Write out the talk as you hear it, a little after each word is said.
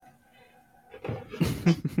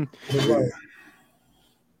It's like,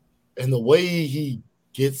 and the way he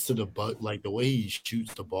gets to the butt, like the way he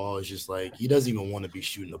shoots the ball is just like he doesn't even want to be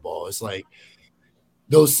shooting the ball. It's like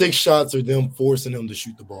those 6 shots are them forcing him to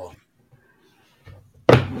shoot the ball.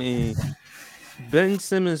 I mean, Ben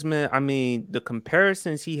Simmons, man, I mean, the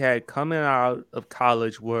comparisons he had coming out of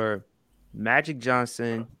college were Magic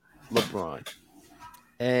Johnson, LeBron.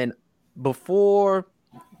 And before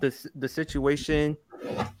the situation,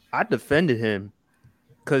 I defended him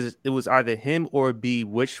because it was either him or B.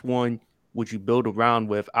 Which one would you build around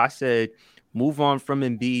with? I said, move on from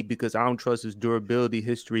Embiid because I don't trust his durability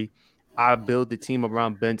history. I build the team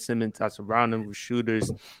around Ben Simmons. I surround him with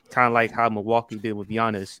shooters, kind of like how Milwaukee did with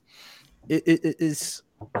Giannis. It is,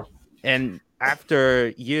 and after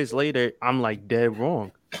years later, I'm like dead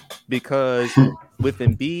wrong because with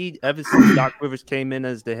Embiid, ever since Doc Rivers came in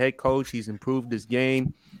as the head coach, he's improved his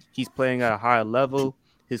game. He's playing at a higher level.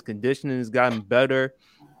 His conditioning has gotten better.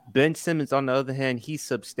 Ben Simmons, on the other hand, he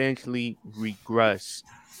substantially regressed.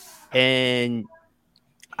 And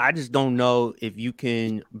I just don't know if you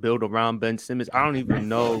can build around Ben Simmons. I don't even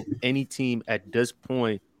know any team at this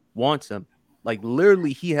point wants him. Like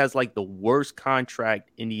literally, he has like the worst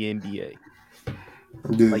contract in the NBA.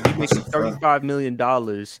 Yeah, Like he's that's a making fact. $35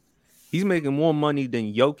 million. He's making more money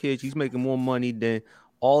than Jokic. He's making more money than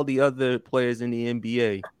all the other players in the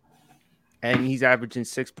NBA. And he's averaging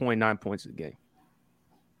 6.9 points a game.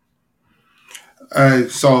 Hey,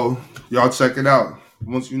 so y'all check it out.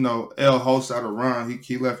 Once L hosts out a run,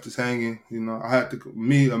 he left us hanging. I had to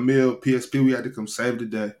me, Emil, PSP, we had to come save the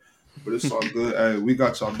day. But it's all good. Hey, we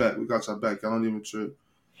got y'all back. We got y'all back. Y'all don't even trip.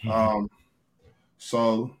 Um,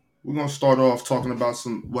 so we're gonna start off talking about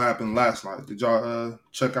what happened last night. Did y'all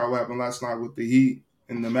check out what happened last night with the Heat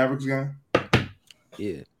in the Mavericks game?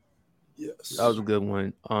 Yeah, that Yes. was a good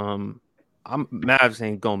one. I'm Mavs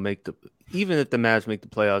ain't gonna make the even if the Mavs make the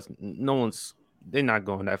playoffs, they're not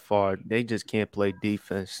going that far. They just can't play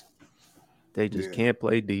defense. They just Yeah, can't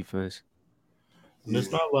play defense. And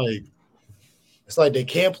yeah, it's like they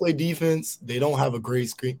can't play defense. They don't have a great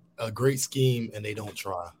scheme, and they don't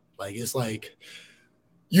try. Like it's like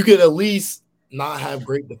you could at least not have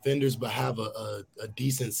great defenders, but have a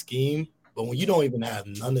decent scheme. But when you don't even have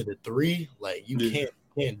none of the three, like you yeah.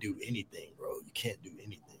 can't do anything, bro. You can't do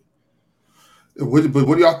anything. But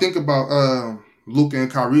what do y'all think about Luca and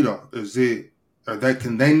Kyrie though?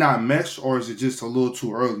 Can they not mesh, or is it just a little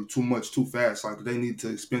too early, too much, too fast? Like, do they need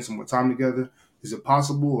to spend some more time together? Is it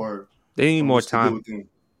possible, They need or more what's the deal time. with them?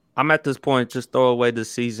 I'm at this point, just throw away the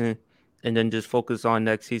season and then just focus on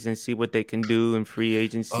next season, see what they can do in free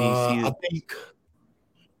agency. I think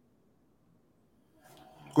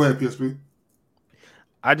Go ahead, PSP.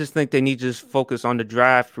 I just think they need to just focus on the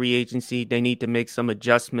draft, free agency. They need to make some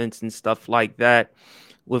adjustments and stuff like that.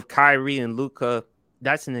 With Kyrie and Luca,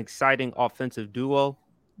 that's an exciting offensive duo.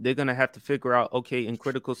 They're gonna have to figure out, okay, in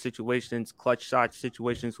critical situations, clutch shot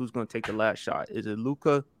situations, who's gonna take the last shot? Is it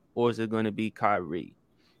Luca or is it gonna be Kyrie?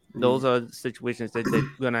 Yeah. Those are situations that they're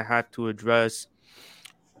gonna have to address.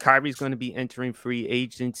 Kyrie's gonna be entering free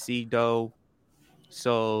agency though,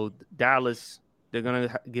 so Dallas, they're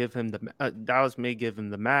gonna give him the Dallas may give him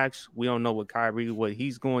the max. We don't know what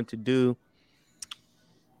he's going to do.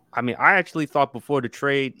 I mean, I actually thought before the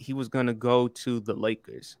trade he was gonna go to the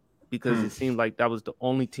Lakers because it Mm. seemed like that was the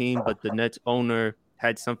only team, but the Nets owner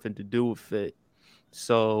had something to do with it.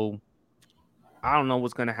 So I don't know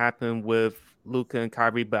what's gonna happen with Luca and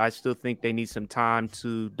Kyrie, but I still think they need some time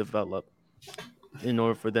to develop in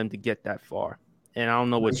order for them to get that far. And I don't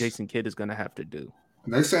know what They, Jason Kidd is gonna have to do.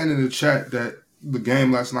 they saying in the chat that the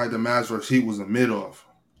game last night, the Mavs versus Heat, was a mid off.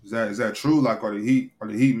 Is that true? Like, are the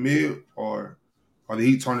Heat mid, or are the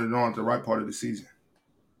Heat turning it on at the right part of the season?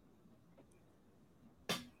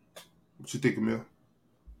 What you think, Emil?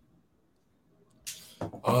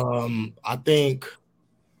 I think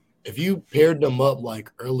if you paired them up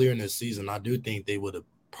like earlier in the season, I do think they would have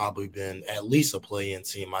probably been at least a play-in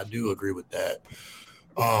team. I do agree with that.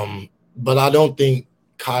 But I don't think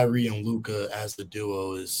Kyrie and Luca as the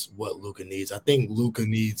duo is what Luca needs. I think Luca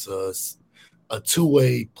needs a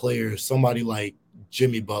two-way player, somebody like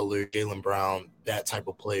Jimmy Butler, Jalen Brown, that type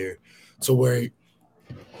of player, to where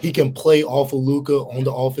he can play off of Luca on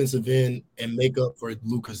the offensive end and make up for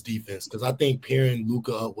Luca's defense. Because I think pairing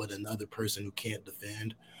Luca up with another person who can't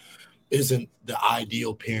defend isn't the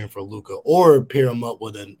ideal pairing for Luca, or pair him up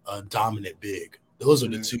with a dominant big. Those are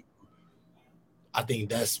the Yeah. two. I think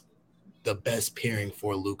that's the best pairing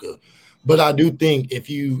for Luca. But I do think if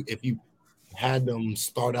you had them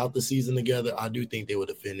start out the season together, I do think they would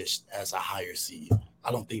have finished as a higher seed.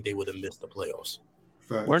 I don't think they would have missed the playoffs.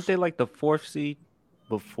 Weren't Facts. they like the fourth seed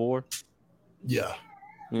before? Yeah,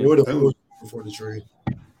 Yeah. they were the They was, fourth before the trade.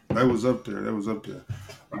 they was up there. They was up there.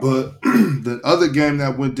 But the other game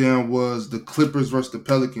that went down was the Clippers versus the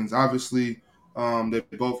Pelicans. Obviously, they're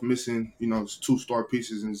both missing, two star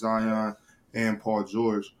pieces in Zion and Paul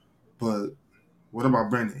George. But what about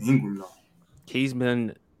Brandon Ingram though? He's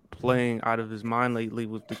been playing out of his mind lately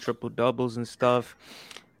with the triple doubles and stuff.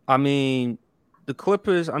 I mean, the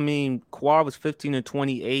Clippers, Kawhi was 15 and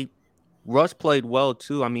 28. Russ played well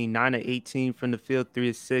too. 9 of 18 from the field, 3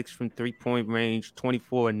 of 6 from 3-point range,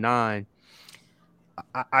 24 and 9.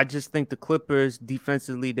 I just think the Clippers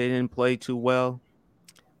defensively they didn't play too well.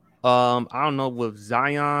 I don't know with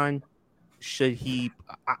Zion, should he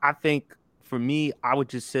I think for me, I would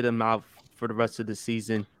just sit him out for the rest of the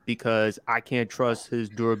season because I can't trust his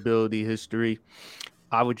durability history.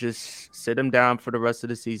 I would just sit him down for the rest of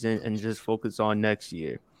the season and just focus on next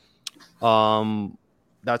year. Um,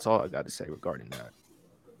 that's all I got to say regarding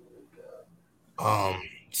that.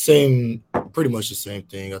 Same, pretty much the same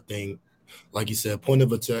thing. I think, like you said, point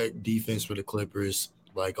of attack defense for the Clippers,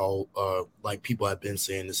 like people have been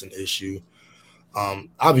saying, is an issue.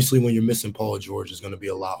 Obviously, when you're missing Paul George, it's going to be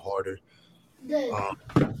a lot harder.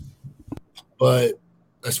 But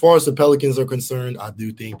as far as the Pelicans are concerned, I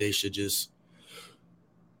do think they should just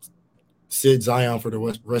sit Zion for the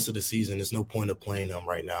rest of the season. There's no point of playing him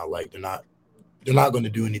right now. Like they're not going to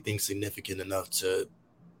do anything significant enough to,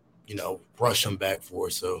 rush him back for.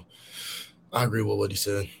 So I agree with what he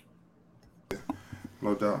said.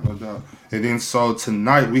 No doubt, no doubt. And then so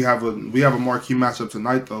tonight we have a marquee matchup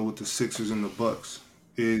tonight though with the Sixers and the Bucks.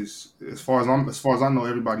 Is as far as I know,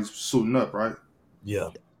 everybody's suiting up, right? Yeah.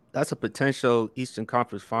 That's a potential Eastern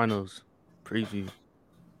Conference Finals preview.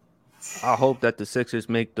 I hope that the Sixers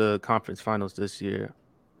make the conference finals this year.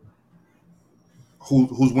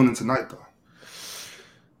 Who's winning tonight though?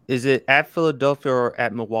 Is it at Philadelphia or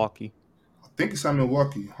at Milwaukee? I think it's at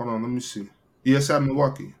Milwaukee. Hold on, let me see. Yes, at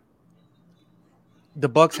Milwaukee. The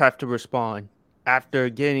Bucks have to respond after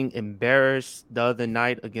getting embarrassed the other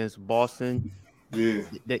night against Boston. Yeah.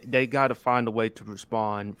 They got to find a way to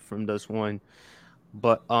respond from this one.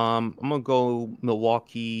 But I'm gonna go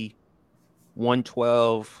Milwaukee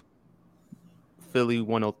 112, Philly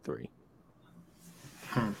 103.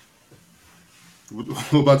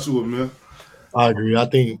 What about you, Amir? I agree. I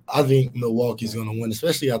think Milwaukee's going to win,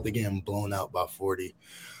 especially after getting blown out by 40.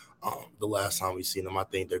 The last time we seen them, I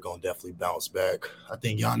think they're going to definitely bounce back. I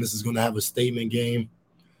think Giannis is going to have a statement game.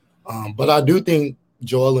 But I do think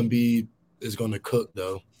Joel Embiid is going to cook,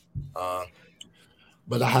 though.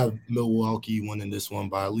 But I have Milwaukee winning this one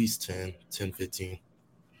by at least 10, 15.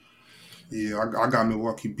 Yeah, I got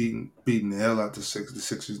Milwaukee beating the hell out the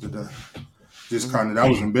Sixers today. Just kind of that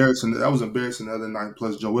was embarrassing. That was embarrassing the other night.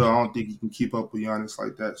 Plus, Joel, I don't think he can keep up with Giannis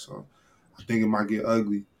like that. So I think it might get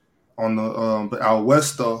ugly. On the but out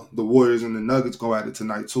west though, the Warriors and the Nuggets go at it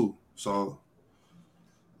tonight too. So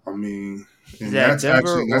I mean, and Is that that's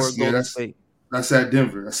Denver actually or Golden State? That's at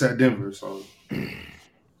Denver. That's at Denver. So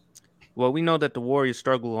Well, we know that the Warriors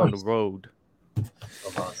struggle on the road. I'm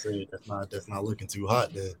about to say that's not looking too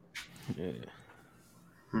hot then.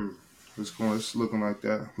 Yeah. It's looking like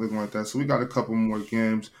that. So we got a couple more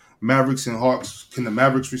games. Mavericks and Hawks. Can the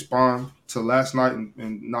Mavericks respond to last night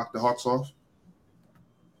and knock the Hawks off?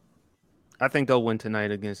 I think they'll win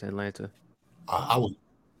tonight against Atlanta. I would.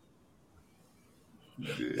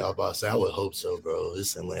 Yeah, I was about to say I would hope so, bro.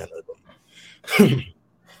 It's Atlanta.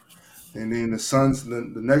 And then the Suns.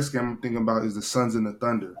 The next game I'm thinking about is the Suns and the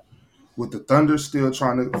Thunder. With the Thunder still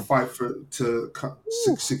trying to fight to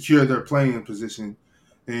secure their playing position.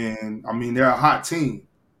 And I mean, they're a hot team.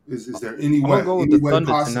 Is there any I'm way, gonna go with any the way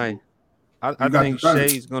Thunder possible? tonight. I think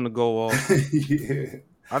Shea's gonna go off. Yeah.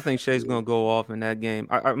 I think Shea's gonna go off in that game.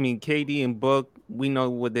 I mean, KD and Book, we know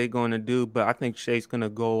what they're gonna do, but I think Shea's gonna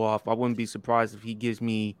go off. I wouldn't be surprised if he gives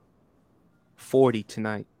me 40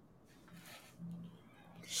 tonight.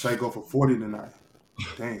 Shea go for 40 tonight.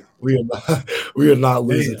 Damn. We are not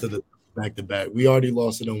losing to the back-to-back. We already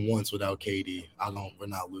lost to them once without KD. We're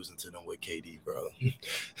not losing to them with KD, bro.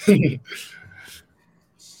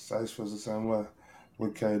 Size was the same way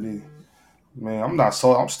with KD. Man, I'm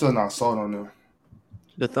still not sold on them.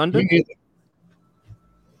 The Thunder?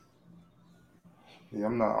 Yeah,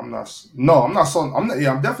 I'm not sold. I'm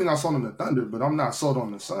definitely not sold on the Thunder, but I'm not sold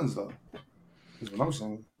on the Suns though. Is what I'm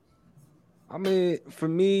saying. I mean, for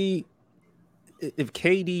me, if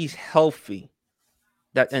KD's healthy,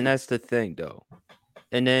 that's the thing though.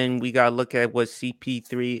 And then we gotta look at what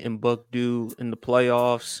CP3 and Book do in the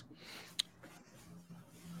playoffs.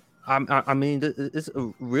 I mean, it's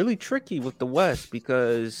really tricky with the West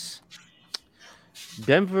because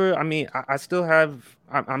Denver. I mean, I still have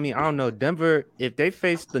I mean, I don't know. Denver, if they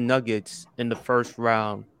face the Nuggets in the first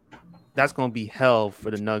round, that's going to be hell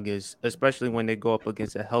for the Nuggets, especially when they go up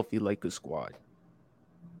against a healthy Lakers squad.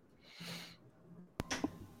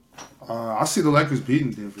 I see the Lakers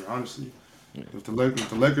beating Denver. Honestly, if the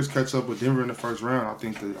Lakers catch up with Denver in the first round, I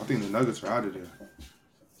think the Nuggets are out of there.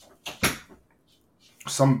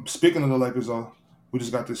 Speaking of the Lakers, though, we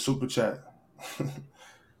just got this super chat.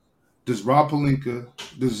 Does Rob Pelinka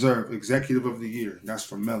deserve Executive of the Year? That's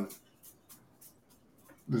from Melon.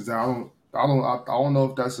 I don't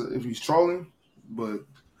know if if he's trolling, but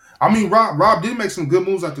I mean Rob did make some good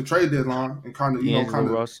moves at the trade deadline and kind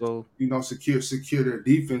Russell, secure their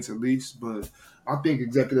defense at least. But I think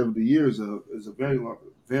Executive of the Year is a very long,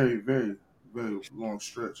 very long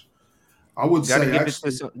stretch. I would say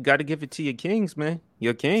got to give it to your Kings, man.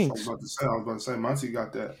 Your Kings. I was about to say, Monty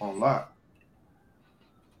got that on lock.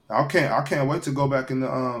 I can't wait to go back in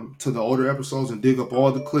to the older episodes and dig up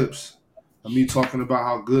all the clips of me talking about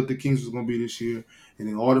how good the Kings was going to be this year, and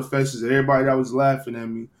then all the faces of everybody that was laughing at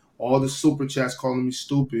me, all the super chats calling me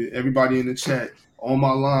stupid, everybody in the chat on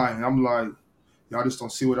my line, and I'm like, y'all just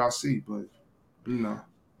don't see what I see, but you know.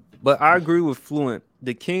 But I agree with Fluent.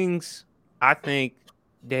 The Kings, I think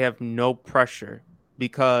they have no pressure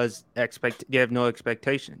because they have no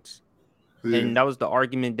expectations. Yeah. And that was the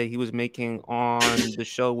argument that he was making on the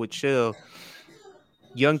show with Chill.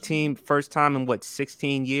 Young team, first time in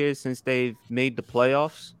 16 years since they've made the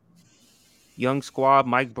playoffs. Young squad,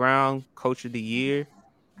 Mike Brown, Coach of the Year.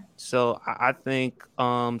 So I think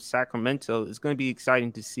Sacramento is going to be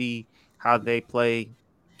exciting to see how they play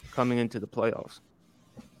coming into the playoffs.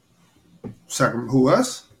 Who,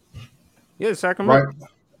 us? Yeah, Sacramento.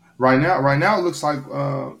 Right now it looks like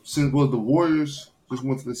since the Warriors just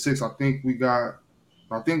went to the 6, I think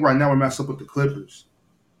right now we're matched up with the Clippers.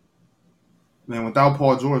 Man, without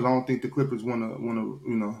Paul George, I don't think the Clippers wanna I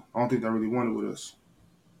don't think they really want it with us.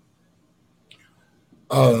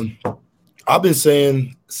 I've been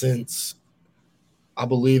saying since I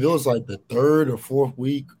believe it was like the 3rd or 4th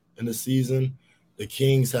week in the season, the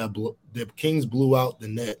Kings blew out the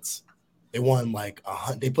Nets. They won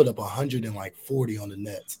they put up 140 on the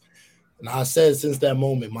Nets. And I said since that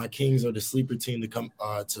moment, my Kings are the sleeper team to come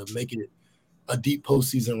to make it a deep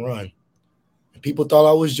postseason run. And people thought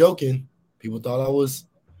I was joking. People thought I was,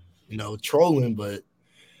 trolling, but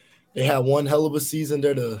they had one hell of a season.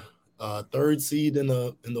 They're the 3rd seed in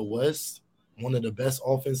the West, one of the best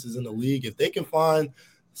offenses in the league. If they can find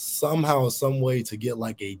somehow, some way to get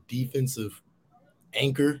like a defensive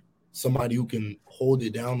anchor, somebody who can hold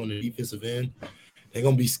it down on the defensive end, they're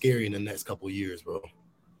gonna be scary in the next couple of years, bro.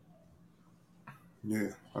 Yeah,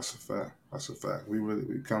 that's a fact. We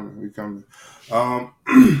coming.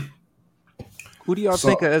 Who do y'all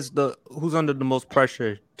think as who's under the most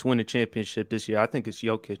pressure to win the championship this year? I think it's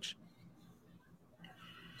Jokic.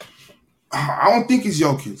 I don't think it's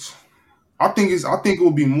Jokic. I think it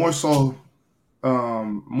will be more so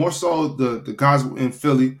the guys in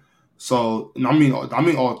Philly. So I mean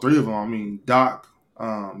all 3 of them. I mean Doc,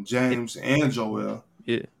 James, and Joel.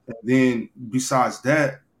 Yeah. And then besides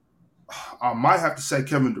that, I might have to say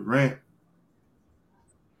Kevin Durant.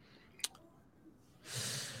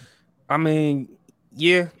 I mean,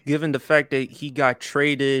 yeah, given the fact that he got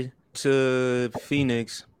traded to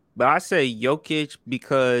Phoenix, but I say Jokic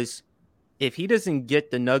because if he doesn't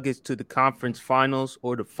get the Nuggets to the conference finals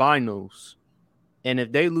or the finals, and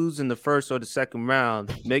if they lose in the first or the second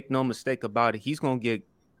round, make no mistake about it, he's going to get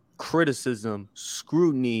criticism,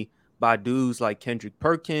 scrutiny by dudes like Kendrick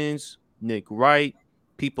Perkins, Nick Wright,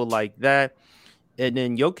 people like that. And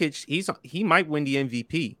then Jokic, he might win the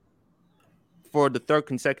MVP for the 3rd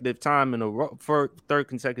consecutive time in a row. First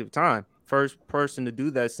person to do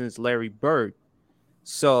that since Larry Bird.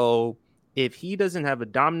 So if he doesn't have a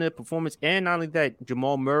dominant performance, and not only that,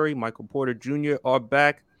 Jamal Murray, Michael Porter Jr. are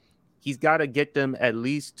back, he's got to get them at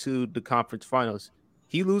least to the conference finals.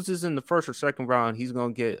 He loses in the first or second round, he's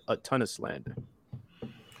going to get a ton of slander.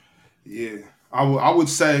 Yeah, I would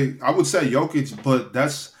say Jokic, but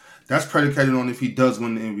that's predicated on if he does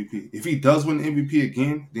win the MVP. If he does win the MVP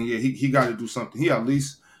again, then yeah, he got to do something. He at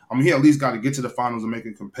least got to get to the finals and make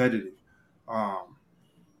it competitive.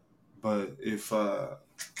 But if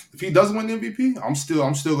he doesn't win the MVP, I'm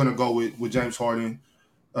still gonna go with James Harden,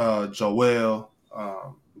 Joel,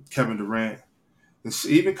 Kevin Durant, and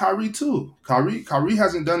even Kyrie too. Kyrie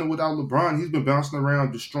hasn't done it without LeBron. He's been bouncing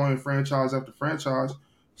around, destroying franchise after franchise.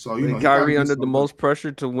 So Kyrie under the most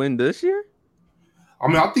pressure to win this year. I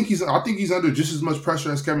mean, I think he's under just as much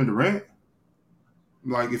pressure as Kevin Durant.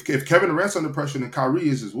 Like if Kevin Durant's under pressure, then Kyrie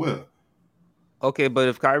is as well. Okay, but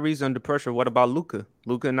if Kyrie's under pressure, what about Luka?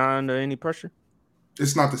 Luka not under any pressure?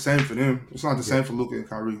 it's not the same for them. It's not the same for Luka and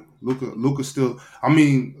Kyrie. Luka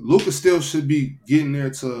still should be getting there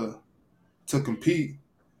to compete,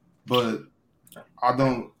 but I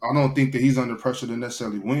don't think that he's under pressure to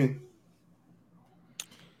necessarily win.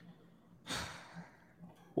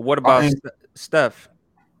 What about Steph?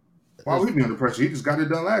 Why would he be under pressure? He just got it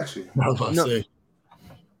done last year. I was about to say.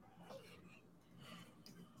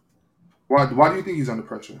 Why do you think he's under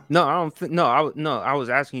pressure? No, I don't think. No, I was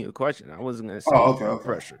asking you a question. I wasn't going to say okay.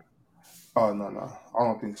 pressure. Oh no, I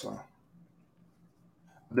don't think so.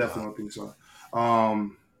 I definitely don't think so.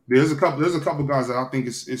 There's a couple guys that I think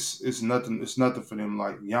it's nothing. It's nothing for them.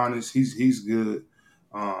 Like Giannis, he's good.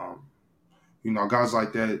 Guys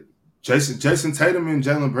like that. Jason Tatum and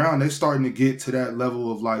Jaylen Brown, they starting to get to that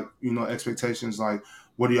level of like expectations. Like,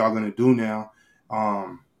 what are y'all gonna do now?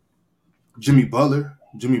 Jimmy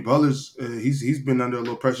Butler's he's been under a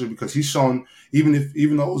little pressure because he's shown even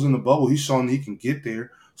though it was in the bubble, he's shown he can get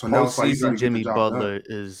there. So now it's like he's gonna get the job done.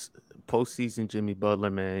 Postseason Jimmy Butler,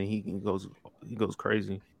 man. He goes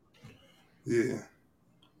crazy. Yeah,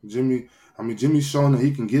 Jimmy's shown that he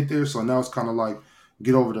can get there. So now it's kind of like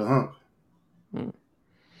get over the hump.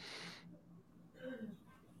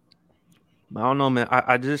 I don't know, man.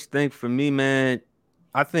 I just think for me, man,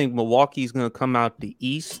 I think Milwaukee's gonna come out the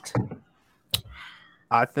East.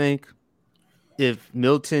 I think if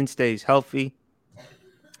Milton stays healthy,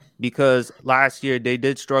 because last year they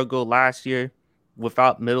did struggle last year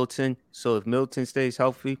without Middleton. So if Middleton stays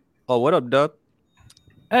healthy, what up, Dub?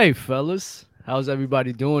 Hey, fellas, how's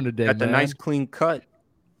everybody doing today? Got the nice clean cut.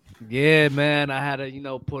 Yeah, man. I had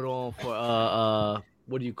to put on for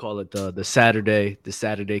what do you call it? The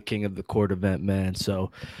Saturday King of the Court event, man.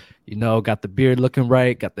 So, got the beard looking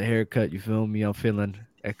right, got the haircut. You feel me? I'm feeling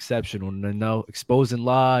exceptional. Exposing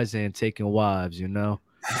lies and taking wives. Hey,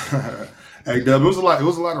 Dub, it was a lot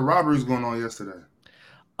of robberies going on yesterday.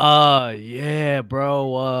 Yeah,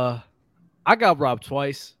 bro. I got robbed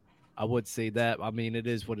twice. I would say that. I mean, it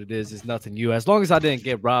is what it is. It's nothing new. As long as I didn't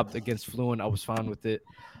get robbed against Fluent, I was fine with it.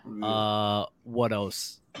 Yeah. What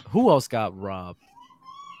else? Who else got robbed?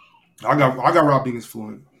 I got robbed against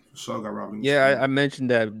Fluent. So I got robbed against Fluent. I mentioned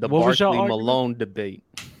that the Barkley Malone debate.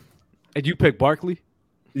 And you picked Barkley?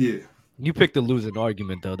 Yeah. You picked the losing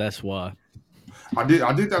argument though. That's why. I did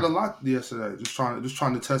that a lot yesterday. Just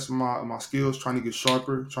trying to test my skills, trying to get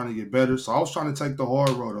sharper, trying to get better. So I was trying to take the hard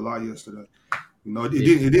road a lot yesterday.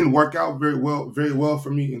 It didn't work out very well for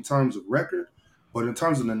me in terms of record, but in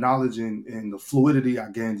terms of the knowledge and the fluidity I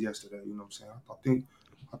gained yesterday, you know what I'm saying?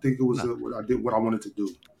 I think it was what I wanted to do.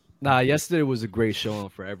 Nah, yesterday was a great showing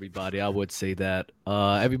for everybody. I would say that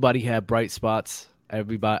everybody had bright spots.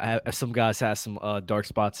 Some guys had some dark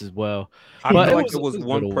spots as well. I feel like it was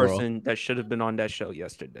one person that should have been on that show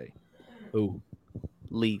yesterday. Who?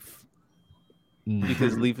 Leaf.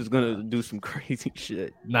 Because Leaf is gonna do some crazy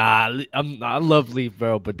shit. Nah, I love Leaf,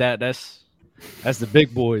 bro, but that's the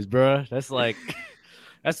big boys, bro. That's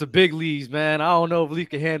the big leagues, man. I don't know if Leaf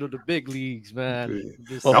can handle the big leagues, man.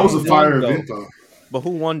 That was a fire event, though. But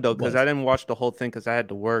who won though? Because I didn't watch the whole thing because I had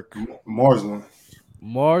to work. Mars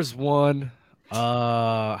won.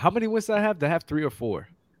 How many wins did I have? Did I have 3 or 4?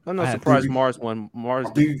 I'm not surprised Mars won. Mars.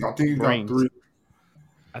 I think you got 3.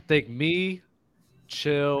 I think me,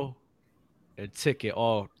 Chill, and Ticket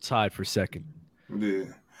all tied for second. Yeah.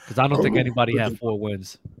 Because I don't think anybody had 4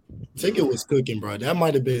 wins. Ticket was cooking, bro. That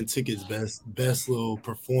might have been Ticket's best little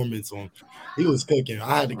performance on. He was cooking.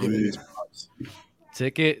 I had to give him his props.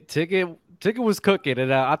 Ticket was cooking,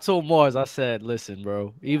 and I told Mars, I said, "Listen,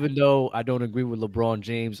 bro. Even though I don't agree with LeBron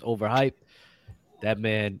James overhype, that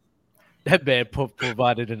man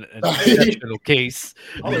provided an exceptional case."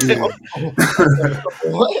 I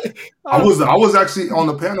was actually on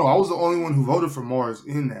the panel. I was the only one who voted for Mars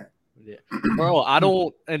in that. Yeah, bro. I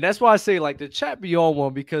don't, and that's why I say like the chat be on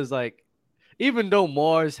one because like even though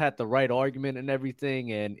Mars had the right argument and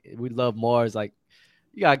everything, and we love Mars, like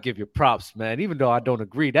you gotta give your props, man. Even though I don't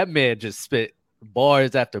agree, that man just spit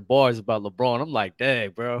bars after bars about LeBron. I'm like, dang,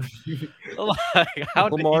 bro.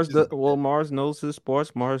 Mars knows his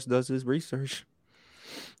sports. Mars does his research.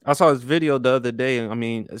 I saw his video the other day. I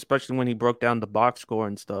mean, especially when he broke down the box score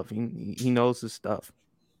and stuff. He knows his stuff.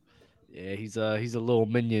 Yeah, he's a little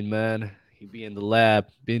minion, man. He be in the lab,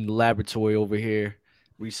 be in the laboratory over here,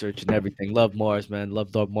 researching everything. Love Mars, man.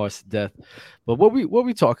 Love Dog Mars to death. But what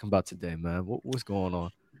we talking about today, man? What's going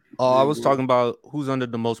on? I was talking about who's under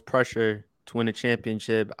the most pressure to win a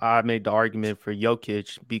championship. I made the argument for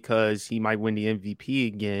Jokic because he might win the MVP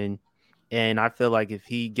again. And I feel like if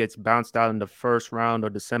he gets bounced out in the first round or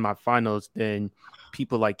the semifinals, then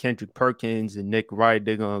people like Kendrick Perkins and Nick Wright,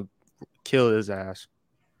 they're going to kill his ass.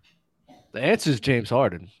 The answer is James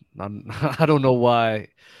Harden. I don't know why.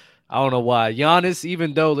 I don't know why. Giannis,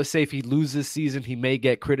 even though, let's say if he loses this season, he may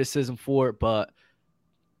get criticism for it, but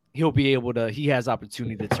he'll be able to, he has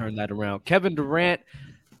opportunity to turn that around. Kevin Durant,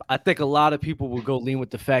 I think a lot of people will go lean with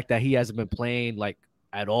the fact that he hasn't been playing like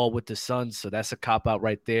at all with the Suns. So that's a cop out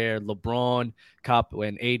right there. LeBron cop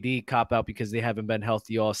and AD cop out because they haven't been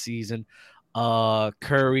healthy all season.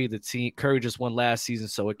 Curry just won last season,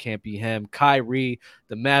 so it can't be him. Kyrie,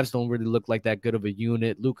 the Mavs don't really look like that good of a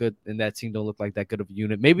unit. Luka and that team don't look like that good of a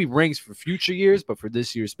unit. Maybe rings for future years, but for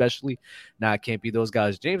this year especially, it can't be those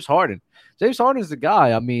guys. James Harden is the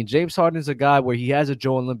guy. I mean, James Harden is a guy where he has a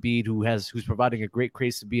Joel Embiid who's providing a great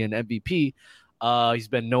case to be an MVP. He's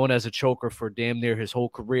been known as a choker for damn near his whole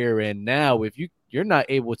career, and now if you're not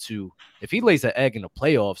able to, if he lays an egg in the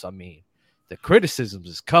playoffs, I mean, the criticisms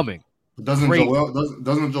is coming. Doesn't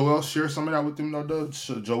Joel share some of that with him though?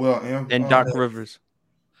 Does Joel and Doc Rivers?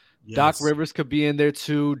 Yes. Doc Rivers could be in there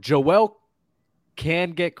too. Joel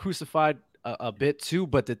can get crucified a bit too,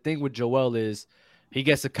 but the thing with Joel is he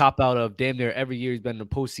gets a cop out of damn near every year he's been in the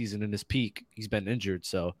postseason. In his peak, he's been injured,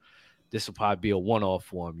 so this will probably be a one-off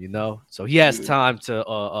for him, you know. So he has time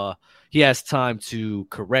to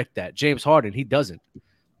correct that. James Harden, he doesn't.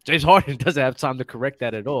 James Harden doesn't have time to correct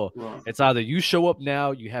that at all. Right. It's either you show up now,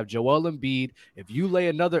 you have Joel Embiid. If you lay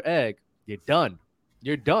another egg, you're done.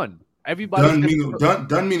 You're done. Everybody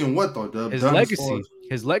done meaning what though? Dub? His legacy.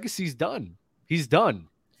 His legacy's done. He's done.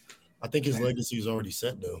 I think his legacy is already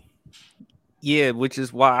set though. Yeah, which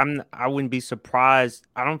is why I wouldn't be surprised.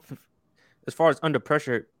 As far as under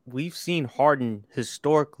pressure, we've seen Harden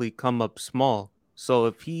historically come up small. So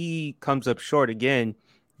if he comes up short again,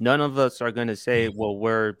 none of us are going to say, well,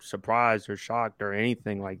 we're surprised or shocked or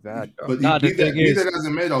anything like that. But neither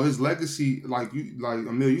doesn't matter though. His legacy, like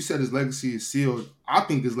Emil, you said his legacy is sealed. I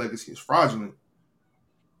think his legacy is fraudulent.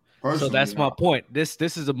 So that's my point. This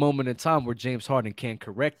is a moment in time where James Harden can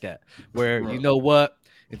correct that. Where you know what?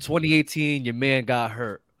 In 2018, your man got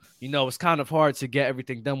hurt. You know, it's kind of hard to get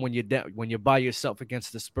everything done when you're by yourself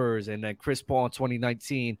against the Spurs. And then Chris Paul in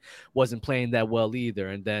 2019 wasn't playing that well either.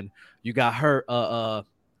 And then you got hurt. With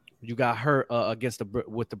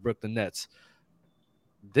the Brooklyn Nets.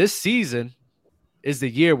 This season is the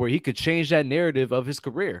year where he could change that narrative of his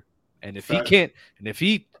career. And if he can't, and if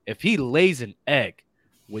he lays an egg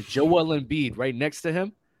with Joel Embiid right next to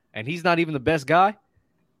him, and he's not even the best guy,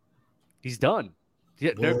 he's done.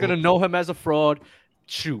 They're gonna know him as a fraud.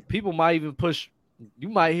 Shoot, people might even push. You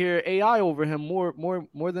might hear AI over him more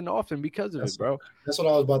than often because of it, bro. That's what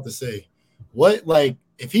I was about to say. What, like,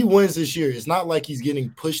 if he wins this year, it's not like he's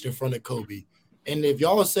getting pushed in front of Kobe. And if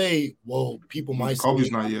y'all say, well, people might say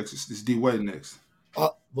Kobe's not yet. It's D Wade next.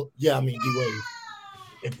 Yeah, I mean D Wade.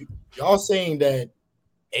 If y'all saying that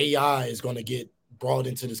AI is going to get brought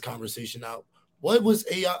into this conversation now, what was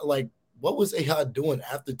AI like? What was AI doing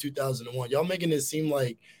after 2001? Y'all making it seem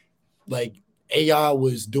like AI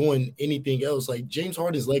was doing anything else. Like James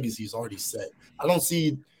Harden's legacy is already set. I don't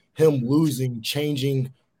see him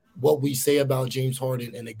changing what we say about James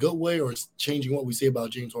Harden in a good way or changing what we say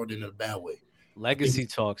about James Harden in a bad way. Legacy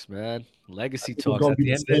talks, man. Legacy talks. At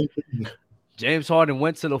the end, James Harden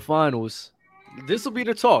went to the finals. This will be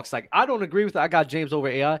the talks. Like, I don't agree with that. I got James over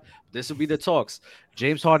AI. This will be the talks.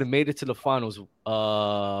 James Harden made it to the finals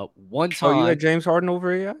one time. Oh, you had James Harden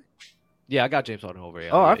over AI? Yeah, I got James Harden over AI.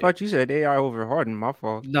 Oh, I thought you said AI over Harden. My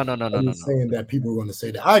fault. No. I'm saying that people are going to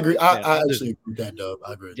say that. I agree. I actually agree with that, Dub.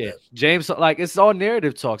 I agree with that. James, like, it's all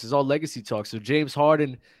narrative talks. It's all legacy talks. So James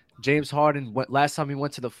Harden last time he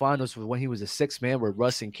went to the finals was when he was a sixth man with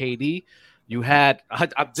Russ and KD. You had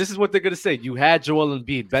this is what they're gonna say. You had Joel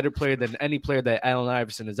Embiid, better player than any player that Allen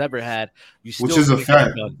Iverson has ever had. You still which is a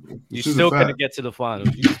fact. You still couldn't get to the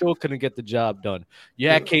finals. You still couldn't get the job done. You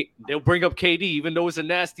had they'll bring up KD, even though it's a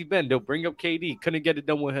nasty bend. They'll bring up KD. Couldn't get it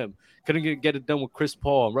done with him. Couldn't get it done with Chris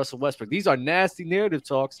Paul and Russell Westbrook. These are nasty narrative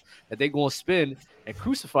talks that they're gonna spin and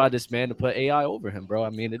crucify this man to put AI over him, bro. I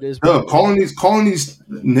mean, it is. Calling these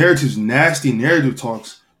narratives nasty narrative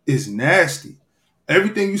talks is nasty.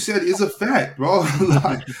 Everything you said is a fact, bro.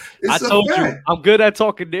 Like, I told you, I'm good at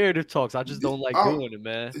talking narrative talks. I just don't like doing it,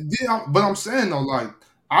 man. Yeah, but I'm saying though, like,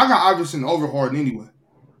 I got Iverson over Harden anyway.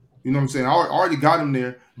 You know what I'm saying? I already got him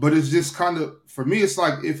there, but it's just kind of, for me, it's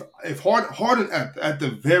like if Harden at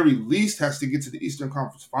the very least has to get to the Eastern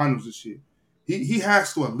Conference Finals this year, he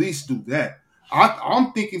has to at least do that.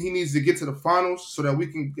 I'm thinking he needs to get to the finals so that we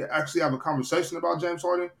can actually have a conversation about James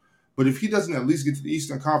Harden. But if he doesn't at least get to the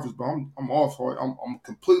Eastern Conference, but I'm off for it. I'm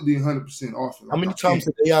completely 100% off. How many times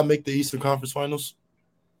did AI make the Eastern Conference Finals?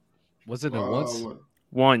 Was it once?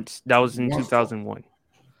 Once. That was in 2001.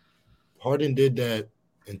 Harden did that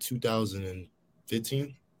in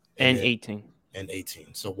 2015 and then- 18. and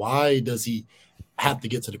 18. So why does he have to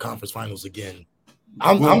get to the conference finals again?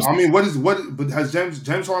 But has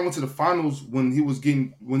James Harden went to the finals when he was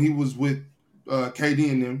with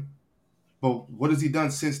KD and them? But what has he done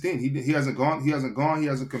since then? He hasn't gone. He hasn't gone. He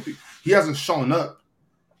hasn't competed. He hasn't shown up.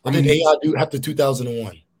 What did AI do after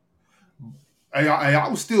 2001? AI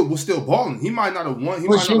was still balling. He might not have won. He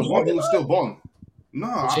was still balling. No.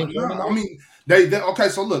 I mean, they okay.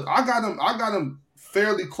 So look, I got them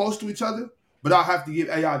fairly close to each other, but I have to give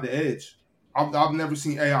AI the edge. I've never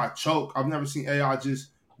seen AI choke. I've never seen AI just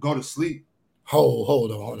go to sleep.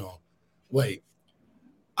 Hold on. Wait.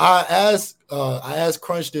 I asked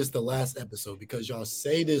Crunch this the last episode because y'all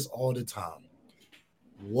say this all the time.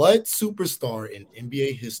 What superstar in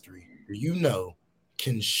NBA history do you know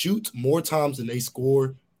can shoot more times than they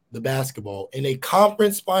score the basketball in a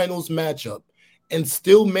conference finals matchup and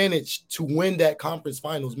still manage to win that conference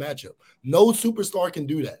finals matchup? No superstar can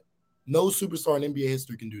do that. No superstar in NBA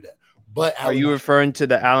history can do that. But Are you referring to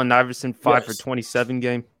the Allen Iverson 5 for 27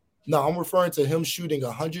 game? No, I'm referring to him shooting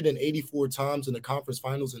 184 times in the conference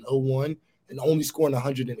finals in 01 and only scoring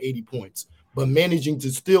 180 points, but managing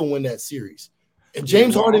to still win that series. If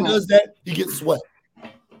James Harden does that, he gets swept.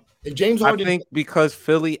 If James Harden, I think because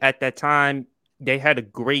Philly at that time, they had a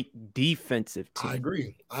great defensive team.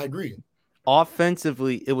 I agree.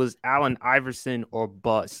 Offensively, it was Allen Iverson or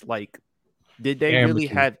bust. Like, did they Aaron really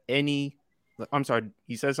McKee. have any? I'm sorry,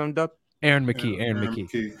 you said something, Dub? Aaron McKee. Aaron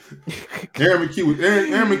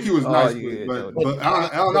McKee was nice, but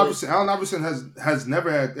Allen Iverson has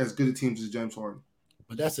never had as good a teams as James Harden.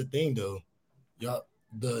 But that's the thing, though. Y'all,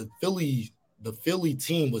 the Philly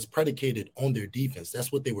team was predicated on their defense.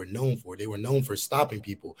 That's what they were known for. They were known for stopping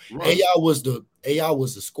people. Right. AI was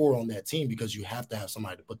the scorer on that team because you have to have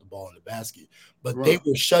somebody to put the ball in the basket. But they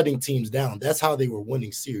were shutting teams down. That's how they were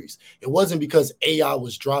winning series. It wasn't because AI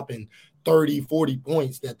was dropping 30, 40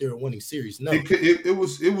 points that they were winning series. No,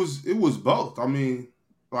 it was both. I mean,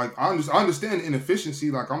 like I understand the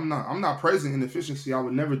inefficiency. Like I'm not praising inefficiency. I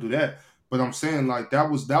would never do that. But I'm saying like that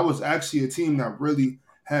was actually a team that really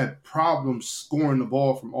had problems scoring the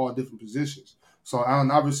ball from all different positions. So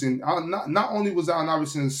Allen Iverson, not only was Allen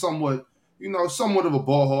Iverson somewhat of a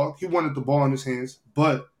ball hog, he wanted the ball in his hands,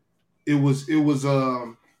 but it was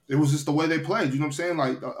just the way they played. You know what I'm saying?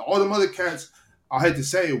 Like all them other cats, I hate to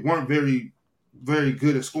say it, weren't very, very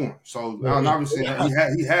good at scoring. So Allen Iverson,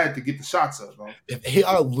 he had to get the shots up, bro. If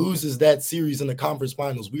AI loses that series in the conference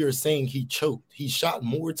finals, we are saying he choked. He shot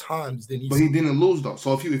more times than he. But he didn't lose though.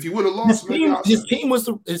 So if you would have lost, his team was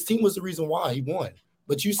the reason why he won.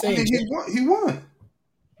 But you saying he won.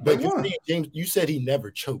 But James, you said he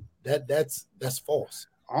never choked. That's false.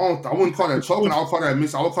 I wouldn't call that choking. I would call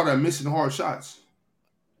that missing hard shots.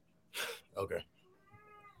 Okay.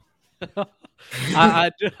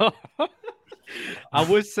 I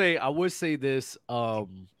would say this.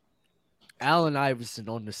 Allen Iverson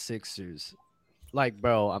on the Sixers, like,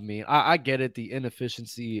 bro. I mean, I get it. The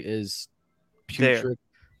inefficiency is putrid.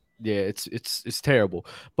 Yeah, it's terrible.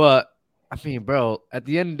 But I mean, bro, at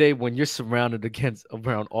the end of the day, when you're surrounded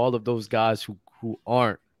around all of those guys who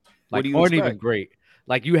aren't even great,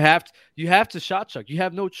 like you have to shot chuck. You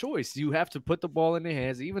have no choice. You have to put the ball in their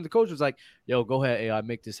hands. Even the coach was like, "Yo, go ahead, AI,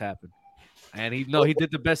 make this happen." And he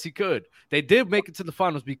did the best he could. They did make it to the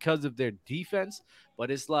finals because of their defense,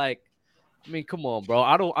 but it's like, I mean, come on, bro.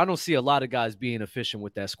 I don't see a lot of guys being efficient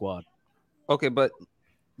with that squad. Okay, but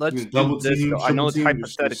let's do this. I know it's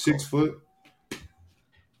hypothetical. 6 foot.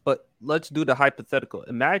 But let's do the hypothetical.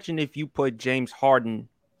 Imagine if you put James Harden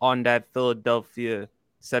on that Philadelphia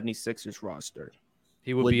 76ers roster.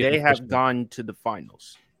 Would they have gone to the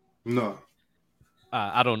finals? No.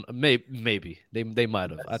 I don't. Maybe they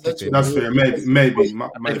might have. I think that's fair. Maybe.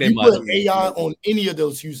 If you put AI on any of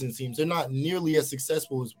those Houston teams, they're not nearly as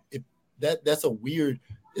successful as that's a weird.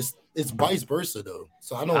 It's vice versa though.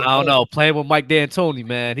 So I don't know. Playing with Mike D'Antoni,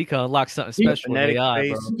 man, he can unlock something special with AI.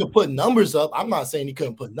 Bro. He could put numbers up. I'm not saying he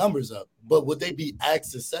couldn't put numbers up, but would they be as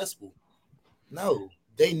successful? No,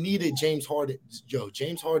 they needed James Harden.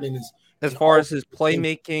 James Harden is as far as his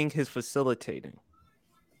playmaking, his facilitating.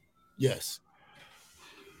 Yes.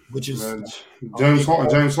 Which is James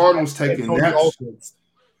Harden was taking naps.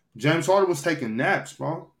 James Harden was taking naps,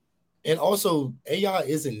 bro. And also, AI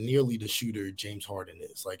isn't nearly the shooter James Harden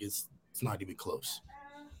is. Like it's not even close.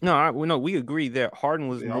 No, we agree that Harden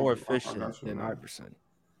was more efficient than Iverson.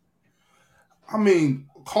 I mean,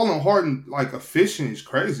 calling Harden like efficient is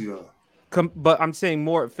crazy though. But I'm saying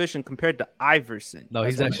more efficient compared to Iverson. No,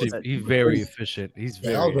 he's very efficient. He's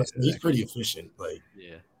pretty efficient. He's pretty efficient. Like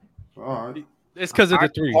all right. It's because of the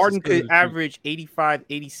threes. Harden could average 85,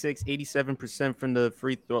 86, 87% from the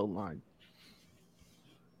free throw line.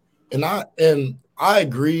 And I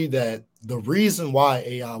agree that the reason why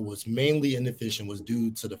AI was mainly inefficient was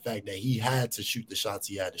due to the fact that he had to shoot the shots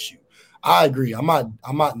he had to shoot. I agree. I'm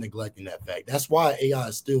not neglecting that fact. That's why AI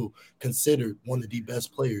is still considered one of the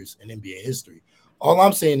best players in NBA history. All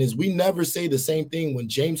I'm saying is we never say the same thing when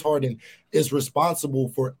James Harden is responsible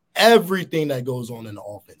for everything that goes on in the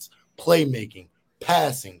offense, playmaking,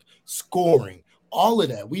 passing, scoring, all of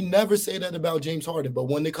that. We never say that about James Harden, but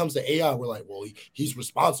when it comes to AI, we're like, well, he's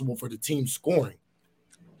responsible for the team scoring.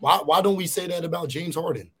 Why don't we say that about James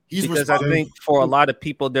Harden? Because I think for a lot of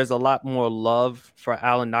people, there's a lot more love for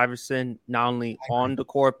Allen Iverson, not only on the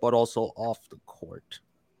court, but also off the court.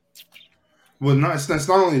 Well, that's not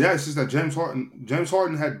only that. It's just that James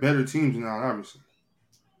Harden had better teams than Allen Iverson.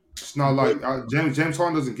 It's not like James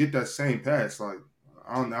Harden doesn't get that same pass. Like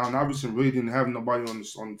Allen Iverson really didn't have nobody on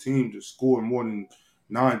the team to score more than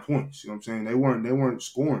 9 points. You know what I'm saying? They weren't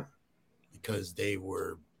scoring because they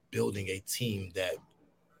were building a team that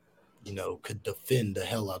could defend the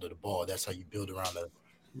hell out of the ball. That's how you build around a.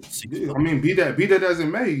 I mean, be that as it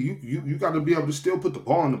may, you got to be able to still put the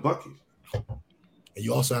ball in the bucket. And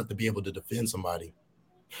you also have to be able to defend somebody.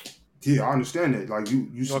 Yeah, I understand that. Like you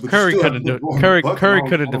Curry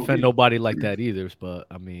couldn't defend nobody like that either. But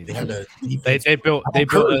I mean, they built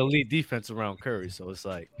an elite defense around Curry, so it's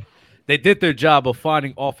like they did their job of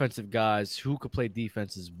finding offensive guys who could play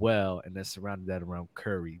defense as well, and then surrounded that around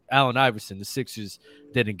Curry. Allen Iverson, the Sixers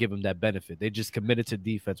didn't give him that benefit. They just committed to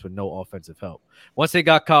defense with no offensive help. Once they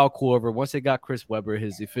got Kyle Korver, once they got Chris Webber,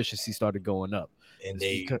 his efficiency started going up. And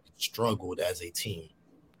they struggled as a team.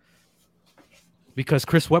 Because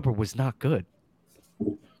Chris Webber was not good.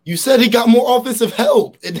 You said he got more offensive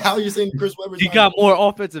help, and now you're saying Chris Webber. He got more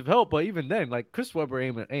offensive help, but even then, like Chris Webber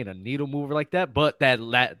ain't a needle mover like that. But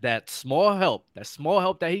that small help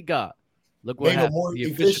that he got, look what happened. The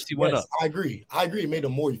efficiency went up. I agree. It made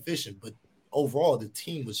him more efficient, but overall, the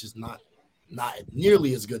team was just not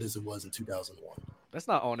nearly as good as it was in 2001. That's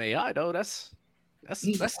not on AI though. I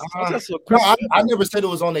never said it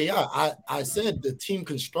was on AI. I said the team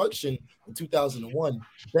construction in 2001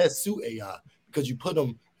 best suit AI because you put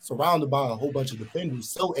them surrounded by a whole bunch of defenders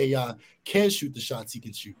so AI can shoot the shots he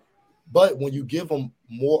can shoot. But when you give them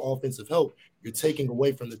more offensive help, you're taking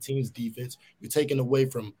away from the team's defense. You're taking away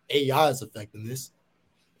from AI's effectiveness.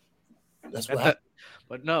 That's what happened.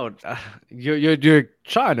 But no, you're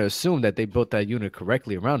trying to assume that they built that unit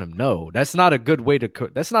correctly around him. No, that's not a good way to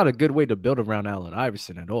build around Allen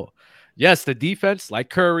Iverson at all. Yes, the defense, like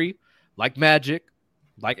Curry, like Magic,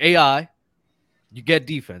 like AI, you get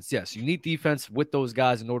defense. Yes, you need defense with those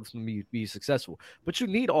guys in order for them to be successful. But you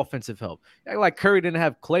need offensive help. Like Curry didn't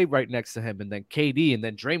have Clay right next to him, and then KD, and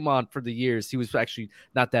then Draymond for the years. He was actually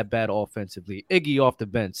not that bad offensively. Iggy off the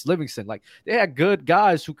bench, Livingston. Like they had good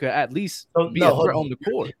guys who could at least be a threat on the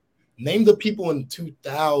court. Name the people in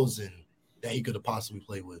 2000 that he could have possibly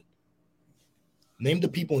played with. Name the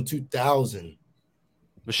people in 2000.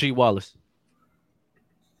 Rasheed Wallace.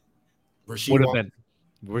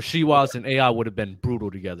 Rasheed Wallace and AI would have been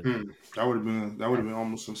brutal together. That would have been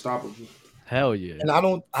almost unstoppable. Hell yeah. And I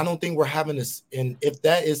don't think we're having this. And if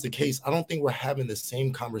that is the case, I don't think we're having the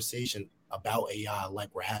same conversation about AI like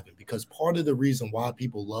we're having, because part of the reason why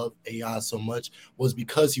people love AI so much was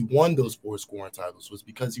because he won those 4 scoring titles, was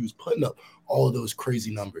because he was putting up all of those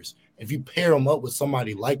crazy numbers. If you pair him up with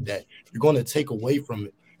somebody like that, you're going to take away from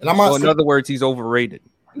it. And I'm not in other words, he's overrated.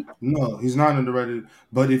 No, he's not underrated.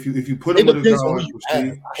 But if you put him with a guy like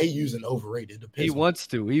I hate using overrated. He wants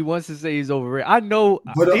to say he's overrated. I know.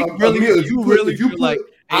 But if you put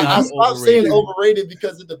I stopped saying overrated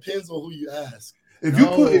because it depends on who you ask. If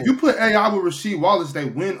you put AI with Rasheed Wallace, they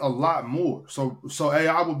win a lot more. So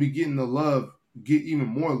AI will be getting the love, get even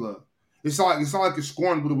more love. It's not like his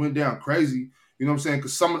scoring would have went down crazy. You know what I'm saying?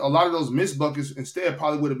 Because a lot of those missed buckets instead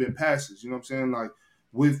probably would have been passes. You know what I'm saying? Like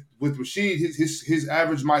with Rasheed, his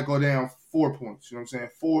average might go down 4 points. You know what I'm saying?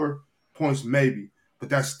 4 points maybe,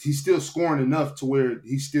 but he's still scoring enough to where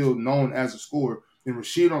he's still known as a scorer. And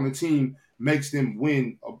Rasheed on the team makes them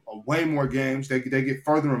win a way more games. They get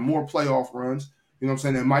further and more playoff runs. You know what I'm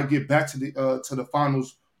saying? They might get back to the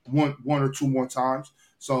finals one or two more times.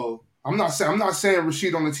 So I'm not saying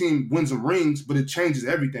Rasheed on the team wins some rings, but it changes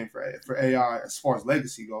everything for AI as far as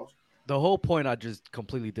legacy goes. The whole point I just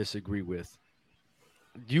completely disagree with.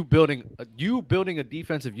 You building a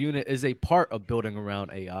defensive unit is a part of building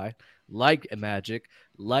around AI, like Magic,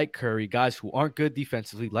 like Curry, guys who aren't good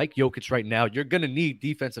defensively, like Jokic right now. You're gonna need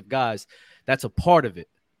defensive guys. That's a part of it.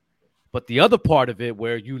 But the other part of it,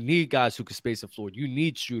 where you need guys who can space the floor, you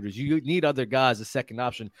need shooters, you need other guys, a second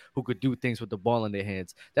option who could do things with the ball in their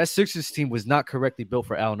hands. That Sixers team was not correctly built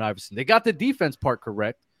for Allen Iverson. They got the defense part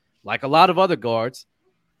correct, like a lot of other guards,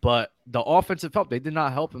 but the offensive help, they did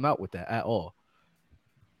not help him out with that at all.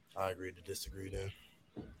 I agree to disagree then.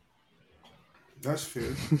 That's fair.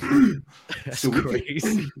 That's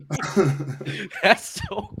crazy. That's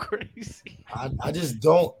so crazy. I just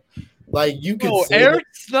don't like you could say Eric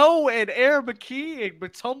Snow and Aaron McKee and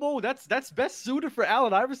Mutombo, that's best suited for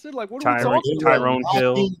Allen Iverson. Like, what are we talking about?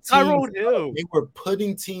 Tyrone Hill. They were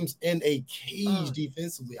putting teams in a cage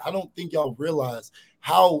defensively. I don't think y'all realize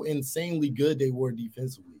how insanely good they were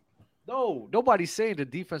defensively. No, nobody's saying the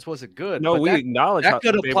defense wasn't good. No, we acknowledge that how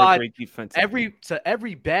could they apply were great defense. to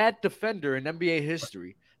every bad defender in NBA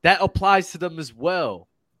history. That applies to them as well.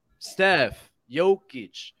 Steph,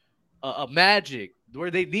 Jokic, Magic,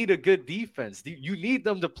 where they need a good defense. You need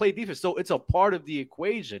them to play defense. So it's a part of the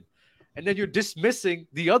equation. And then you're dismissing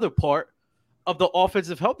the other part of the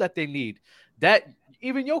offensive help that they need. That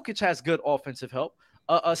even Jokic has good offensive help.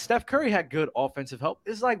 Steph Curry had good offensive help.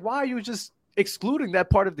 It's like, why are you just excluding that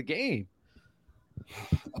part of the game?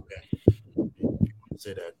 Okay.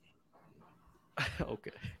 Say that.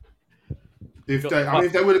 Okay. If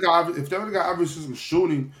they would have got Iverson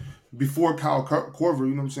shooting before Kyle Korver, you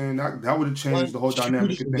know what I'm saying? That would have changed the whole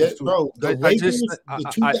dynamic of things too. Bro, the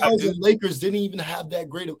 2000 Lakers didn't even have that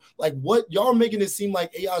great of like what y'all making it seem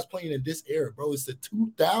like AI is playing in this era, bro. It's the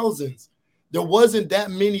 2000s. There wasn't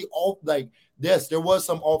that many yes, there was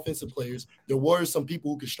some offensive players. There were some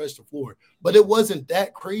people who could stretch the floor, but it wasn't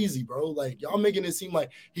that crazy, bro. Like y'all making it seem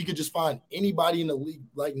like he could just find anybody in the league.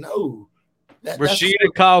 Like, no. Rashid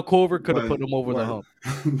and Kyle Korver could have put him over the hump.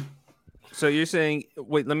 So you're saying,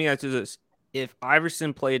 wait, let me ask you this. If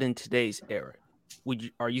Iverson played in today's era,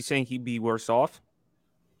 are you saying he'd be worse off?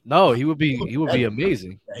 No, he would be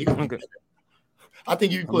amazing. Okay. I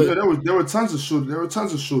think you could. There were tons of shooters. There were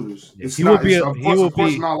tons of shooters. Yeah, of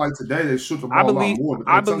course, not like today. They shoot the ball a lot more.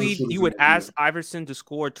 I believe you would ask Iverson to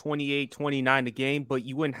score 28, 29 a game, but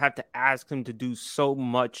you wouldn't have to ask him to do so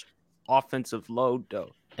much offensive load,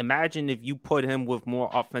 though. Imagine if you put him with more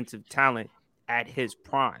offensive talent at his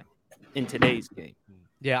prime in today's game.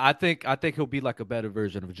 Yeah, I think he'll be like a better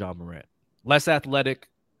version of Ja Morant. Less athletic,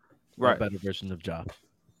 right? A better version of Ja.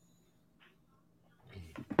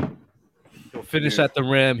 He'll finish at the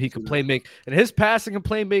rim. He can play make, and his passing and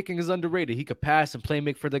playmaking is underrated. He could pass and play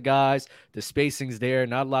make for the guys. The spacing's there.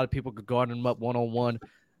 Not a lot of people could guard him up 1-on-1.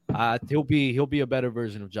 He'll be a better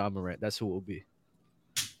version of Ja Morant. That's who it will be.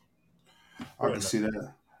 I can see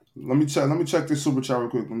that. Let me check this super chat real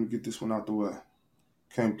quick. Let me get this one out the way.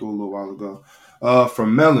 Came through a little while ago.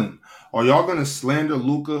 From Melon, are y'all gonna slander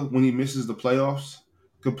Luka when he misses the playoffs?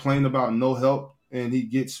 Complain about no help and he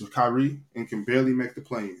gets Kyrie and can barely make the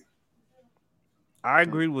play-in. I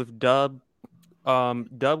agree with Dub.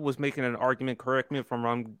 Dub was making an argument. Correct me if I'm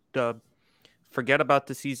wrong, Dub. Forget about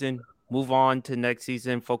the season. Move on to next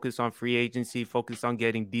season. Focus on free agency. Focus on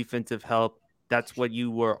getting defensive help. That's what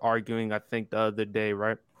you were arguing, I think, the other day,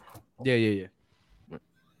 right? Yeah.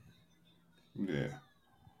 Yeah.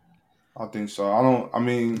 I think so.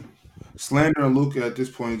 Slandering Luka at this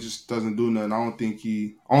point just doesn't do nothing. I don't think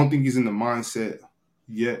he's in the mindset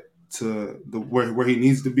yet to where he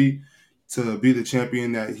needs to be the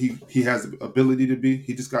champion that he has the ability to be.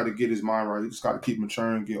 He just got to get his mind right. He just got to keep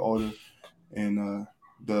maturing, get older, and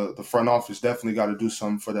the front office definitely got to do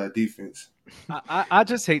something for that defense. I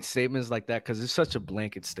just hate statements like that because it's such a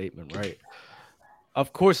blanket statement, right?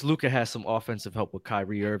 Of course, Luka has some offensive help with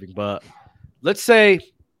Kyrie Irving, but let's say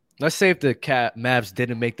if the Mavs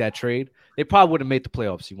didn't make that trade, they probably would have made the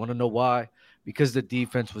playoffs. You want to know why? Because the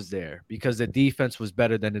defense was there. Because the defense was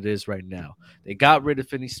better than it is right now. They got rid of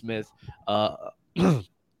Finney-Smith. My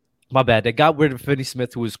bad. They got rid of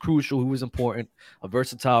Finney-Smith, who was crucial, who was important, a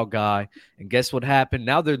versatile guy. And guess what happened?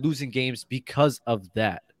 Now they're losing games because of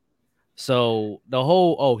that. So the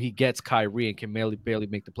whole, he gets Kyrie and can barely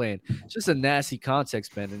make the play. It's just a nasty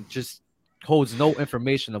context, man, and just holds no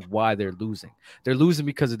information of why they're losing. They're losing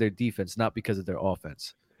because of their defense, not because of their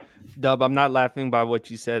offense. Dub, I'm not laughing by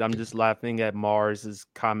what you said. I'm just laughing at Mars's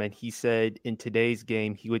comment. He said in today's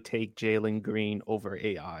game, he would take Jalen Green over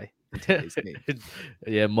AI in today's game.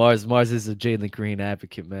 Yeah, Mars is a Jalen Green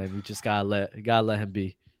advocate, man. You just gotta let him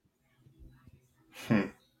be.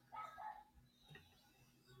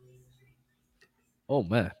 Oh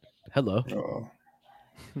man, hello.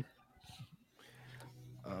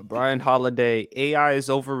 Brian Holiday, AI is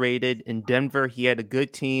overrated. In Denver, he had a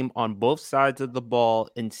good team on both sides of the ball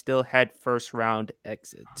and still had first round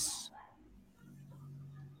exits.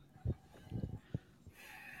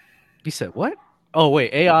 He said, "What? Oh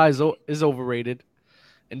wait, AI is overrated."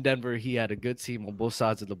 In Denver, he had a good team on both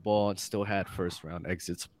sides of the ball and still had first round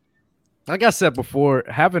exits. Like I said before,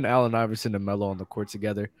 having Allen Iverson and Melo on the court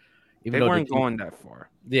together, even They though weren't going that far.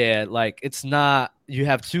 yeah, like it's not. You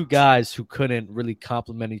have two guys who couldn't really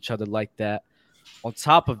complement each other like that. On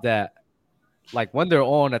top of that, like when they're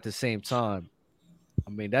on at the same time,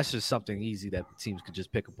 I mean that's just something easy that the teams could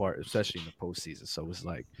just pick apart, especially in the postseason. So it's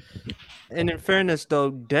like, And in fairness,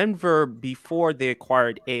 though, Denver, before they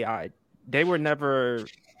acquired AI, they were never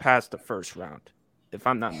past the first round, if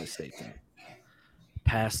I'm not mistaken.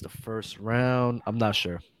 past the first round. I'm not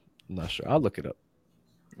sure. I'll look it up.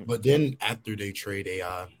 But then after they trade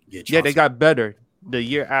AI, get Yeah, they Chauncey. got better the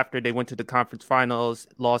year after they went to the conference finals,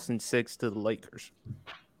 lost in 6 to the Lakers.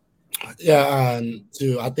 Yeah, and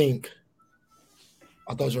too. I thought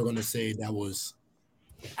you were gonna say that was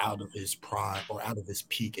out of his prime or out of his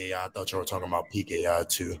peak AI. I thought you were talking about peak AI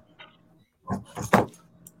too.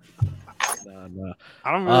 Nah.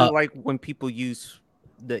 I don't really like when people use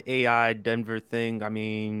the AI Denver thing. I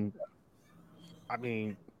mean,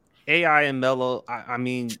 AI and Melo. I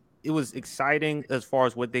mean, it was exciting as far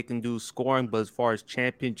as what they can do scoring, but as far as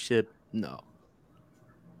championship, no.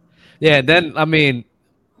 Yeah, and then I mean,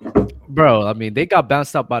 bro, I mean they got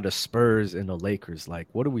bounced out by the Spurs and the Lakers. Like,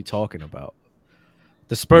 what are we talking about?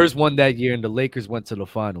 The Spurs won that year, and the Lakers went to the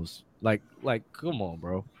finals. Like, come on,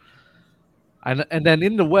 bro. And then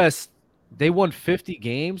in the West, they won 50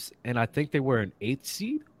 games, and I think they were an 8th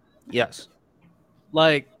seed. Yes.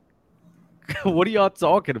 Like, what are y'all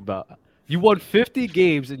talking about? You won 50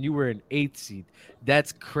 games and you were an 8th seed.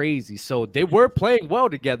 That's crazy. So they were playing well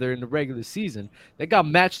together in the regular season. They got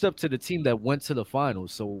matched up to the team that went to the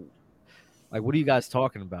finals. So, like, what are you guys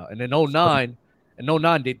talking about? And in 09,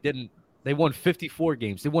 they didn't. They won 54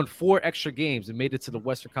 games. They won 4 extra games and made it to the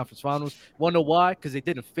Western Conference Finals. Want to know why? Because they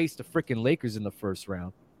didn't face the freaking Lakers in the first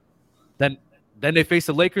round. Then they faced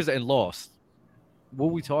the Lakers and lost. What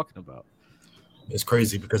are we talking about? It's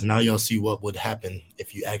crazy because now y'all see what would happen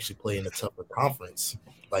if you actually play in a tougher conference,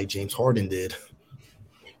 like James Harden did.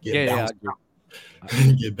 Get bounced out.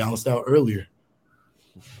 Get bounced out earlier.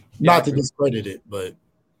 Not to discredit it, but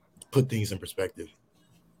put things in perspective.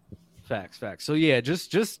 Facts. So yeah,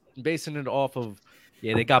 just basing it off of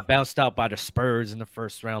they got bounced out by the Spurs in the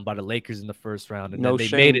first round, by the Lakers in the first round, and No then they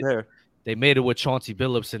shame made it. there. They made it with Chauncey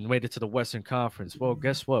Billups and made it to the Western Conference. Well,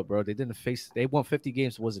 guess what, bro? They didn't face. They won 50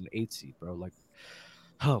 games. Was an 8th seed, bro. Like,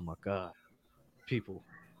 oh my god, people.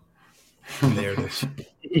 Narratives.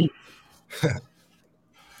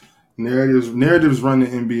 Narratives run the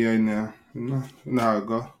NBA now. You know how it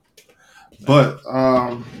go. But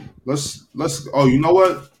let's. Oh, you know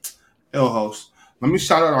what? L host. Let me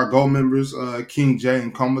shout out our gold members, King J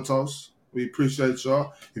and Comatose. We appreciate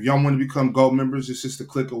y'all. If y'all want to become gold members, it's just a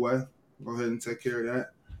click away. Go ahead and take care of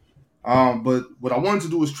that. But what I wanted to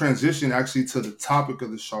do is transition actually to the topic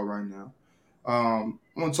of the show right now. I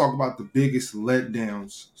want to talk about the biggest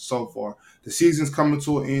letdowns so far. The season's coming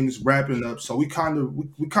to an end; it's wrapping up, so we kind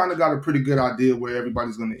of got a pretty good idea where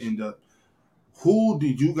everybody's going to end up. Who do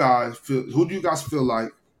you guys feel like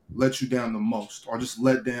let you down the most, or just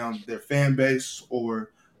let down their fan base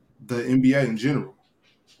or the NBA in general?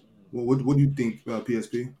 Well, what do you think,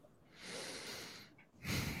 PSP?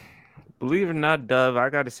 Believe it or not, Dove,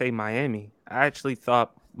 I got to say Miami. I actually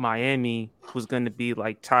thought Miami was going to be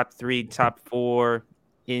like top 3, top 4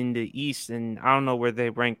 in the East, and I don't know where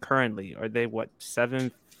they rank currently. Are they,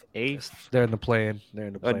 7th, 8th? They're in the play-in.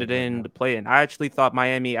 The play-in. I actually thought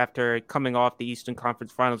Miami, after coming off the Eastern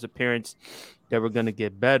Conference Finals appearance, they were going to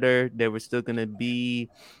get better. They were still going to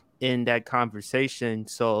be in that conversation.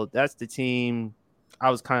 So that's the team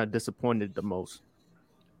I was kind of disappointed the most.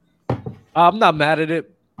 I'm not mad at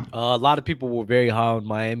it. A lot of people were very high on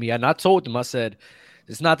Miami, and I told them, I said,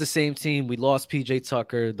 it's not the same team. We lost PJ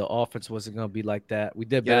Tucker. The offense wasn't going to be like that. We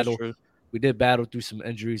did battle. We did battle through some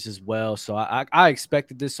injuries as well. So I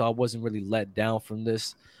expected this, so I wasn't really let down from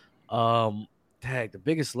this. The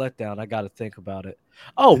biggest letdown, I got to think about it.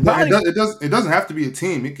 Oh, it doesn't have to be a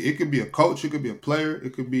team. It could be a coach. It could be a player.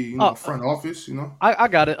 It could be front office. I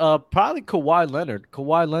got it. Probably Kawhi Leonard.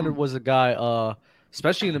 Kawhi Leonard was a guy.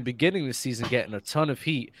 Especially in the beginning of the season, getting a ton of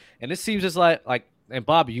heat, and it seems just like. And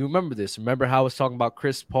Bobby, you remember this? Remember how I was talking about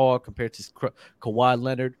Chris Paul compared to Kawhi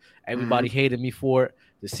Leonard? Everybody hated me for it.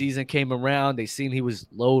 The season came around. They seen he was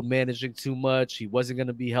load managing too much. He wasn't going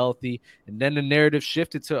to be healthy. And then the narrative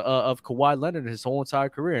shifted to of Kawhi Leonard his whole entire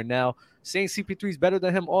career. And now saying CP3 is better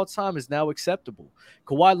than him all time is now acceptable.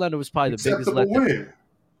 Kawhi Leonard was probably the biggest letdown.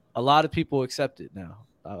 A lot of people accept it now.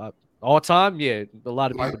 All time, yeah. A lot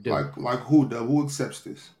of people do. Like who accepts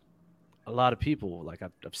this? A lot of people, like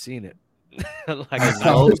I've seen it. Like Has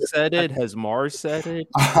I, Mo said it? Has Mars said it?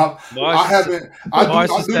 Mars, haven't. I do.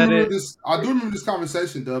 Mars I do said remember it. this. I do remember this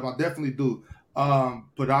conversation, Dub. I definitely do.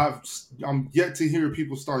 But I'm yet to hear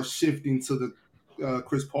people start shifting to the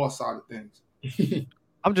Chris Paul side of things.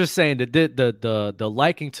 I'm just saying that the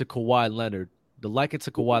liking to Kawhi Leonard, the liking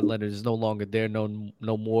to Kawhi Leonard is no longer there. No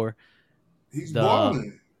more. He's The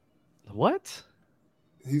balling. what?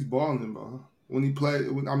 He's balling, bro. When he played,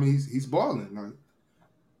 I mean, he's balling. Like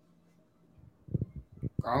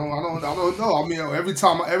I don't know. I mean, every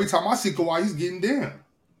time I see Kawhi, he's getting down.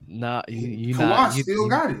 Nah, Kawhi still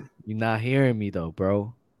got it. you're not hearing me though,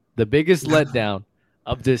 bro. The biggest letdown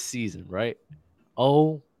of this season, right?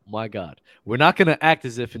 Oh my God. We're not going to act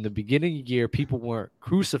as if in the beginning of the year people weren't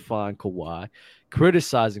crucifying Kawhi,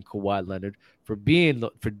 criticizing Kawhi Leonard for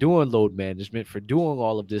doing load management, for doing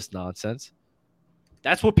all of this nonsense.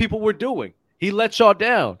 That's what people were doing. He let y'all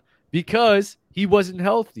down because he wasn't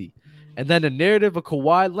healthy. And then the narrative of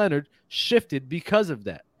Kawhi Leonard shifted because of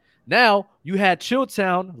that. Now you had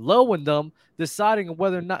Chilltown, Low and them deciding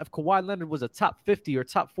whether or not if Kawhi Leonard was a top 50 or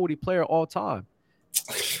top 40 player all time.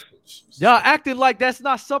 Y'all acting like that's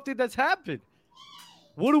not something that's happened.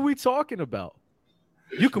 What are we talking about?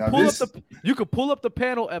 You could pull up the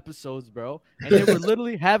panel episodes, bro, and they were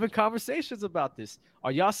literally having conversations about this.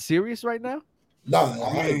 Are y'all serious right now? No,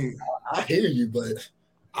 I hear you, but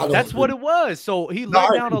I don't. That's what it was. So he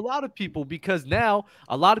let down a lot of people because now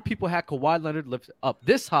a lot of people had Kawhi Leonard lift up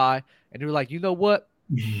this high, and they were like, you know what?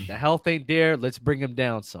 The health ain't there. Let's bring him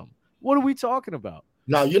down some. What are we talking about?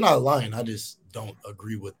 No, you're not lying. I just don't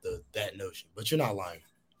agree with that notion. But you're not lying.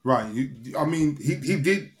 Right. I mean,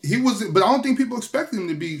 he was, but I don't think people expected him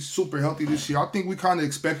to be super healthy this year. I think we kind of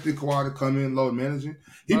expected Kawhi to come in load managing.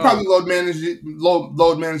 He probably load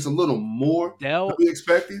managed a little more than we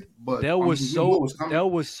expected. But Dell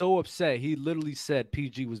was so upset. He literally said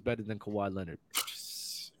PG was better than Kawhi Leonard.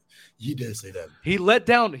 You did say that. He let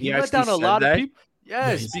down a lot of people.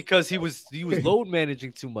 Yes, Yes. because he was load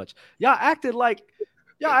managing too much. Y'all acted like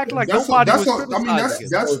nobody was criticizing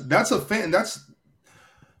him. That's a fan. That's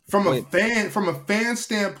from a fan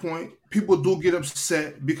standpoint. People do get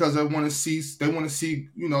upset because they want to see some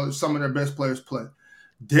of their best players play.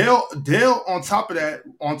 Dale on top of that,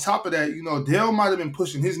 Dale might have been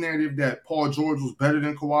pushing his narrative that Paul George was better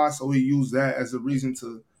than Kawhi, so he used that as a reason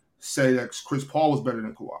to say that Chris Paul was better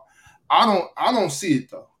than Kawhi. I don't see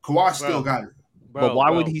it though. Kawhi still got it. But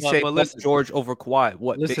why would he say Paul George over Kawhi?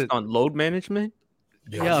 What, based on load management?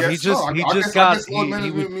 Yeah, he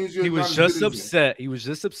was just upset. He was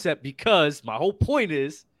just upset because my whole point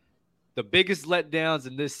is the biggest letdowns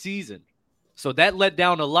in this season. So that let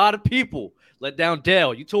down a lot of people. Let down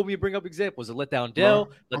Dale. You told me to bring up examples. Let down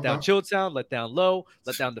Dale, let down Chilltown, let down Low,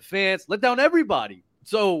 let down the fans, let down everybody.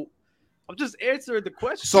 So I'm just answering the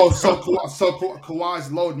question. So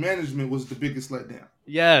Kawhi's load management was the biggest letdown.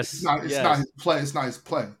 Yes. It's not his play. It's not his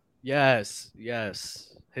play. Yes.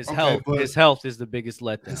 His health is the biggest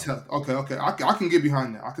letdown. Okay. I can get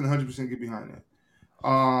behind that. I can 100% get behind that.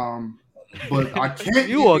 But I can't.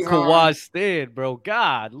 You a Kawhi stan, bro?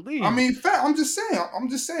 God, leave. I mean, I'm just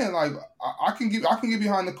saying. Like I can get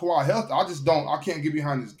behind the Kawhi health. I can't get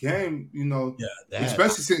behind his game. Yeah,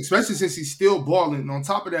 especially since he's still balling. And on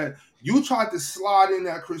top of that, you tried to slide in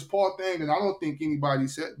that Chris Paul thing, and I don't think anybody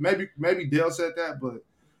said. Maybe Dale said that, but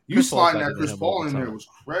you sliding that Chris Paul in there was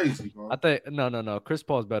crazy, bro. I think no. Chris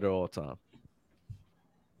Paul's better all the time.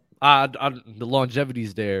 The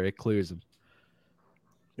longevity's there. It clears him.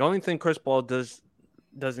 The only thing Chris Paul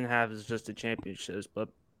doesn't have is just the championships, but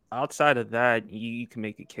outside of that, you can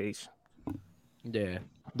make a case. Yeah,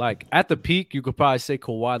 like at the peak, you could probably say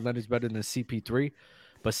Kawhi Leonard's better than CP3,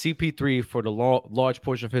 but CP3 for the large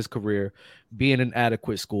portion of his career, being an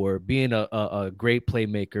adequate scorer, being a great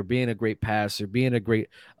playmaker, being a great passer, being a great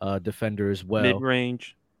defender as well.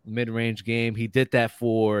 Mid-range game. He did that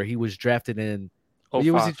he was drafted in. What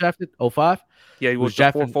year was he drafted? 05? Yeah, he was the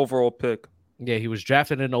 4th overall pick. Yeah, he was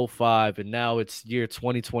drafted in 05, and now it's year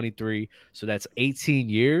 2023. So that's 18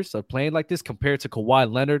 years of playing like this compared to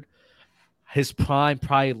Kawhi Leonard. His prime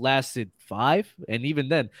probably lasted 5, and even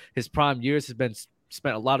then, his prime years has been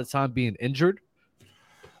spent a lot of time being injured.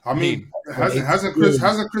 I mean, hasn't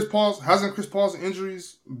Chris Paul's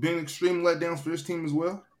injuries been extreme letdowns for this team as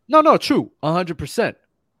well? No, true, 100%.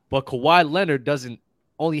 But Kawhi Leonard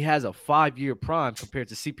only has a 5-year prime compared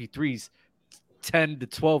to CP3's 10 to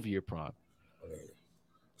 12-year prime.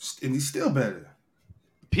 And he's still better.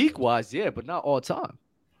 Peak wise, yeah, but not all time.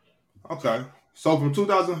 Okay. So from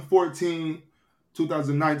 2014,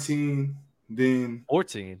 2019, then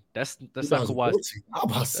 14. That's not Kawhi's. 2014. I'm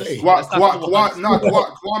about to say. Kawhi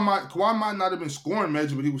might not have been scoring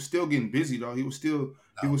major, but he was still getting busy though. He was still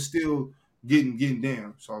getting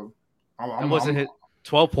down. So That wasn't hit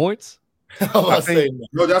 12 points. I'm about to say.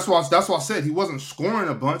 No, that's why I said he wasn't scoring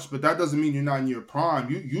a bunch, but that doesn't mean you're not in your prime.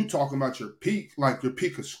 You talking about your peak, like your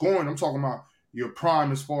peak of scoring. I'm talking about your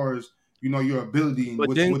prime as far as your ability and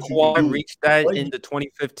what you can do. Reach that in the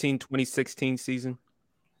 2015-2016 season?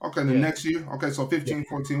 Okay, the next year. Okay, so 15,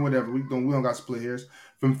 14, whatever. We don't got split hairs.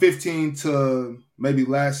 From 15 to maybe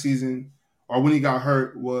last season, or when he got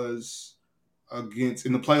hurt was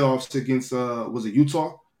in the playoffs against was it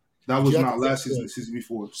Utah? That was not last season, the season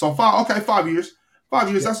before. So 5 years. 5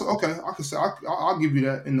 years, that's okay. I can say I'll give you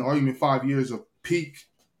that in the argument. 5 years of peak.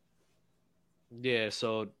 Yeah,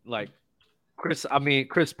 so like Chris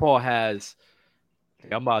Paul has,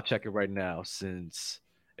 I'm about to check it right now, since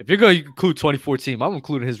if you're going to include 2014, I'm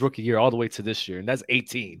including his rookie year all the way to this year, and that's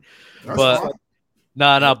 18. That's but fine.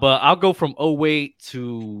 But I'll go from 08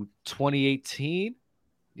 to 2018.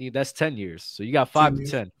 Yeah, that's 10 years. So you got 5 to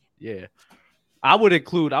 10. Yeah. I would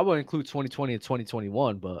include 2020 and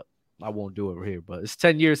 2021, but I won't do it over here. But it's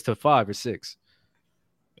 10 years to 5 or 6.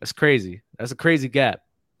 That's crazy. That's a crazy gap.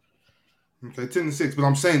 Okay, 10 to 6. But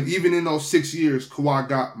I'm saying even in those 6 years, Kawhi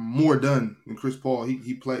got more done than Chris Paul.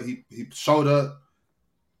 He played. He showed up,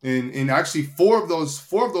 and actually four of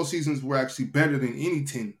those seasons were actually better than any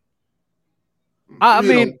 10.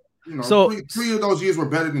 Three of those years were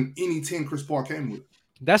better than any 10 Chris Paul came with.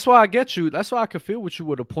 That's why I get you. That's why I could feel with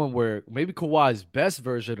you at a point where maybe Kawhi's best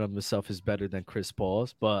version of himself is better than Chris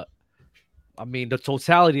Paul's. But, I mean, the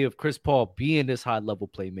totality of Chris Paul being this high-level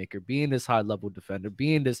playmaker, being this high-level defender,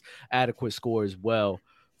 being this adequate scorer as well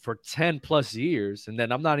for 10-plus years, and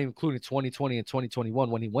then I'm not even including 2020 and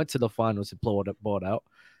 2021 when he went to the finals and balled out.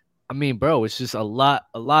 I mean, bro, it's just a lot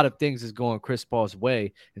of things is going Chris Paul's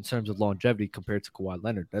way in terms of longevity compared to Kawhi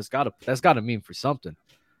Leonard. That's gotta mean for something.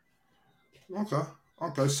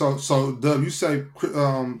 Okay. So Dub, you say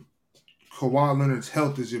Kawhi Leonard's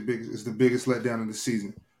health is the biggest letdown of the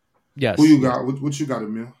season. Yes. Who you got? What you got,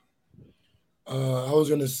 Emil? I was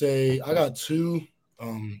gonna say I got two.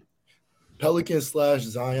 Pelicans /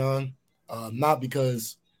 Zion. Not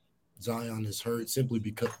because Zion is hurt, simply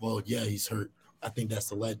because he's hurt. I think that's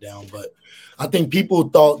the letdown. But I think people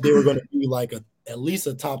thought they were going to be like at least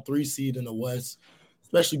a top 3 seed in the West,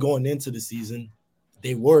 especially going into the season.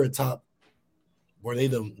 They were were they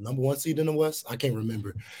the number 1 seed in the West? I can't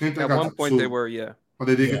remember. At one point they were, yeah. Oh,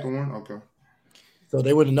 they did get the one? Okay. So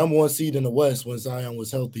they were the number 1 seed in the West when Zion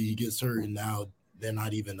was healthy. He gets hurt, and now they're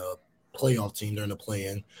not even a playoff team. They're in the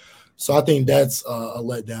play-in. So I think that's a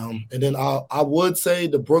letdown. And then I would say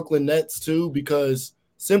the Brooklyn Nets too,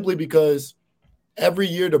 simply because every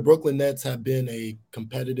year the Brooklyn Nets have been a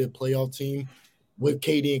competitive playoff team. With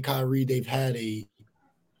KD and Kyrie, they've had a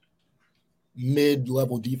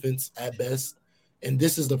mid-level defense at best. And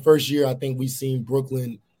this is the first year I think we've seen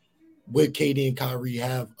Brooklyn with KD and Kyrie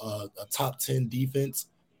have a top 10 defense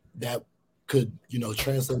that could,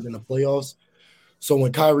 translate in the playoffs. So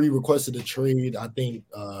when Kyrie requested a trade, I think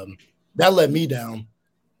that let me down.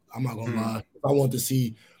 I'm not going to lie. I want to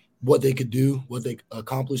see what they could do, what they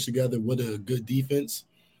accomplished together with a good defense.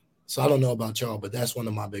 So I don't know about y'all, but that's one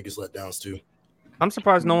of my biggest letdowns too. I'm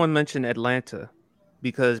surprised no one mentioned Atlanta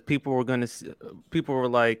because people were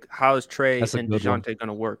like, how is Trey and DeJounte going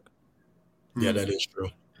to work? Yeah, that is true.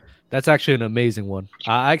 That's actually an amazing one.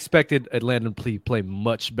 I expected Atlanta to play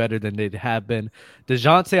much better than they have been.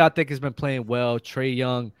 DeJounte, I think, has been playing well. Trae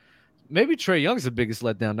Young, maybe Trae Young's the biggest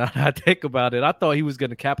letdown now that I think about it. I thought he was going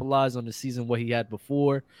to capitalize on the season what he had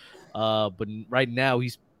before. But right now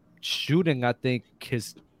he's shooting, I think,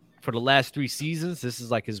 for the last 3 seasons, this is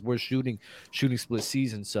like his worst shooting split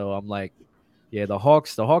season. So I'm like, yeah, the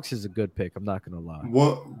Hawks is a good pick. I'm not going to lie.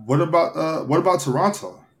 What about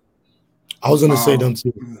Toronto? I was going to say them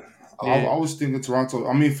too. I was thinking Toronto.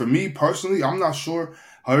 I mean, for me personally, I'm not sure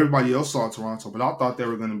how everybody else saw Toronto, but I thought they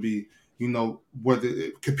were going to be,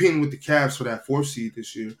 competing with the Cavs for that 4th seed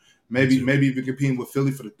this year. Maybe even competing with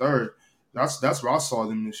Philly for the 3rd. That's where I saw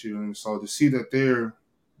them this year. And so to see that they're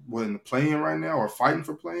in the play-in right now or fighting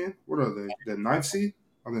for play-in, what are they? The 9th seed?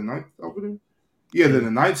 Are they 9th over there? Yeah, they're the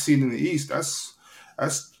 9th seed in the East.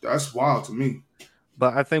 That's wild to me.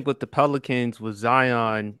 But I think with the Pelicans, with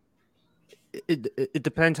Zion, it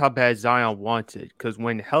depends how bad Zion wants it. Because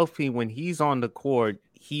when healthy, when he's on the court,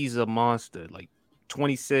 he's a monster. Like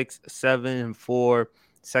 26, 7, and 4,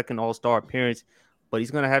 second All-Star appearance. But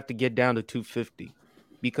he's going to have to get down to 250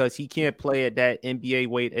 because he can't play at that NBA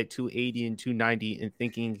weight at 280 and 290 and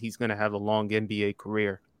thinking he's going to have a long NBA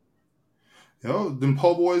career. Yo, them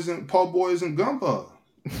po' boys and gumbo.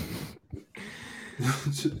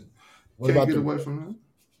 What Can't about get the away from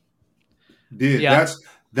that. Yeah,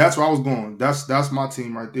 That's where I was going. That's my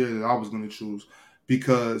team right there that I was going to choose,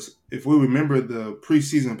 because if we remember, the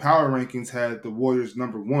preseason power rankings had the Warriors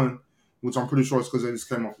 #1, which I'm pretty sure it's because they just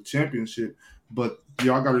came off the championship. But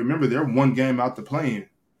y'all got to remember, they're one game out the play-in.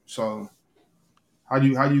 So how do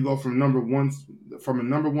you go from a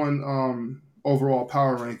 #1 overall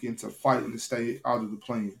power ranking to fighting to stay out of the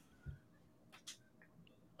play-in?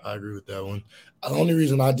 I agree with that one. The only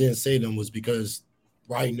reason I didn't say them was because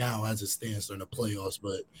right now, as it stands, they're in the playoffs.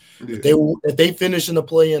 But Yeah. if they finish in the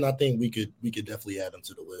play-in, I think we could definitely add them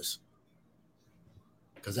to the list,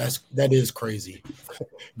 because that is crazy,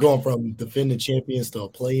 going from defending champions to a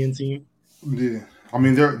play-in team. Yeah, I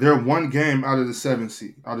mean they're one game out of the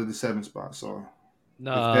 7th spot. So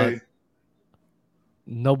if they,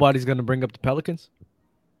 nobody's gonna bring up the Pelicans.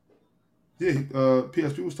 yeah,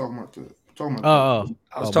 PSP was talking about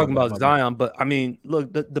I was talking about Zion, but I mean,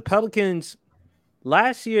 look, the Pelicans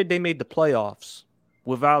last year they made the playoffs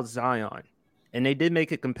without Zion, and they did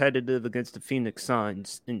make it competitive against the Phoenix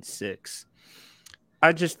Suns in 6.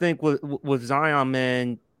 I just think with Zion,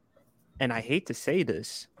 man, and I hate to say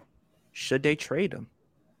this, should they trade him?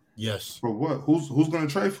 Yes. For what? Who's going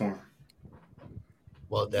to trade for him?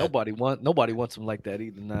 Well, Nobody wants him like that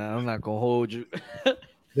either. Nah, I'm not gonna hold you.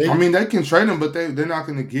 I mean, they can trade him, but they're not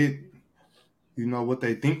going to get, what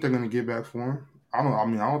they think they're going to get back for him. I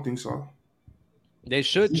don't think so. They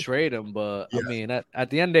should trade him, but Yeah. I mean, at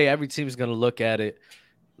the end of the day, every team's gonna look at it.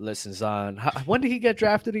 Listen, Zion, when did he get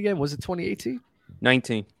drafted again? Was it 2018?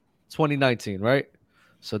 2019, right?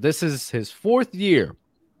 So this is his 4th year,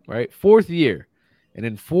 right? 4th year. And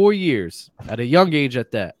in 4 years, at a young age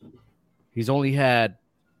at that, he's only had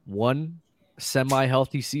one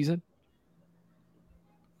semi-healthy season.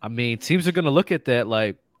 I mean, teams are going to look at that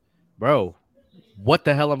like, bro, what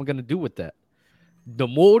the hell am I going to do with that? The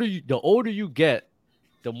older you get,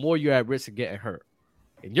 the more you're at risk of getting hurt.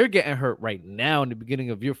 And you're getting hurt right now in the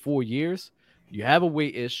beginning of your 4 years. You have a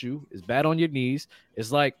weight issue. It's bad on your knees.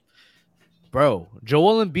 It's like, bro,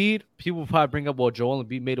 Joel Embiid, people probably bring up, well, Joel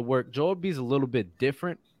Embiid made it work. Joel Embiid's a little bit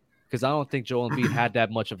different because I don't think Joel Embiid had that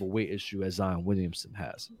much of a weight issue as Zion Williamson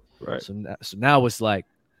has. Right. So now it's like,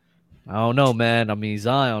 I don't know, man. I mean,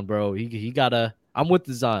 Zion, bro, he gotta. I'm with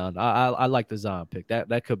the Zion. I like the Zion pick.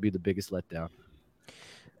 That could be the biggest letdown.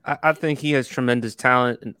 I think he has tremendous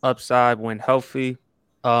talent and upside when healthy.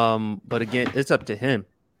 But again, it's up to him.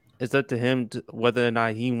 It's up to him whether or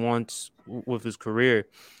not he wants with his career.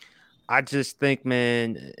 I just think,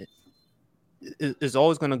 man, it's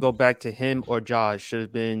always going to go back to him or Josh. Should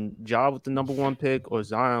have been Ja with the #1 pick or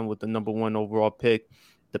Zion with the #1 overall pick.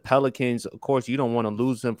 The Pelicans, of course, you don't want to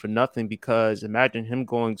lose him for nothing, because imagine him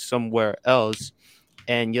going somewhere else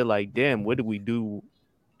and you're like, damn, what did we do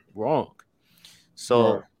wrong?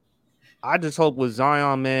 So Right. I just hope with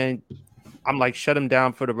Zion, man, I'm like, shut him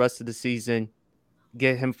down for the rest of the season,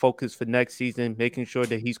 get him focused for next season, making sure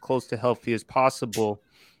that he's close to healthy as possible.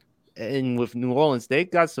 And with New Orleans, they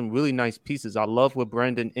got some really nice pieces. I love what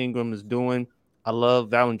Brandon Ingram is doing. I love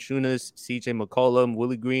Valanciunas, CJ McCollum.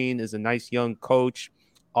 Willie Green is a nice young coach.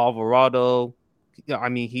 Alvarado, I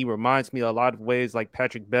mean, he reminds me a lot of ways like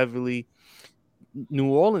Patrick Beverly. New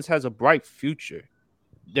Orleans has a bright future.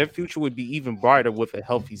 Their future would be even brighter with a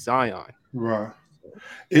healthy Zion. Right.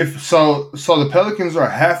 If so the Pelicans are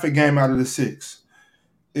half a game out of the 6.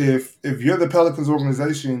 If you're the Pelicans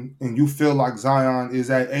organization and you feel like Zion is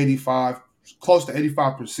at 85, close to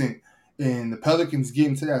 85%, and the Pelicans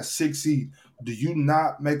getting to that 6 seed, do you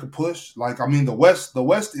not make a push? Like, I mean, the West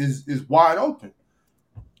is wide open.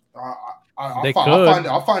 I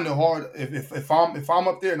find it hard if I'm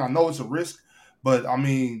up there, and I know it's a risk, but I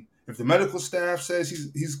mean, if the medical staff says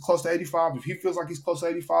he's close to 85, if he feels like he's close to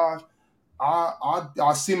 85,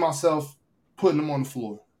 I see myself putting him on the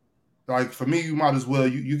floor. Like, for me, you might as well.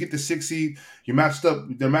 You get the 6 seed. They're matched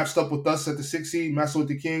up with us at the 6 seed, matched with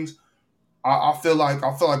the Kings. I feel like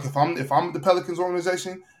if I'm the Pelicans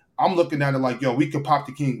organization, I'm looking at it like, yo, we can pop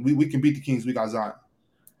the King. We can beat the Kings. We got Zion.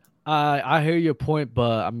 I hear your point,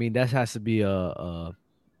 but I mean, that has to be a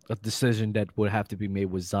decision that would have to be made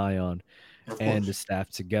with Zion and the staff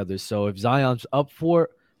together. So if Zion's up for it,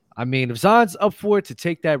 I mean, if Zion's up for it to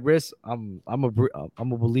take that risk, I'm a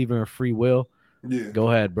believer in free will. Yeah. Go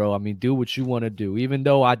ahead, bro. I mean, do what you want to do. Even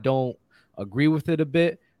though I don't agree with it a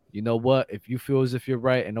bit, you know what? If you feel as if you're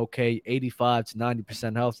right and okay, 85 to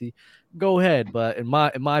 90% healthy, go ahead. But in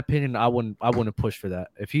my opinion, I wouldn't push for that.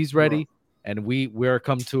 If he's ready and we're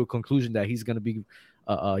come to a conclusion that he's going to be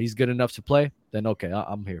he's good enough to play, then okay,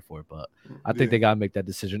 I'm here for it. But I think they gotta make that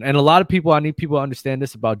decision. And a lot of people, I need people to understand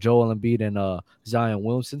this about Joel Embiid and Zion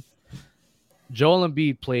Williamson. Joel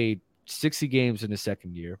Embiid played 60 games in his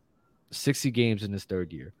second year, 60 games in his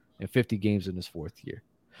third year, and 50 games in his fourth year.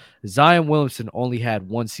 Zion Williamson only had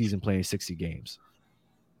one season playing 60 games.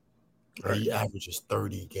 He averages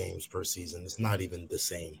 30 games per season. It's not even the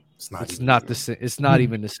same. It's not the same. It's not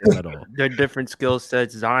even the same at all. They're different skill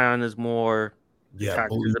sets. Zion is more attack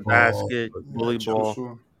to the basket, bully ball.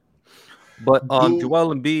 Sure. But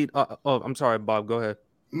Joel Embiid. I'm sorry, Bob. Go ahead.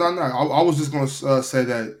 No. I was just gonna say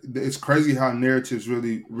that it's crazy how narratives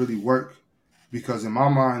really work. Because in my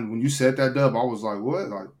mind, when you said that, Dub, I was like, what?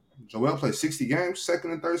 Like Joel played 60 games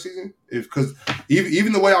second and third season? Because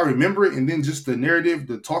even the way I remember it, and then just the narrative,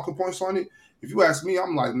 the talking points on it. If you ask me,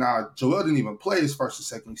 I'm like, nah, Joel didn't even play his first and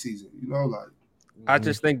second season. You know, like I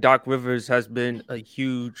just think Doc Rivers has been a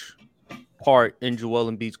huge part in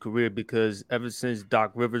Joel Embiid's career because ever since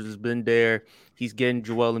Doc Rivers has been there, he's getting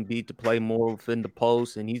Joel Embiid to play more within the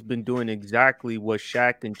post, and he's been doing exactly what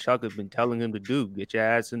Shaq and Chuck have been telling him to do: get your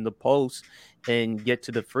ass in the post and get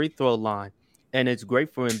to the free throw line. And it's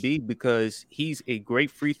great for Embiid because he's a great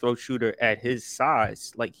free throw shooter at his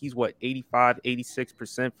size. Like he's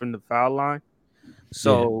 86% from the foul line.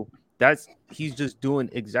 So he's just doing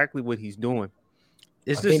exactly what he's doing.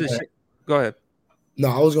 Go ahead. No,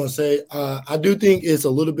 I was going to say, I do think it's a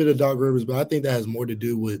little bit of Doc Rivers, but I think that has more to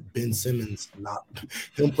do with Ben Simmons, not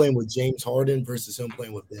him playing with James Harden versus him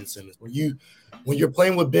playing with Ben Simmons. When you're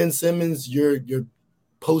playing with Ben Simmons, your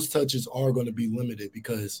post touches are going to be limited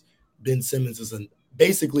because Ben Simmons is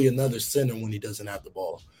basically another center when he doesn't have the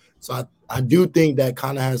ball. So I do think that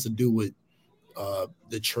kind of has to do with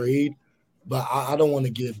the trade. But I don't want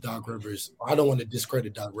to give Doc Rivers – I don't want to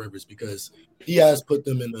discredit Doc Rivers because he has put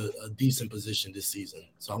them in a decent position this season.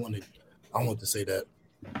 So I want to say that.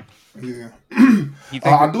 Yeah. You think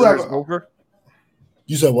I do have over?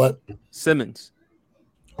 You said what? Simmons.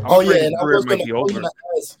 And I was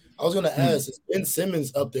going to ask, is Ben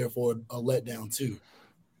Simmons up there for a letdown too?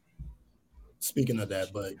 Speaking of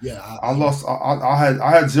that, but yeah. I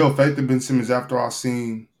had zero faith in Ben Simmons after I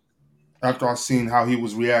seen how he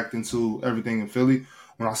was reacting to everything in Philly.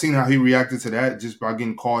 When I seen how he reacted to that just by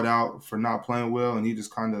getting called out for not playing well and he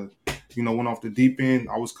just kind of, went off the deep end,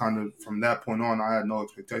 I was kind of, from that point on, I had no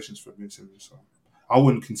expectations for Ben Simmons. So I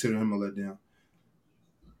wouldn't consider him a letdown.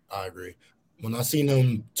 I agree. When I seen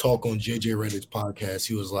him talk on JJ Redick's podcast,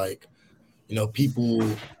 he was like, people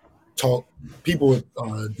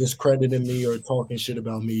discrediting me or talking shit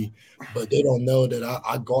about me, but they don't know that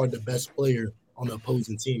I guard the best player on the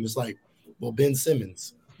opposing team. It's like, well, Ben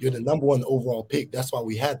Simmons, you're the number one overall pick. That's why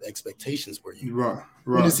we had expectations for you. Right.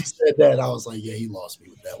 When he said that, I was like, yeah, he lost me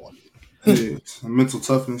with that one. Yeah, mental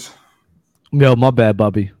toughness. Yo, my bad,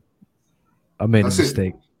 Bobby. I made a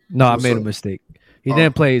mistake. No, I made a mistake. He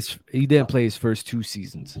didn't play his first two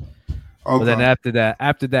seasons. Okay. But then after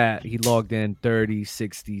that, he logged in 30,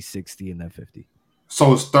 60, 60, and then 50.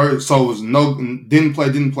 So it's 30. So it was didn't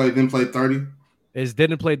play 30. It's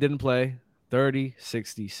didn't play 30,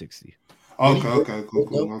 60, 60. Okay,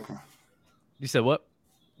 cool. Okay. You said what?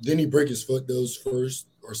 Didn't he break his foot those first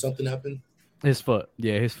or something happened? His foot.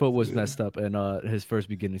 Yeah, his foot was messed up in his first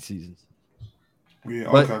beginning seasons. Yeah,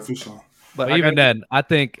 okay, for sure. But even then, I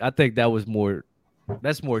think that was more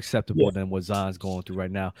acceptable than what Zion's going through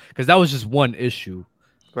right now. Because that was just one issue.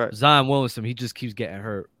 Right. Zion Williamson, he just keeps getting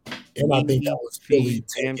hurt. And I think that was Philly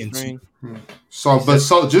taking. So just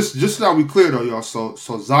so that we clear though, y'all. So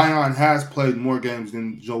Zion has played more games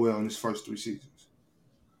than Joel in his first three seasons.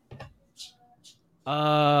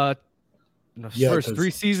 First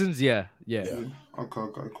three seasons, yeah.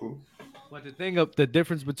 Okay, cool. But the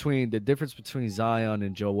difference between Zion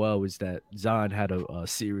and Joel is that Zion had a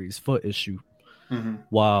serious foot issue,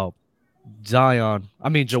 while Joel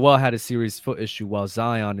had a serious foot issue, while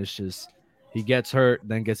Zion is just he gets hurt,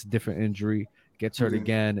 then gets a different injury, gets hurt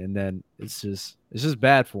again, and then it's just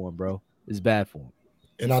bad for him, bro. It's bad for him.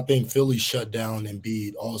 And I think Philly shut down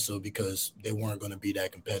Embiid also because they weren't going to be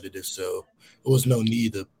that competitive. So there was no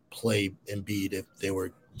need to play Embiid if they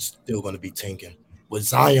were still going to be tanking. With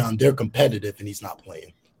Zion, they're competitive and he's not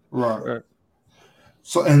playing. Right.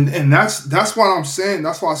 So and that's what I'm saying.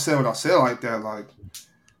 That's why I said what I said like that. Like,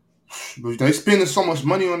 but they spending so much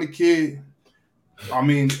money on the kid. I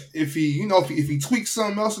mean, if he tweaks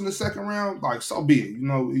something else in the second round, like so be it.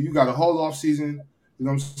 You got a whole off season. You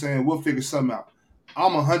know what I'm saying? We'll figure something out.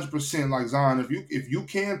 I'm 100% like Zion. If you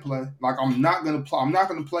can play, like I'm not gonna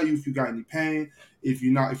play you if you got any pain. If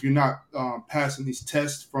you're not passing these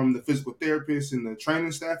tests from the physical therapist and the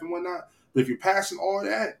training staff and whatnot. But if you're passing all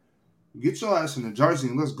that, Get your ass in the jersey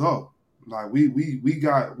and let's go. Like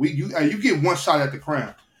you get one shot at the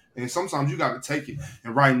crown, and sometimes you got to take it.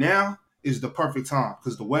 And right now is the perfect time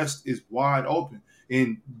because the West is wide open.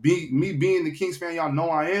 And me being the Kings fan, y'all know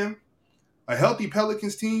I am. A healthy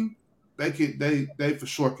Pelicans team, they for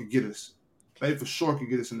sure could get us. They for sure could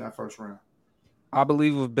get us in that first round. I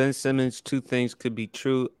believe with Ben Simmons, two things could be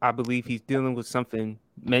true. I believe he's dealing with something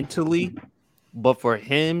mentally, but for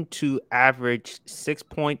him to average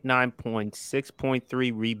 6.9 points,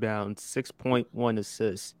 6.3 rebounds, 6.1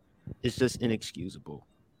 assists is just inexcusable.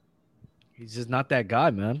 He's just not that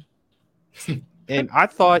guy, man. And I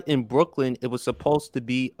thought in Brooklyn it was supposed to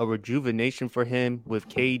be a rejuvenation for him with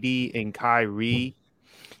KD and Kyrie,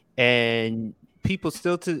 and people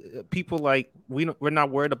like we're not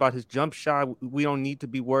worried about his jump shot. We don't need to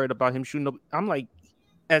be worried about him shooting. I'm like,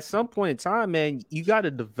 at some point in time, man, you got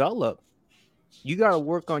to develop. You got to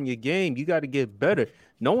work on your game. You got to get better.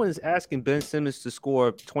 No one is asking Ben Simmons to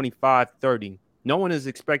score 25, 30. No one is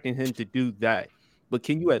expecting him to do that. But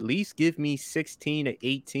can you at least give me 16 to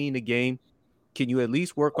 18 a game? Can you at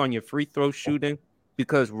least work on your free throw shooting?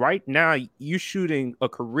 Because right now you're shooting a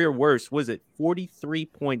career worst. Was it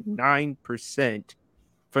 43.9%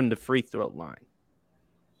 from the free throw line?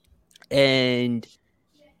 And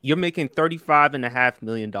you're making $35.5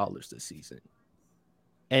 million this season.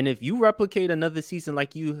 And if you replicate another season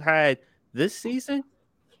like you had this season,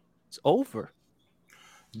 it's over.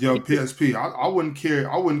 Yo, PSP, I wouldn't care.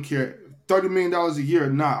 I wouldn't care. $30 million a year or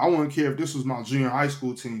not. I wouldn't care if this was my junior high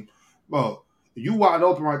school team. Bro, you wide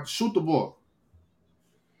open, right? Shoot the ball.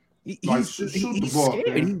 Shoot the ball. Scared.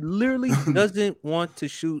 Man. He literally doesn't want to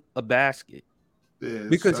shoot a basket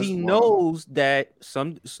because he knows that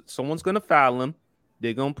someone's going to foul him.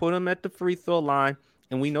 They're going to put him at the free throw line,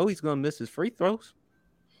 and we know he's going to miss his free throws.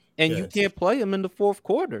 And you can't play him in the fourth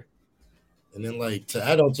quarter. And then, like, to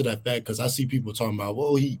add on to that fact, because I see people talking about,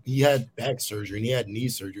 well, he had back surgery and he had knee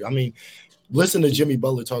surgery. I mean, listen to Jimmy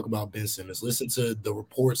Butler talk about Ben Simmons. Listen to the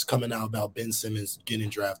reports coming out about Ben Simmons getting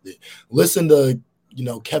drafted. Listen to,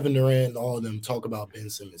 Kevin Durant and all of them talk about Ben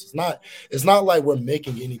Simmons. It's not like we're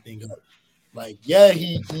making anything up. Like, yeah,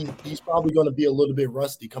 he's probably going to be a little bit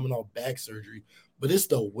rusty coming off back surgery, but it's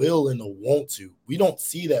the will and the want to. We don't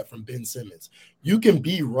see that from Ben Simmons. You can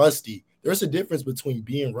be rusty. There's a difference between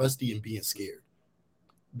being rusty and being scared.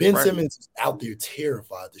 Ben Simmons is out there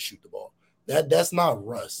terrified to shoot the ball. That's not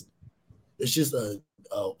rust. It's just a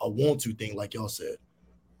want to thing, like y'all said.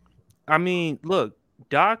 I mean, look,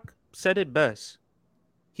 Doc said it best.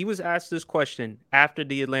 He was asked this question after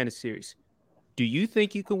the Atlanta series. Do you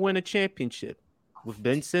think you can win a championship with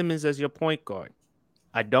Ben Simmons as your point guard?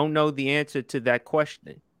 I don't know the answer to that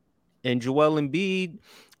question. And Joel Embiid,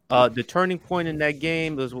 the turning point in that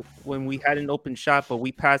game was when we had an open shot, but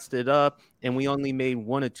we passed it up and we only made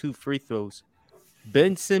 1 or 2 free throws.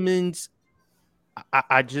 Ben Simmons,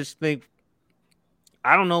 I just think,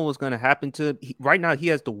 I don't know what's going to happen to him. Right now, he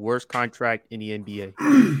has the worst contract in the NBA.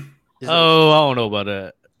 I don't know about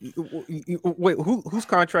that. Wait, whose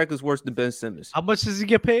contract is worse than Ben Simmons? How much does he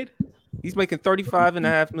get paid? He's making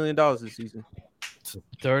 $35.5 million this season.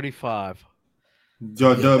 35.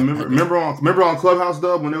 Yo, Dub, remember on Clubhouse,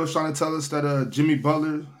 Dub, when they was trying to tell us that Jimmy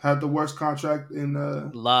Butler had the worst contract in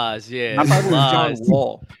lies, yeah. I thought it was John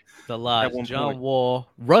Wall. The lies. John Wall.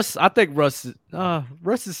 Russ, I think Russ's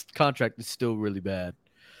contract is still really bad.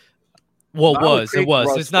 Well, it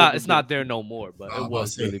was. It's not there no more, but it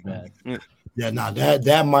was really bad. Yeah,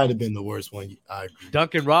 that might have been the worst one. I agree.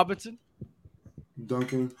 Duncan Robinson?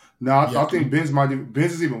 No, I think Ben's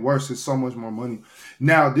is even worse. It's so much more money.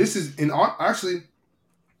 Now, this is actually,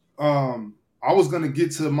 I was gonna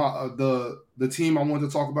get to my the team I wanted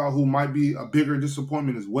to talk about who might be a bigger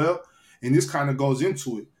disappointment as well, and this kind of goes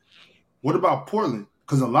into it. What about Portland?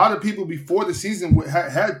 Because a lot of people before the season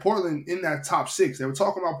had Portland in that top 6. They were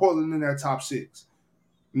talking about Portland in that top 6.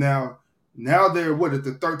 Now they're at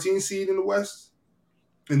the 13th seed in the West,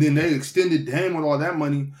 and then they extended Dame with all that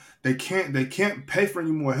money. They can't pay for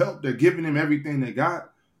any more help. They're giving him everything they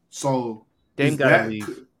got. So Dame got to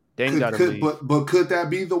leave. But could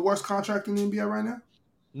that be the worst contract in the NBA right now?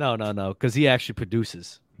 No, because he actually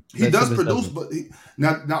produces. He does produce, but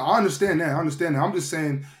now I understand that. I'm just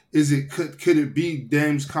saying, could it be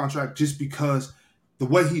Dame's contract just because the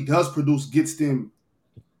way he does produce gets them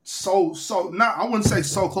so not, I wouldn't say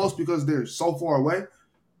so close because they're so far away,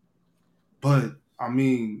 but I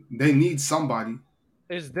mean they need somebody.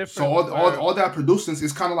 It's different. So all that producing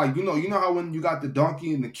is kind of like you know how when you got the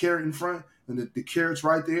donkey and the carrot in front and the carrot's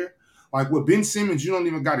right there. Like with Ben Simmons, you don't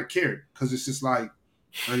even got a carrot because it's just like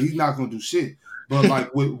he's not gonna do shit. But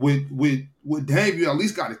like with Dame, you at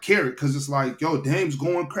least got to carry it because it's like, yo, Dame's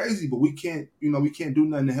going crazy, but we can't do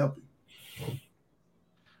nothing to help him.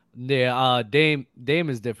 Yeah, Dame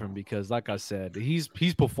is different because, like I said, he's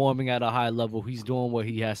performing at a high level. He's doing what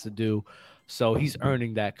he has to do, so he's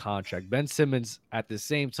earning that contract. Ben Simmons, at the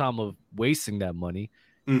same time of wasting that money,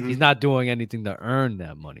 he's not doing anything to earn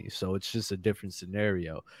that money. So it's just a different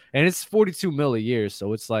scenario, and it's 42 mil a year.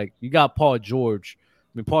 So it's like you got Paul George.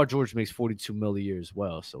 I mean, Paul George makes 42 mil a year as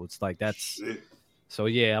well. So it's like that's. Shit. So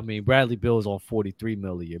yeah, I mean, Bradley Beal is on 43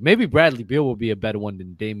 mil a year. Maybe Bradley Beal will be a better one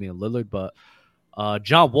than Damian Lillard, but.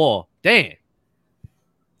 John Wall, damn.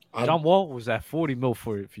 John Wall was at 40 mil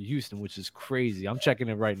for Houston, which is crazy. I'm checking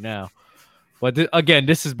it right now. But again,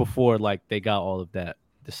 this is before like they got all of that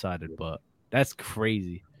decided, but that's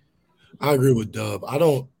crazy. I agree with Dub. I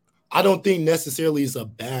don't think necessarily it's a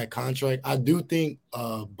bad contract. I do think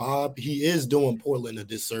Bob, he is doing Portland a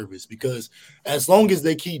disservice because as long as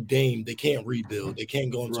they keep Dame, they can't rebuild. They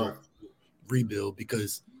can't go into a rebuild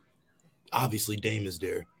because obviously Dame is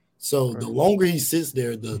there. So the longer he sits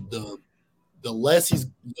there, the less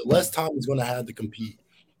time he's going to have to compete,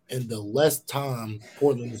 and the less time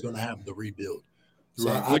Portland is going to have to rebuild.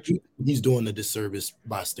 So I think he's doing a disservice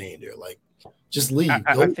by staying there. Like, just leave.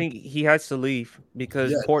 I think he has to leave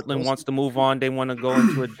because Portland wants to move on. They want to go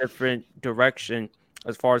into a different direction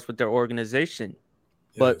as far as with their organization.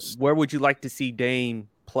 But where would you like to see Dame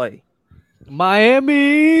play?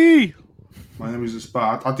 Miami's the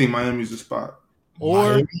spot. I think Miami's the spot.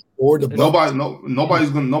 Or the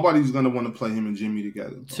nobody's gonna want to play him and Jimmy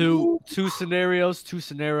together. Two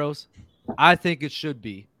scenarios. I think it should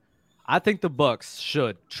be. I think the Bucks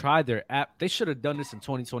should try their They should have done this in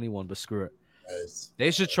 2021, but screw it. Yes.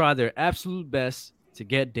 They should try their absolute best to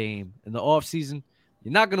get Dame in the offseason.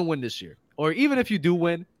 You're not gonna win this year, or even if you do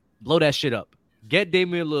win, blow that shit up. Get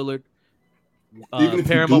Damian Lillard. Even if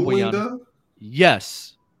pair you him up do with win,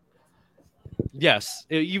 Giannis. Yes.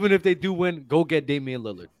 Even if they do win, go get Damian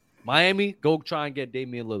Lillard. Miami, go try and get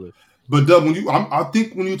Damian Lillard. But Doug, I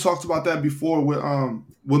think when you talked about that before with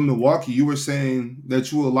Milwaukee, you were saying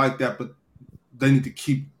that you would like that, but they need to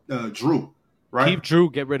keep Drew, right? Keep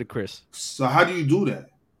Drew, get rid of Chris. So how do you do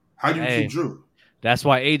that? How do you keep Drew? That's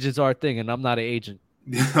why agents are a thing, and I'm not an agent.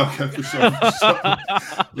 Okay, for sure.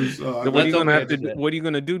 So what are you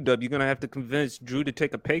gonna do, Dub? You're gonna have to convince Drew to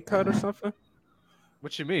take a pay cut or something?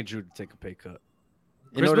 What you mean, Drew to take a pay cut?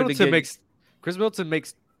 Chris Middleton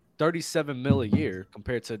makes 37 mil a year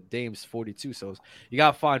compared to Dame's 42. So you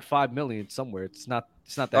gotta find $5 million somewhere. It's not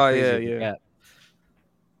that crazy. Yeah.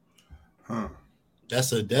 Huh.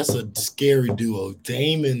 That's a scary duo.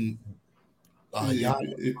 Dame and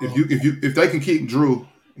if they can keep Drew,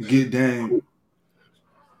 get Dame,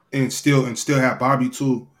 and still have Bobby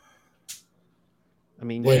too. I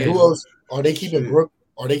mean, wait, who else are they keeping? Brooke?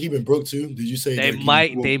 Are they keeping Brooke too? Did you say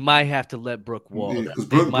they might have to let Brooke walk? Because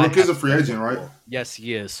Brooke is a free agent, right? Yes,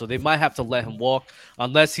 he is. So they might have to let him walk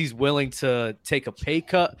unless he's willing to take a pay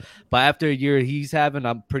cut. But after a year he's having,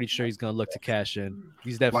 I'm pretty sure he's gonna look to cash in.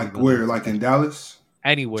 He's definitely like where, like in Dallas,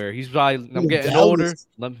 anywhere. He's probably. I'm getting older.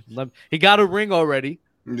 He got a ring already,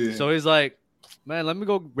 so he's like, man, let me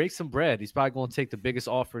go break some bread. He's probably going to take the biggest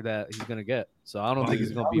offer that he's going to get. So I don't think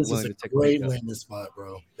he's going to be willing to take a great landing spot,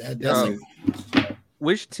 bro.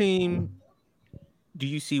 Which team do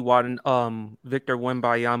you see Victor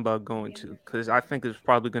Wembanyama going to? Because I think it's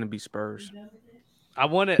probably going to be Spurs.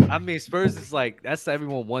 Spurs is like, that's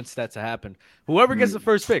everyone wants that to happen. Whoever gets the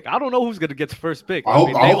first pick. I don't know who's going to get the first pick. I hope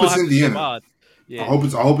it's Indiana. Yeah. I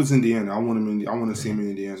hope it's Indiana. I want to see him in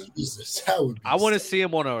Indiana. Jesus, I want to see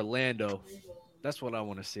him on Orlando. That's what I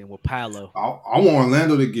want to see him with Paolo. I want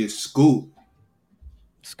Orlando to get Scoot.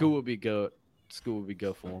 Scoot would be good. Scoot would be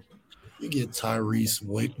good for him. You get Tyrese,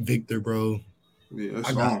 Victor, bro.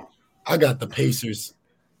 Yeah, I got the Pacers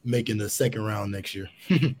making the second round next year.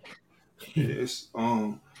 Yes,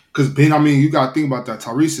 because Ben, I mean, you got to think about that.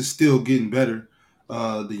 Tyrese is still getting better.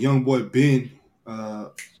 The young boy Ben,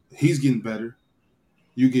 he's getting better.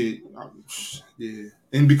 You get,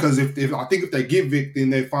 and because if I think if they get Vic,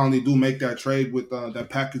 then they finally do make that trade with that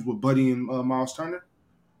package with Buddy and Miles Turner.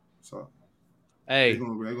 So, hey,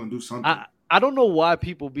 they're gonna do something. I don't know why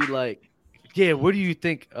people be like, yeah, where do you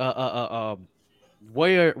think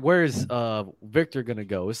where is Victor gonna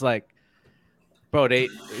go? It's like, bro,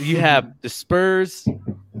 you have the Spurs.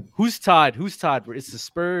 Who's tied? It's the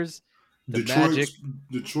Spurs, the Magic,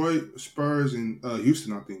 Detroit, Spurs, and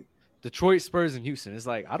Houston, I think. Detroit, Spurs, and Houston. It's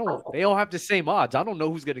like they all have the same odds. I don't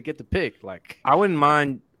know who's gonna get the pick. Like, I wouldn't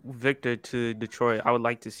mind Victor to Detroit. I would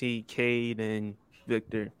like to see Cade and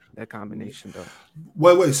Victor, that combination though.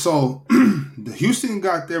 Wait. So the Houston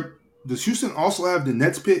got their Does Houston also have the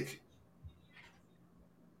Nets pick?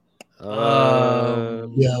 Yeah.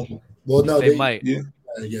 Well, no, they might. Yeah.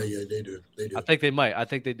 Yeah, they do. They do. I think they might. I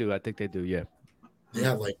think they do. Yeah. They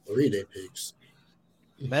have like 3 day picks.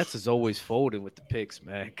 Mets is always folding with the picks,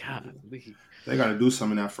 man. God, They got to do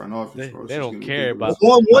something in that front office, bro. they don't care about. They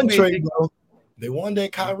won one trade, bro. They won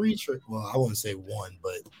that Kyrie trade. Well, I wouldn't say one,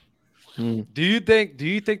 but do you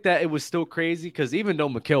think that it was still crazy? Because even though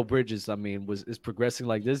Mikal Bridges, I mean, is progressing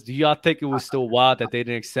like this, do y'all think it was still wild that they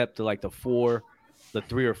didn't accept the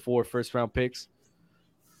 3 or 4 first round picks?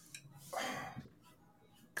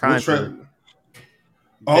 Kind of.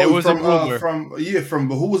 There was a rumor from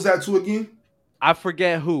but who was that to again? I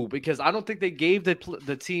forget who, because I don't think they gave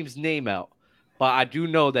the team's name out, but I do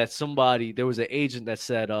know that there was an agent that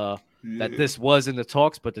said that this was in the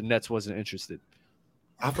talks, but the Nets wasn't interested.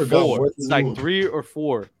 I forgot what it's like 3 or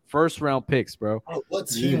 4 first round picks, bro. What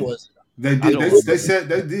team was it? They did. They said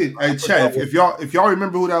they did. Hey, chat. If y'all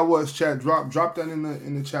remember who that was, chat. Drop that in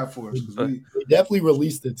the chat for us. They definitely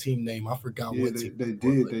released the team name. I forgot what team. They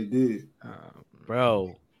did.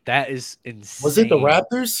 Bro, that is insane. Was it the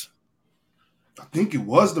Raptors? I think it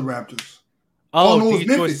was the Raptors. Oh, no, it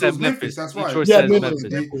Detroit was Memphis. That's right. Detroit yeah, Memphis.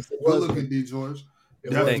 Good looking, D. George.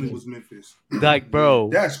 Definitely was Memphis. Like, bro,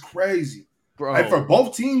 that's crazy. Bro, like, for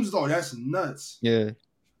both teams though, that's nuts. Yeah.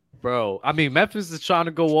 Bro, I mean, Memphis is trying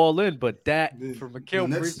to go all in, but that for Mikal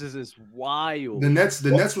Bridges is wild. The Nets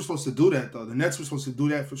were supposed to do that though. The Nets were supposed to do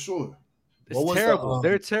that for sure. It's terrible.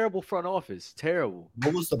 They're a terrible front office. Terrible.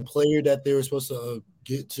 What was the player that they were supposed to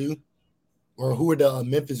get to, or who were the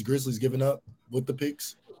Memphis Grizzlies giving up with the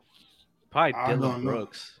picks? Probably Dylan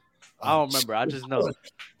Brooks. I don't remember. I just know.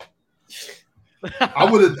 I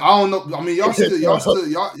don't know. I mean, y'all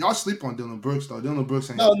sleep on Dylan Brooks though. Dylan Brooks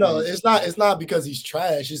ain't. No, it's not because he's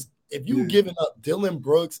trash. It's if you giving up Dylan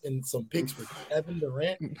Brooks and some picks for Kevin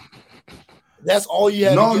Durant, that's all you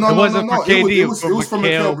had. No, it wasn't for KD. It was for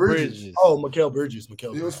Mikal Bridges. Oh, Mikal Bridges.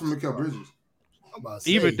 It was for Mikal Bridges.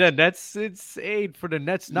 Even then, it's aid for the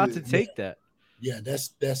Nets not to take that. Yeah,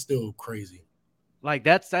 that's still crazy. Like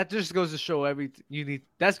that just goes to show everything you need.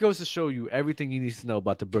 That goes to show you everything you need to know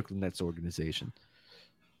about the Brooklyn Nets organization.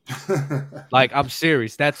 Like, I'm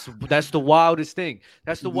serious. That's the wildest thing.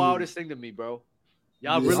 That's the wildest thing to me, bro.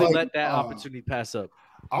 Y'all really let that opportunity pass up.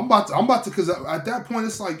 I'm about to, because at that point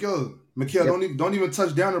it's like, yo, Mikal, don't even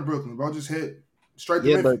touch down to Brooklyn, bro. Just head straight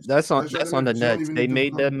to Memphis. But that's on the Nets. They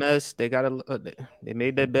made that mess. They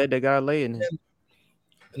made that bed. They gotta lay in it.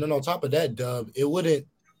 And then on top of that, Dub,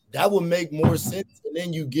 that would make more sense. And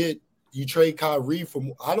then you trade Kyrie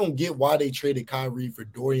from. I don't get why they traded Kyrie for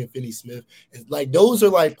Dorian Finney-Smith. It's like those are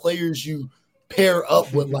like players you pair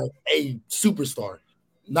up with like a superstar.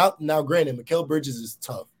 Now, granted, Mikal Bridges is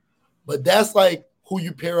tough, but that's like who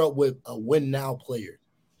you pair up with a win now player.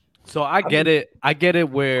 So I get it. I get it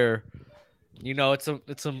where, it's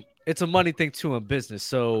a money thing too in business.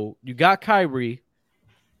 So you got Kyrie.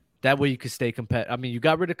 That way you can stay competitive. I mean, you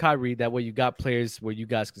got rid of Kyrie. That way you got players where you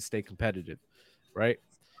guys can stay competitive, right?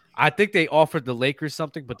 I think they offered the Lakers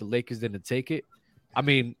something, but the Lakers didn't take it. I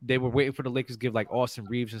mean, they were waiting for the Lakers to give like Austin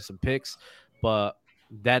Reeves and some picks, but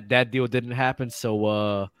that deal didn't happen.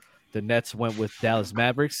 So the Nets went with Dallas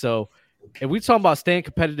Mavericks. So if we talking about staying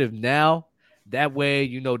competitive now, that way,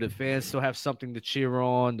 the fans still have something to cheer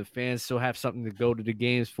on. The fans still have something to go to the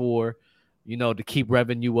games for, to keep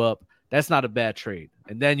revenue up. That's not a bad trade.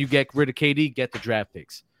 And then you get rid of KD, get the draft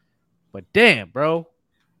picks. But damn, bro.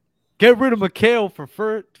 Get rid of Mikal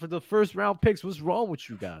for the first round picks. What's wrong with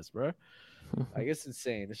you guys, bro? Like, it's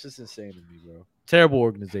insane. It's just insane to me, bro. Terrible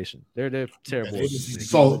organization. They're terrible organization.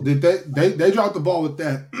 So did they dropped the ball with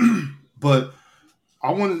that. But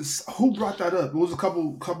I wanted who brought that up? It was a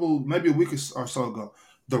couple maybe a week or so ago.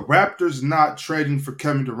 The Raptors not trading for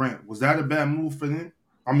Kevin Durant. Was that a bad move for them?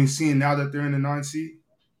 I mean, seeing now that they're in the 9th seed.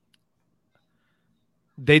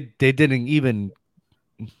 They didn't even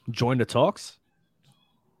join the talks.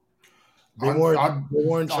 They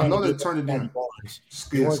weren't trying to turn it down.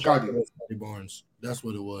 Scotty Barnes. That's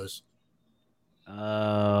what it was.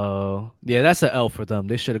 Yeah, that's an L for them.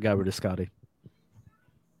 They should have got rid of Scotty.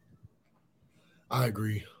 I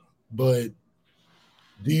agree. But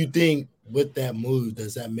do you think with that move,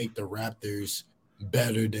 does that make the Raptors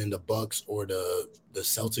better than the Bucks or the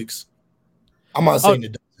Celtics? I'm not saying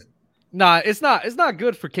it doesn't. Nah, it's not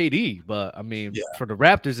good for KD, but I mean, for the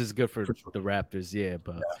Raptors, it's good for the Raptors,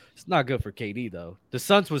 but it's not good for KD though. The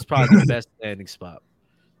Suns was probably the best landing spot.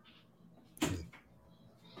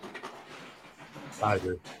 I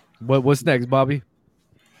agree. What's next, Bobby?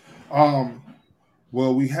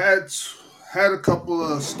 Well, we had a couple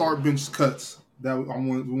of start bench cuts that we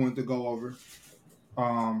wanted to go over.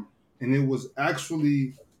 and it was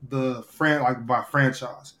actually the by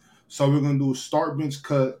franchise. So we're gonna do a start bench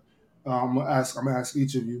cut. I'm gonna ask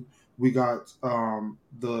each of you. We got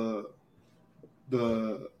the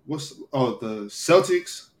the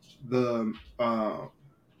Celtics, the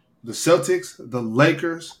Celtics, the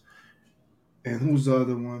Lakers, and who's the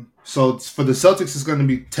other one? So for the Celtics, it's going to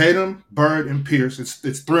be Tatum, Bird, and Pierce. It's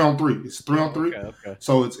 3-on-3. It's 3-on-3. Okay.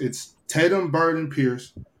 So it's Tatum, Bird, and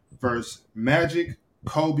Pierce versus Magic,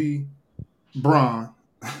 Kobe, Bron,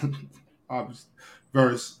 obviously,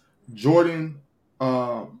 versus Jordan,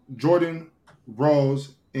 Rose,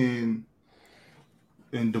 and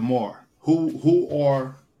DeMar. Who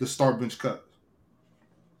are the start bench cuts?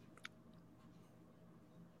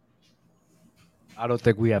 I don't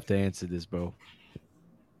think we have to answer this, bro.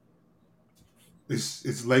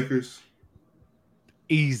 It's Lakers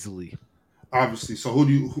Easily. obviously. So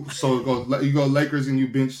you go Lakers and you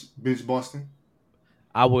bench Boston.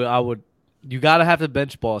 I would. You gotta have to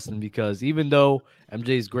bench Boston because even though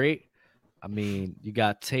MJ's great, I mean, you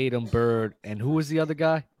got Tatum, Bird, and who was the other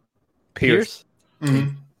guy? Pierce.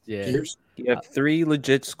 Mm-hmm. Yeah. Pierce. You have 3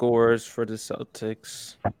 legit scorers for the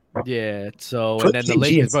Celtics. Yeah. So Put and then the KG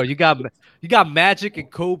Lakers, in. bro. You got Magic and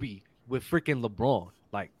Kobe with freaking LeBron.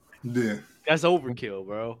 Like Yeah. that's overkill,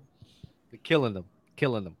 bro. They're killing them.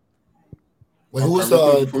 Wait, who was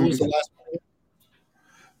Okay, the last one?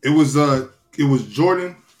 It was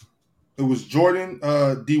Jordan. It was Jordan,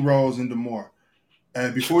 D Rose, and DeMar.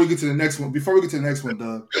 And before we get to the next one,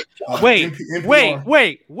 Doug. Wait.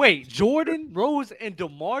 Jordan, Rose, and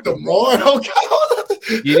DeMar. DeMar? Okay.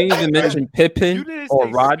 You didn't even mention Pippen or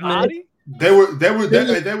Rodman. Scotty? They were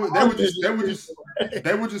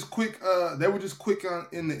just quick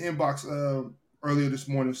in the inbox earlier this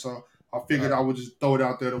morning, so I figured I would just throw it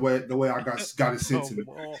out there the way I got it sent to me.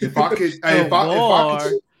 If I could,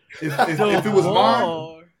 if it was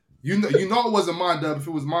mine, you know it wasn't mine, Dub. If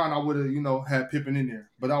it was mine, I would have had Pippen in there.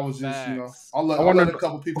 But I was just Facts. I let a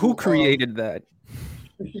couple people. Who created that?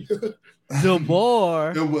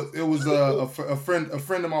 DeMar. It was a friend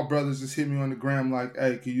of my brother's just hit me on the gram like,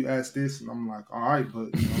 hey, can you ask this? And I'm like, all right, but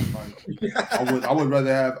I would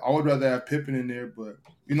rather have Pippen in there, but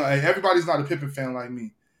hey, everybody's not a Pippen fan like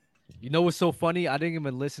me. You know what's so funny? I didn't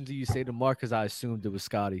even listen to you say DeMar because I assumed it was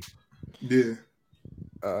Scotty. Yeah.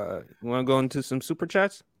 You want to go into some super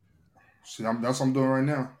chats? Shit, that's what I'm doing right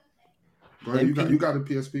now. Go ahead, you got a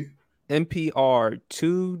PSP. NPR,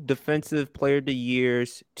 2 defensive player of the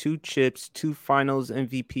years, 2 chips, 2 finals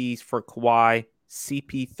MVPs for Kawhi,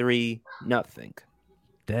 CP3, nothing.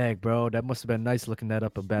 Dang, bro. That must have been nice looking that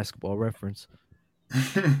up a Basketball Reference.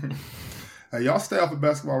 Hey, y'all stay off of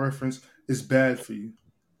Basketball Reference. It's bad for you.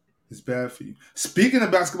 Speaking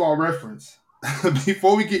of Basketball Reference,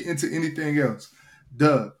 before we get into anything else,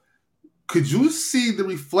 Doug, could you see the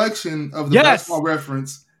reflection of the Basketball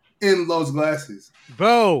Reference in those glasses?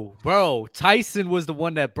 Bro, Tyson was the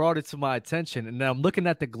one that brought it to my attention. And then I'm looking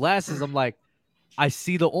at the glasses. I'm like, I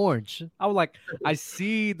see the orange. I was like, I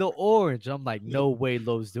see the orange. I'm like, no way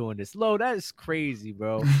Lowe's doing this. Lowe, that is crazy,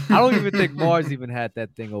 bro. I don't even think Mars even had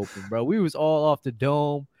that thing open, bro. We was all off the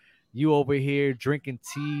dome. You over here drinking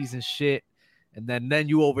teas and shit. And then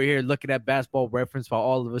you over here looking at Basketball Reference while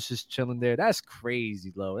all of us just chilling there. That's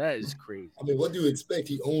crazy, Lowe. That is crazy. I mean, what do you expect?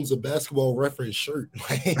 He owns a Basketball Reference shirt.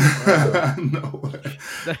 No way.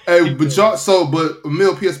 Hey, but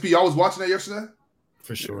Emil PSP, y'all was watching that yesterday?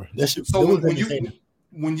 For sure. So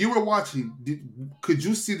when you were watching, could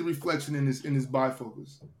you see the reflection in his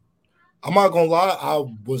bifocals? I'm not gonna lie, I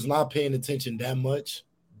was not paying attention that much,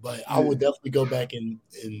 but I would definitely go back and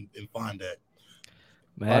find that.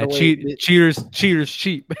 Man, cheaters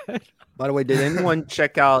cheap. By the way, did anyone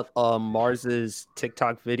check out Mars's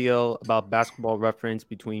TikTok video about Basketball Reference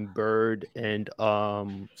between Bird and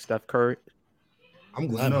Steph Curry? I'm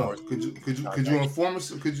glad. No. Could you inform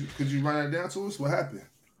us? Could you run that down to us? What happened?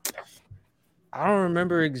 I don't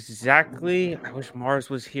remember exactly. I wish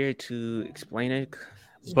Mars was here to explain it,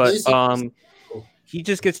 but he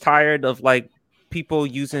just gets tired of like people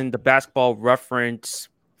using the Basketball Reference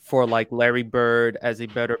for like Larry Bird as a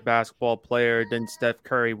better basketball player than Steph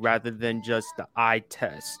Curry rather than just the eye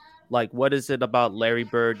test. Like, what is it about Larry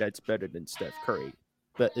Bird that's better than Steph Curry?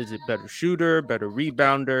 But is it better shooter, better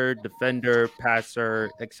rebounder, defender,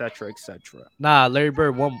 passer, etc., etc.? Nah, Larry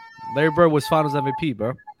Bird was Finals MVP,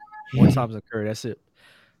 bro. More times than Curry. That's it.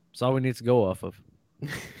 That's all we need to go off of.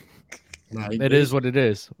 It is what it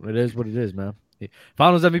is. It is what it is, man.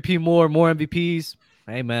 Finals MVP, more MVPs.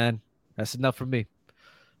 Hey, man, that's enough for me.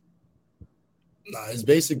 Nah, it's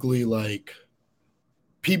basically like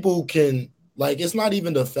people can, like, it's not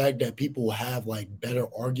even the fact that people have like better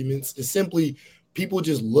arguments. It's simply people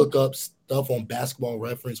just look up stuff on Basketball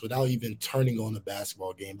Reference without even turning on the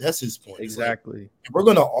basketball game. That's his point. Exactly. Like, if we're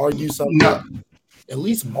gonna argue something, at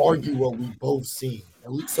least argue what we both seen.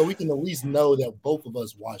 At least so we can at least know that both of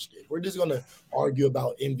us watched it. We're just gonna argue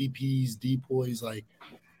about MVPs, depoys. Like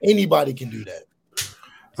anybody can do that.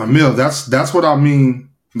 Emil, that's what I mean.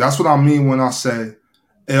 That's what I mean when I say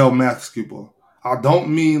L basketball. I don't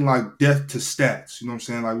mean like death to stats. You know what I'm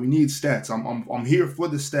saying? Like we need stats. I'm here for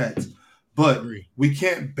the stats, but we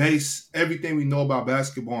can't base everything we know about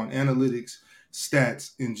basketball on analytics,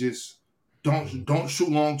 stats, and just don't shoot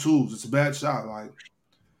long twos. It's a bad shot. Like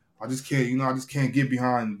I just can't. You know, I just can't get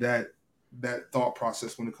behind that thought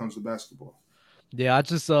process when it comes to basketball. Yeah,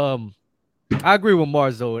 I agree with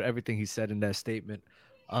Mars though with everything he said in that statement.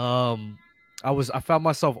 I found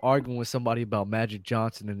myself arguing with somebody about Magic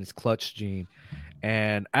Johnson and his clutch gene.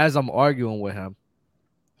 And as I'm arguing with him,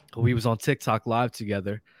 we was on TikTok live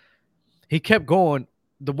together, he kept going.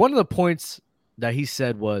 One of the points that he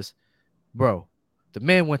said was, bro, the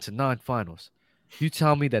man went to 9 finals. You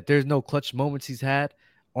tell me that there's no clutch moments he's had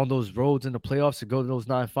on those roads in the playoffs to go to those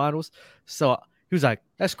 9 finals. So he was like,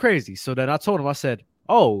 that's crazy. So then I told him, I said,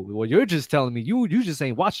 oh, well, you're just telling me you just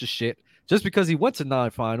ain't watched the shit just because he went to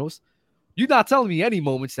 9 finals. You're not telling me any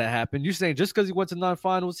moments that happened. You're saying just because he went to 9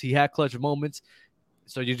 finals, he had clutch moments.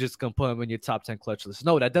 So you're just gonna put him in your top 10 clutch list.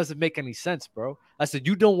 No, that doesn't make any sense, bro. I said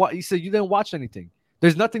you said you didn't watch anything.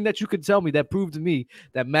 There's nothing that you could tell me that proved to me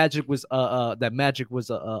that Magic was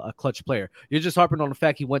a clutch player. You're just harping on the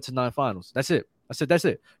fact he went to 9 finals. That's it. I said that's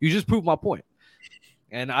it. You just proved my point.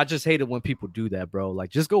 And I just hate it when people do that, bro. Like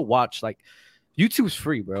just go watch. Like YouTube's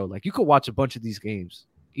free, bro. Like you could watch a bunch of these games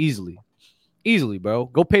easily, bro.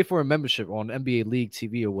 Go pay for a membership on NBA League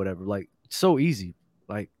TV or whatever. Like so easy.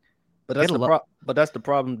 Like. But that's the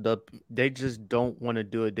problem. They just don't want to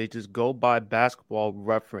do it. They just go by Basketball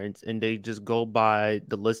Reference and they just go by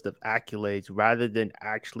the list of accolades rather than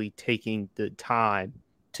actually taking the time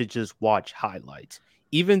to just watch highlights.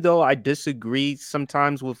 Even though I disagree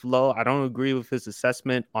sometimes with Lowe, I don't agree with his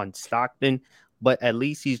assessment on Stockton, but at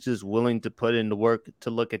least he's just willing to put in the work to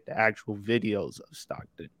look at the actual videos of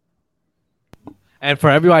Stockton. And for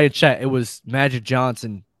everybody to chat, it was Magic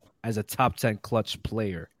Johnson as a top 10 clutch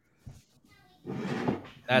player.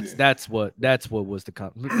 That's what was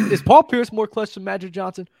the is Paul Pierce more clutch than Magic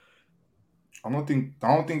Johnson? I don't think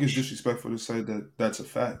it's disrespectful to say that that's a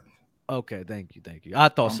fact. Okay, thank you. I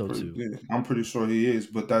thought so too. Yeah, I'm pretty sure he is,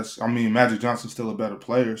 but Magic Johnson's still a better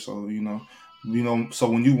player, so you know.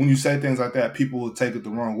 So when you say things like that, people will take it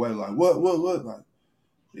the wrong way. Like what? Like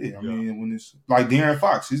yeah, I mean when it's like De'Aaron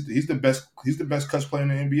Fox, he's the best clutch player in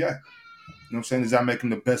the NBA. You know what I'm saying? Does that make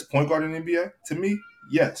him the best point guard in the NBA? To me,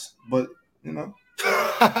 yes, but. You know,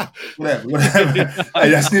 whatever. Hey,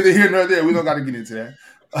 that's neither here nor there. We don't got to get into that.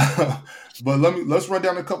 But let's run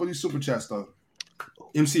down a couple of these super chats though.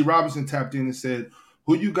 MC Robinson tapped in and said,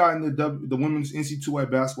 "Who you got in the women's NC2A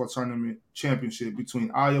basketball tournament championship between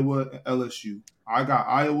Iowa and LSU?" I got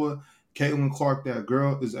Iowa. Caitlin Clark, that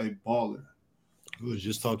girl is a baller. We was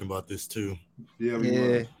just talking about this too. Yeah.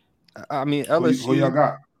 Were. I mean LSU. Who y'all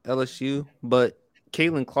got? LSU, but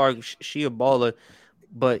Caitlin Clark, she a baller.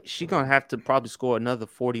 But she's going to have to probably score another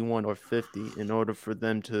 41 or 50 in order for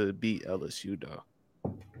them to beat LSU, though.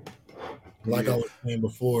 Like I was saying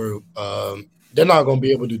before, they're not going to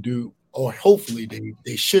be able to do, or hopefully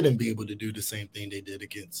they shouldn't be able to do the same thing they did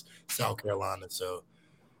against South Carolina. So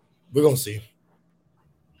we're going to see.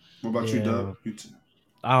 What about you, Doug?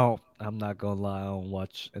 I'm not going to lie. I don't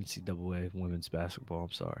watch NCAA women's basketball.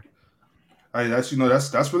 I'm sorry. Hey, that's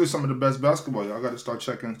really some of the best basketball. Y'all got to start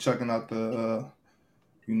checking out the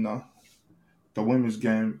the women's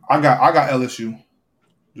game. I got LSU.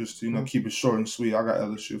 Just keep it short and sweet. I got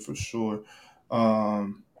LSU for sure. I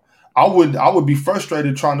would be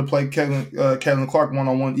frustrated trying to play Caitlin Clark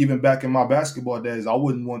 1-on-1 even back in my basketball days. I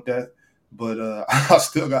wouldn't want that, but I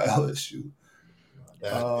still got LSU.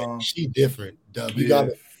 She different, Dub. You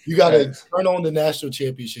gotta turn on the national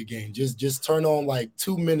championship game. Just turn on like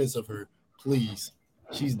 2 minutes of her, please.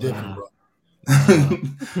 She's different, bro.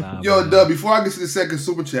 Yo, Dub, before I get to the second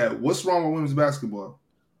super chat, what's wrong with women's basketball?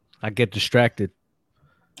 I get distracted.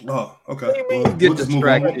 Oh, okay. What do you mean get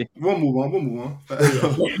distracted? We'll move on.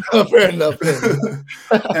 Fair enough.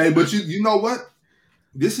 Hey, but you know what?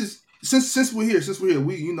 This is since we're here,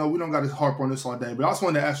 we don't got to harp on this all day. But I just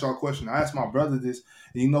wanted to ask y'all a question. I asked my brother this,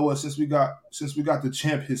 and you know what? Since we got the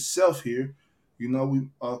champ himself here,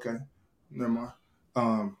 okay, never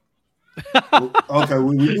mind. Okay,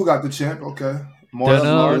 we do got the champ. Okay,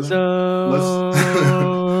 let's.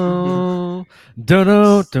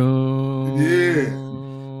 Yeah.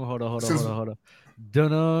 Hold on.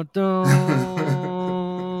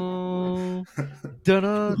 Dun,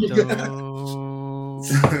 dun, dun.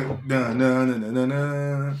 Dun, dun, dun, dun, dun,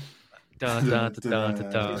 dun. Dun, dun, dun, dun, dun,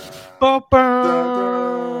 dun. Dun, Bum,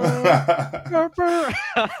 dun. bum, bum.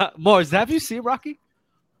 Mars, have you seen Rocky?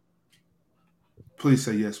 Please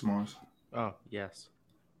say yes, Mars. Oh, yes.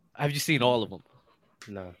 Have you seen all of them?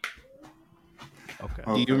 No. Okay.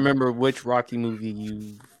 Do you remember which Rocky movie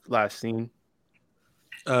you've last seen?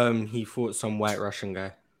 He fought some white Russian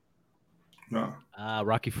guy. No.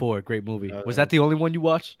 Rocky 4, great movie. Was that the only one you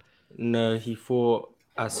watched? No, he fought.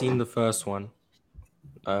 I seen the first one.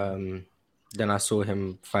 Then I saw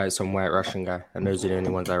him fight some white Russian guy, and those are the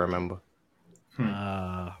only ones I remember. You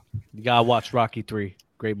gotta watch Rocky 3.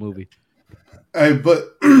 Great movie. Hey,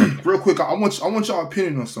 but real quick, I want y'all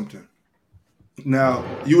opinion on something. Now,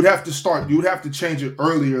 you would have to change it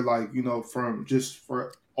earlier, like, you know, from just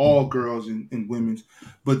for all girls and women's.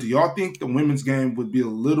 But do y'all think the women's game would be a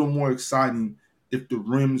little more exciting if the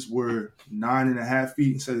rims were 9.5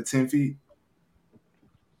 feet instead of 10 feet?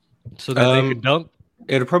 So that they could dunk?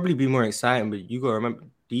 It'll probably be more exciting, but you gotta remember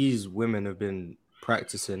these women have been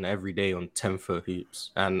practicing every day on 10-foot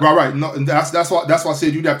hoops, and Right. No, and that's why I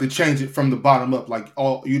said you'd have to change it from the bottom up. Like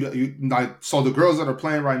you like, so the girls that are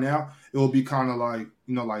playing right now, it will be kind of like,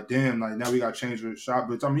 you know, like, damn, like now we got to change the shot.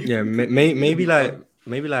 But I mean, maybe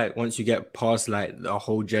like once you get past like a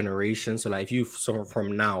whole generation. So like if you saw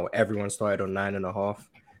from now, everyone started on 9.5,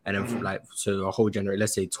 and then from like so a whole generation,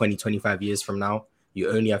 let's say 20-25 years from now, you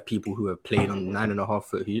only have people who have played on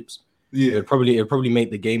 9.5-foot hoops. Yeah, it'd probably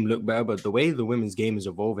make the game look better. But the way the women's game is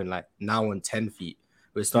evolving, like now on 10 feet,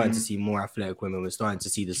 we're starting to see more athletic women. We're starting to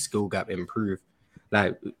see the skill gap improve.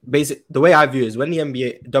 Like the way I view it is when the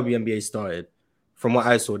WNBA started, from what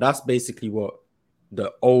I saw, that's basically what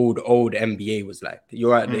the old NBA was like.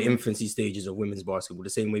 You're at the infancy stages of women's basketball, the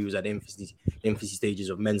same way we was at the infancy stages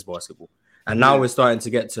of men's basketball. And now we're starting to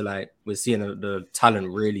get to like, we're seeing the talent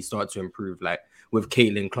really start to improve. Like with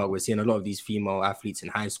Caitlin Clark, we're seeing a lot of these female athletes in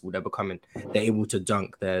high school. They're able to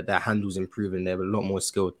dunk. Their handles improving. They're a lot more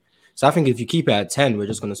skilled. So I think if you keep it at 10, we're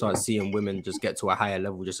just going to start seeing women just get to a higher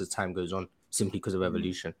level just as time goes on, simply because of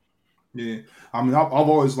evolution. Yeah, I mean, I've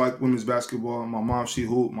always liked women's basketball. My mom, she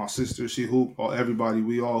hoop. My sister, she hoop. Everybody,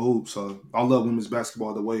 we all hoop. So I love women's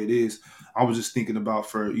basketball the way it is. I was just thinking about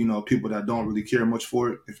for, you know, people that don't really care much for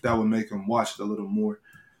it, if that would make them watch it a little more.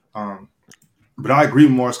 But I agree,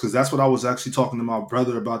 Morris, because that's what I was actually talking to my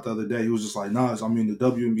brother about the other day. He was just like, nah, I mean, the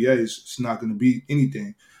WNBA is not going to be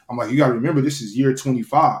anything. I'm like, you got to remember, this is year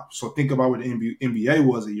 25. So think about what the NBA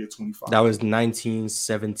was at year 25. That was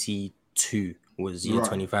 1972 was year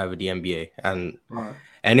 25 of the NBA. And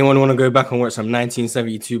anyone want to go back and watch some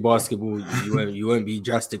 1972 basketball, you won't be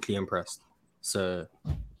drastically impressed. So,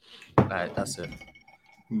 that's it.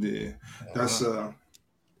 Yeah, that's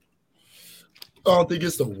I don't think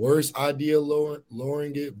it's the worst idea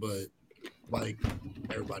lowering it, but like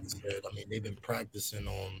everybody said, I mean, they've been practicing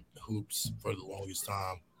on hoops for the longest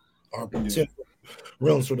time, or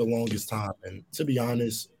rims for the longest time. And to be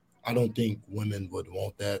honest, I don't think women would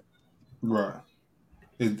want that. Right.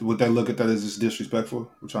 Would they look at that as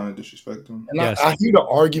disrespectful? We're trying to disrespect them. And yes. I hear the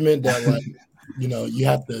argument that, like, you know, you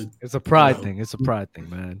have to. It's a pride thing. It's a pride thing,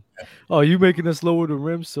 man. Oh, you making us lower the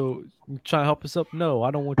rim, so you trying to help us up? No, I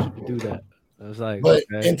don't want you to do that. I was like, but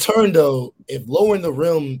in turn, though, if lowering the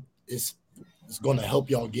rim is going to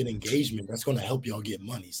help y'all get engagement, that's going to help y'all get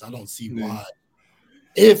money. So I don't see why.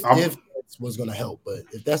 If it was going to help, but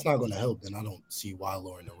if that's not going to help, then I don't see why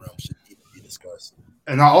lowering the rim should even be discussed.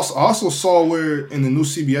 And I also saw where in the new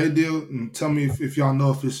CBA deal, and tell me if y'all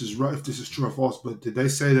know if this is right, if this is true or false, but did they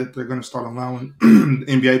say that they're going to start allowing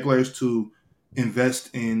NBA players to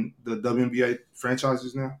invest in the WNBA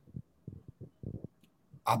franchises now?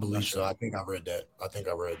 I believe so. I think I read that.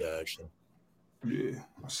 Actually. Yeah,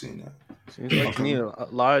 I've seen that. Seems like to me, a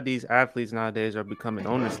lot of these athletes nowadays are becoming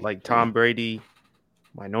owners, like Tom Brady,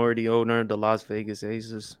 minority owner, the Las Vegas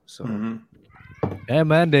Aces. So, yeah,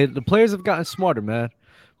 man, the players have gotten smarter, man.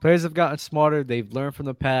 Players have gotten smarter. They've learned from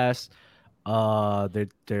the past.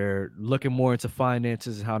 They're looking more into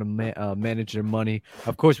finances and how to manage their money.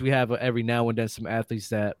 Of course, we have every now and then some athletes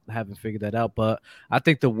that haven't figured that out, but I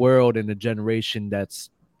think the world and the generation that's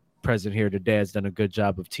present here today has done a good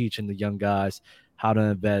job of teaching the young guys how to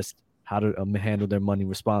invest, how to handle their money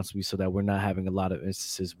responsibly, so that we're not having a lot of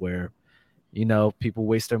instances where, you know, people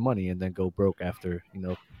waste their money and then go broke after, you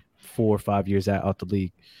know, 4 or 5 years out the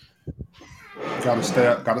league. Gotta stay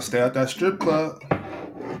at that strip club.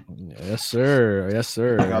 Yes, sir. Yes,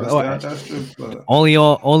 sir. Gotta stay at that strip club. Only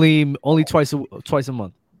twice a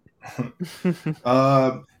month.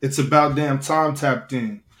 It's about damn time tapped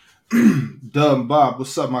in. Dub and Bob,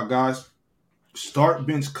 what's up, my guys? Start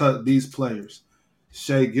bench cut these players.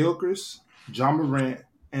 Shea Gilchrist, John Morant,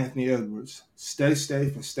 Anthony Edwards. Stay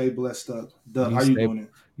safe and stay blessed up. Doug, how you doing it?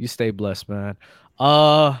 You stay blessed, man.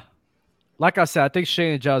 Like I said, I think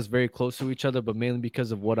Shea and Ja is very close to each other, but mainly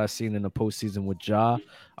because of what I've seen in the postseason with Ja, I'm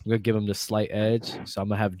gonna give him the slight edge. So I'm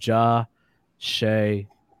gonna have Ja, Shea,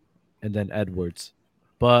 and then Edwards.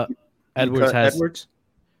 But Edwards has Edwards.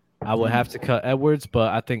 I would have to cut Edwards,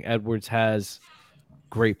 but I think Edwards has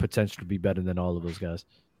great potential to be better than all of those guys.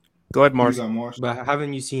 Go ahead, You Mars. got Mars. But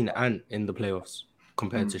haven't you seen Ant in the playoffs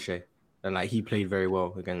compared to Shea? And like he played very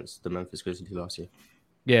well against the Memphis Grizzlies last year.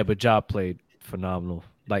 Yeah, but Ja played phenomenal.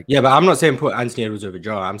 Like, Yeah, but I'm not saying put Anthony Edwards over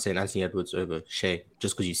Ja. I'm saying Anthony Edwards over Shea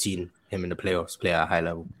just because you've seen him in the playoffs play at a high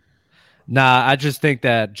level. nah, I just think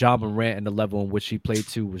that Ja Morant and the level in which he played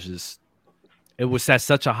to was just it was at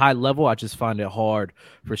such a high level. I just find it hard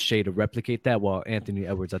for Shea to replicate that. While Anthony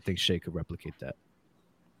Edwards, I think Shea could replicate that.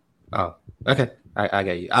 Oh, okay. I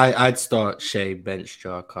get you. I'd start Shea, bench,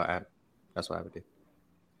 Ja, cut Ant. That's what I would do.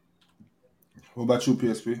 What about you,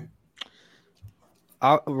 PSP?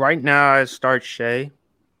 Right now, I start Shea.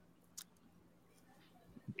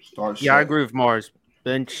 Start Yeah, I Shea. agree with Mars.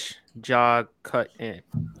 Bench, Ja, cut Ant.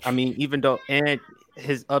 I mean, even though Ant,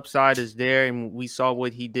 his upside is there, and we saw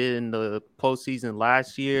what he did in the postseason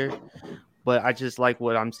last year, but I just like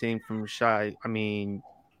what I'm seeing from Shea. I mean,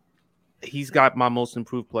 he's got my most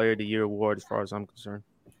improved player of the year award as far as I'm concerned.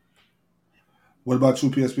 What about you,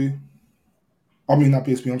 PSP? I mean, not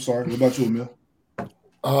PSP. I'm sorry. What about you, Emil?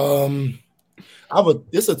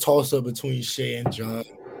 It's a toss up between Shea and John.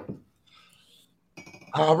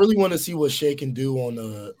 I really want to see what Shea can do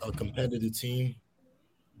on a competitive team,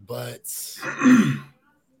 but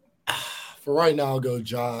for right now, I'll go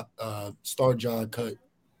Ja, start Ja,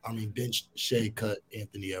 bench Shea, cut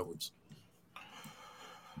Anthony Edwards.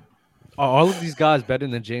 Are all of these guys better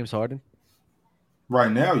than James Harden?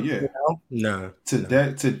 Right now, yeah. No.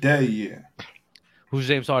 Today, yeah. Who's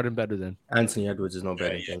James Harden better than? Anthony Edwards is not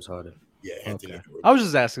better than James Harden. Yeah, Anthony Okay. Edwards. I was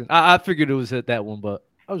just asking. I figured it was hit that one, but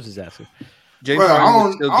I was just asking. James Well, Harden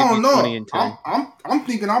would still I give don't you know. 20 and 10. I'm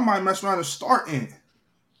thinking I might mess around and start in.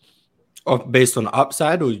 Oh, based on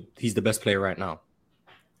upside, or he's the best player right now?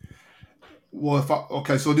 Well,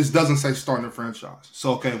 so this doesn't say starting the franchise.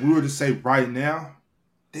 So if we were to say right now,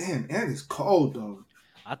 damn, Ant is cold though.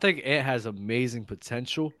 I think Ant has amazing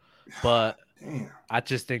potential, but Damn. I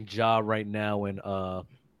just think Ja right now and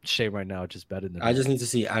Shea right now are just better than I him. just need to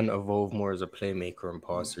see Ant evolve more as a playmaker and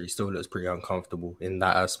passer. He still looks pretty uncomfortable in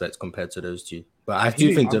that aspect compared to those two. But I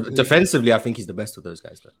do think defensively, I think he's the best of those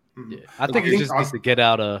guys. Though. Yeah, I think he just needs to get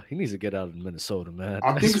out of. He needs to get out of Minnesota, man.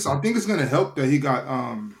 I think it's gonna help that he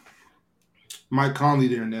got Mike Conley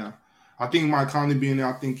there now. I think Mike Conley being there,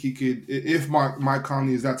 I think he could. If Mike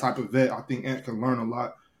Conley is that type of vet, I think Ant can learn a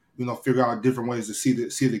lot. Figure out different ways to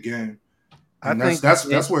see the game. And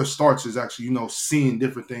that's where it starts. Is actually seeing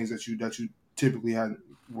different things that you typically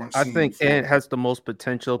weren't seeing. I think before. Ant has the most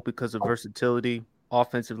potential because of versatility,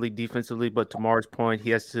 offensively, defensively. But to Mars' point,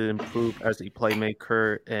 he has to improve as a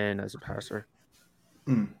playmaker and as a passer.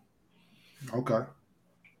 Okay.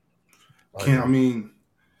 Can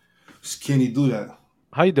he do that?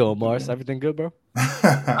 How you doing, Mars? Everything good, bro?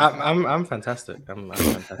 I'm fantastic. I'm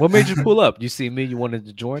fantastic. What made you pull up? You see me? You wanted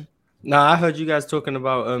to join? Nah, I heard you guys talking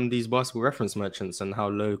about these basketball reference merchants and how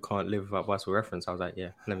Low can't live without basketball reference. I was like, yeah,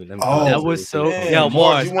 let me. Oh, that was so. man. Yeah,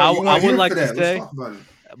 Mars. I would like to Let's say, talk about it.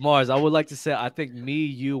 Mars. I would like to say, I think me,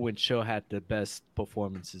 you, and Chill had the best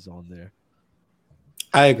performances on there.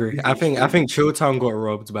 I agree. I think Chilltown got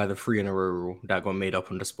robbed by the 3 in a row rule that got made up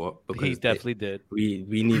on the spot. Because He definitely did. We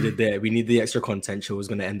needed the extra content. Chill was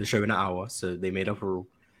going to end the show in an hour, so they made up a rule.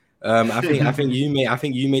 I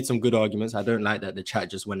think you made some good arguments. I don't like that the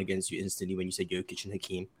chat just went against you instantly when you said Jokic and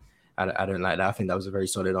Hakeem. I don't like that. I think that was a very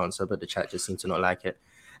solid answer, but the chat just seemed to not like it.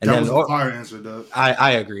 And that then was a fire answer, though.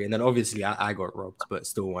 I agree. And then obviously I got robbed, but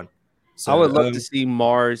still won. So I would love to see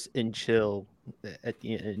Mars and Chill at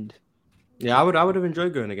the end. Yeah, I would have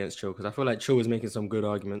enjoyed going against Chill because I feel like Chill was making some good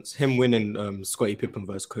arguments. Him winning Scottie Pippen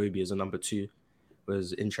versus Kobe as a number 2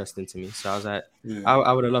 was interesting to me. So I was like, yeah.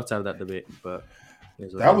 I would have loved to have that debate, but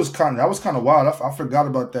that was kind of wild. I forgot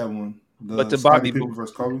about that one. But to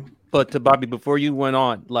Bobby, before you went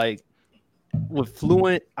on, like with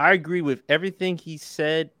Fluent, I agree with everything he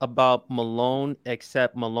said about Malone,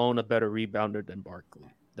 except Malone a better rebounder than Barkley.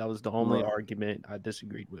 That was the only argument I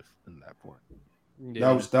disagreed with in that point.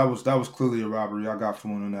 Yeah. That was clearly a robbery. I got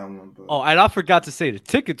Fluent on that one. But... Oh, and I forgot to say the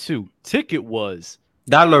ticket was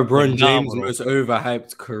that LeBron James most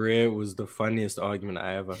overhyped career was the funniest argument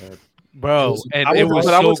I ever heard. Bro, it was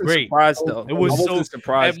so great. Surprised, though. It was so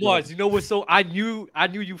surprised. And Mars, you know what's so? I knew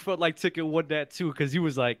you felt like Ticket won that too because he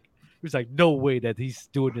was like, was like, no way that he's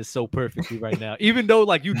doing this so perfectly right now. Even though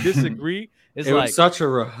like you disagree, it's It like was such a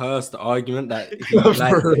rehearsed argument that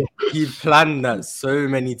For real. he planned that so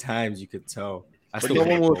many times. You could tell. I But still no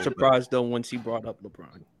hate one was Ball, but surprised though once he brought up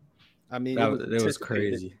LeBron. I mean, That it was was anticipated.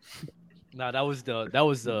 crazy. nah, that was the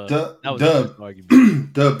Dub, first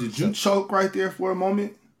argument. Dub, did you choke right there for a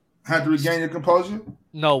moment? Had to regain your composure?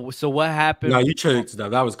 No, so what happened? No, you choked though.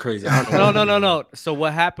 That was crazy. I don't know. No. So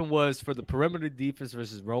what happened was for the perimeter defense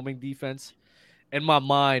versus roaming defense, in my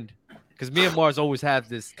mind, because me and Mars always have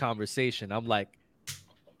this conversation.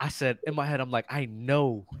 I said in my head, I'm like, I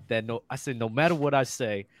know that I said no matter what I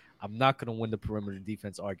say, I'm not gonna win the perimeter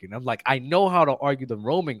defense argument. I'm like, I know how to argue the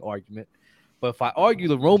roaming argument, but if I argue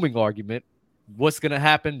the roaming argument, what's gonna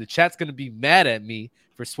happen? The chat's gonna be mad at me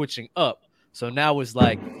for switching up. So now it's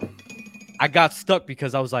like I got stuck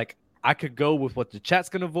because I was like, I could go with what the chat's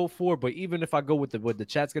gonna vote for, but even if I go with what the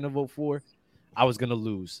chat's gonna vote for, I was gonna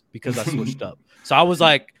lose because I switched up. So I was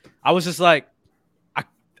just like,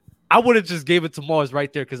 I would have just gave it to Mars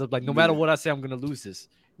right there because I'm like, no matter what I say, I'm gonna lose this.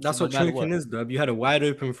 That's So what no matter choking is, Dub. You had a wide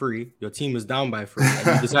open three. Your team was down by 3, and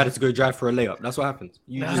you decided to go drive for a layup. That's what happens.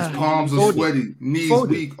 You His just palms are folded. sweaty, knees Folded.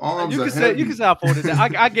 weak, arms You are can say heavy. you can say I folded that.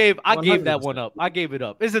 I gave that 100%. one up. I gave it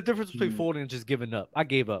up. There's a difference between folding and just giving up. I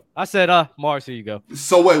gave up. I said, Mars, here you go.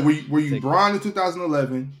 So wait, were you Take it. Bron in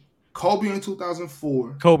 2011, Kobe in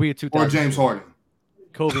 2004, Kobe in or 2000. James Harden?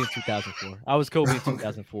 Kobe in 2004. I was Kobe in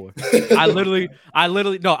 2004. I literally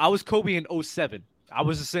no, I was Kobe in 07. I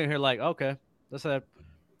was just sitting here like, okay, let's have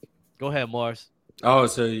go ahead, Mars. Oh,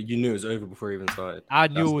 so you knew it was over before it even started. I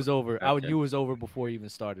knew it was over. I okay. knew it was over before it even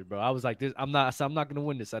started, bro. I was like, this. I'm not gonna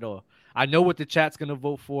win this at all. I know what the chat's gonna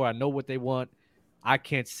vote for. I know what they want. I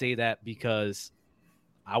can't say that because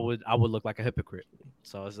I would look like a hypocrite.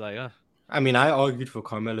 So I was like, I mean, I argued for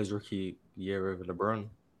Carmelo's rookie year over LeBron.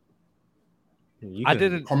 I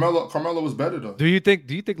didn't. Carmelo was better though. Do you think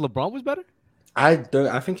LeBron was better? I don't.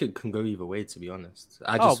 I think it can go either way. To be honest,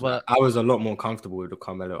 I was a lot more comfortable with the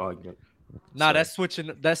Carmelo argument. Nah, So- that's switching.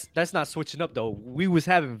 That's not switching up though. We was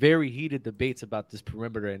having very heated debates about this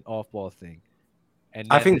perimeter and off ball thing. And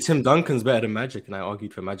I then think Tim Duncan's better than Magic, and I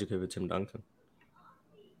argued for Magic over Tim Duncan.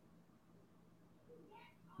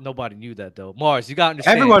 nobody knew that though. Mars, you gotta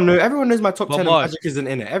understand. Everyone knows my top But 10 Mars- and Magic isn't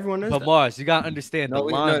in it. Everyone knows But that. Mars, you gotta understand the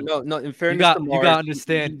line. No. In fairness, got- to you Mars, gotta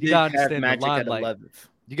understand- he you gotta did have understand the Magic at limelight. 11th.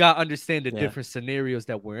 You gotta understand the Yeah. different scenarios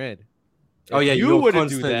that we're in. Oh yeah, If you you're were to do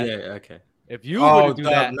constant- that, Yeah, okay. if you Oh, were to do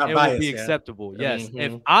God, that, not it biased, would be yeah. acceptable. Yes.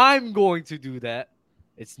 If Mhm. I'm going to do that,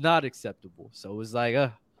 it's not acceptable. So it's like,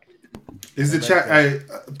 Is the chat? Hey,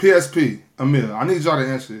 PSP, Amir, I need y'all to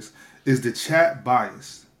answer this. Is the chat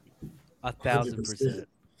biased? 1,000%.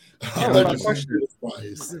 Without question.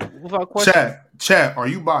 Without question. Chat, are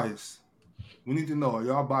you biased? We need to know. Are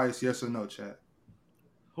y'all biased? Yes or no, chat?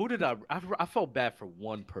 Who did I felt bad for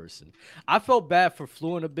one person. I felt bad for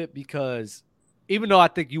Fluent a bit because even though I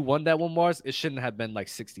think you won that one, Mars, it shouldn't have been like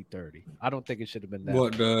 60-30. I don't think it should have been that.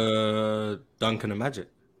 What, the Duncan and Magic?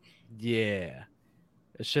 Yeah.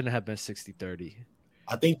 It shouldn't have been 60-30.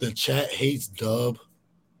 I think the chat hates Dub,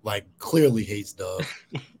 like clearly hates Dub.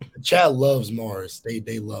 The chat loves Mars.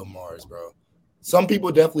 They love Mars, bro. Some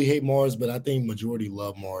people definitely hate Mars, but I think majority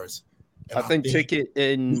love Mars. And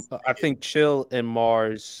I think Chill and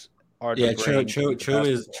Mars are the Yeah,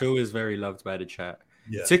 brains. Chill is very loved by the chat.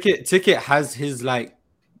 Yeah. Ticket has his like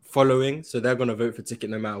following, so they're gonna vote for Ticket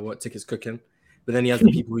no matter what Ticket's cooking. But then he has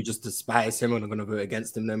the people who just despise him and are gonna vote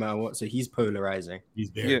against him no matter what. So he's polarizing. He's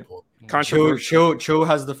very Yeah. cool. Chill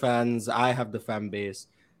has the fans. I have the fan base.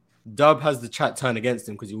 Dub has the chat turn against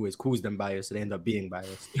him because he always calls them biased, so they end up being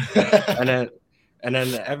biased. and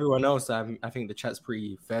then everyone else, I think the chat's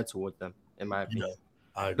pretty fair toward them, in my opinion.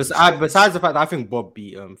 Besides the fact that I think Bob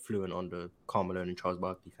beat Fluent on the Carmelo and Charles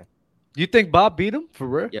Barkley thing. You think Bob beat him for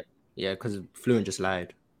real? Yeah, because Fluent just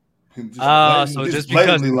lied. So just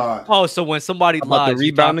because lied. Oh, so when somebody About the lies,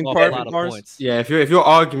 you rebounding knock off part, a lot of Mars? points. Yeah, if your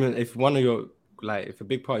argument, if a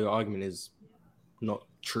big part of your argument is not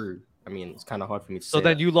true, I mean, it's kind of hard for me to say. So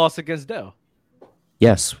then that. you lost against Dell.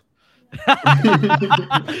 Yes.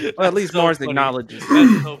 Well, at least Mars funny. acknowledges.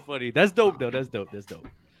 That's so funny. That's dope though. That's dope.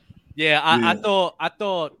 Yeah, I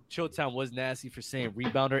thought Showtime was nasty for saying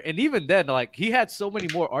rebounder, and even then, like he had so many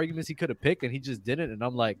more arguments he could have picked, and he just didn't. And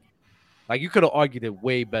I'm like you could have argued it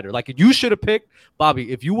way better. Like if you should have picked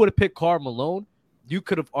Bobby, if you would have picked Karl Malone, you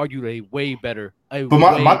could have argued a way better. But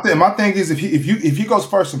my thing is if he goes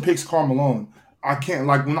first and picks Karl Malone, I can't,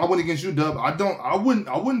 like when I went against you, Dub. I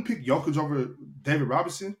wouldn't pick Jokic over David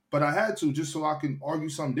Robinson, but I had to just so I can argue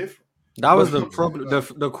something different. That was the problem.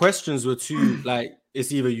 The questions were too like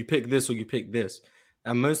it's either you pick this or you pick this.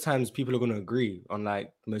 And most times people are going to agree on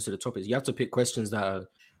like most of the topics. You have to pick questions that are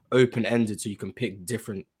open-ended so you can pick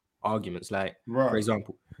different arguments. Like, for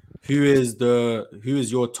example, who is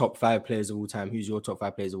your top 5 players of all time? Who's your top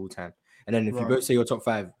 5 players of all time? And then if you both say your top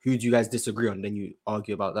 5, who do you guys disagree on? Then you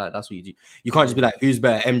argue about that. That's what you do. You can't just be like, who's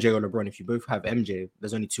better, MJ or LeBron? If you both have MJ,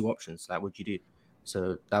 there's only 2 options. Like, what do you do?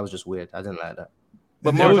 So that was just weird. I didn't like that.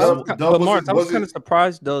 But Mars, I was kind of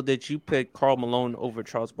surprised though that you picked Karl Malone over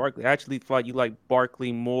Charles Barkley. I actually thought you liked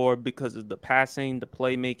Barkley more because of the passing, the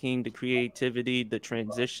playmaking, the creativity, the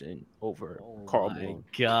transition over Karl Malone.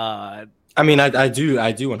 God, I mean, I do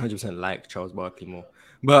 100% like Charles Barkley more,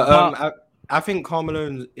 but I think Karl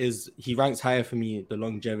Malone he ranks higher for me. The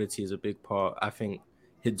longevity is a big part. I think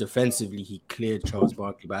defensively he cleared Charles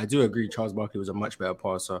Barkley, but I do agree Charles Barkley was a much better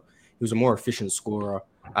passer. He was a more efficient scorer.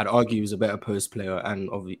 I'd argue he was a better post player and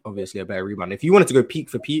obviously a better rebounder. If you wanted to go peak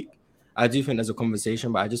for peak, I do think there's a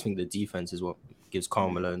conversation, but I just think the defense is what gives Karl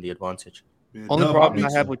Malone the advantage. Yeah, Only problem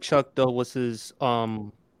I had with Chuck though was his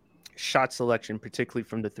shot selection, particularly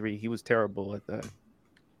from the 3. He was terrible at that.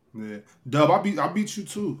 Yeah, Dub, I beat you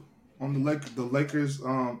too on the Lakers.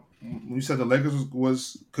 When you said the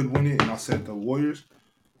Lakers could win it, and I said the Warriors.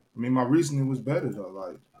 I mean, my reasoning was better though.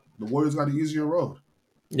 Like the Warriors got an easier road.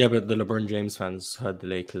 Yeah, but the LeBron James fans heard the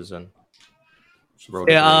Lakers and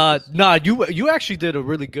you actually did a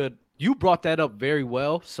really good. You brought that up very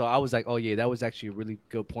well, so I was like, oh yeah, that was actually a really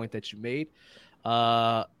good point that you made.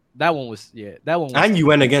 That one was. And you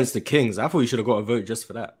went against the Kings. I thought you should have got a vote just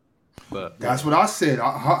for that. But that's what I said.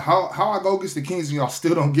 How I go against the Kings and y'all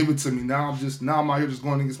still don't give it to me. Now I'm out here just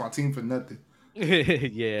going against my team for nothing.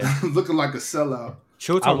 Yeah, looking like a sellout.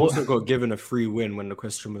 Showtime also got given a free win when the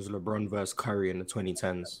question was LeBron versus Curry in the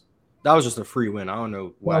 2010s. That was just a free win. I don't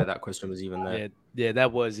know why that question was even there. Yeah,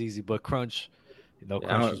 that was easy. But Crunch, Crunch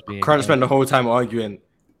was being Crunch spent the whole time arguing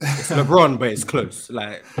it's LeBron, but it's close.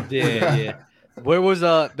 Like yeah. There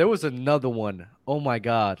was another one. Oh my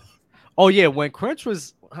God. Oh yeah, when Crunch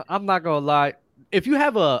was. I'm not gonna lie. If you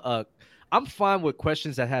have I'm fine with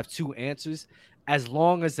questions that have 2 answers, as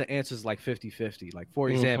long as the answer is like 50-50. Like for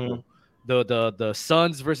example. The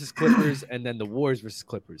Suns versus Clippers and then the Warriors versus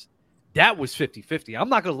Clippers. That was 50-50. I'm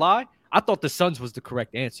not going to lie. I thought the Suns was the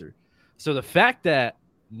correct answer. So the fact that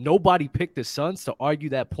nobody picked the Suns to argue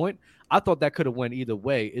that point, I thought that could have went either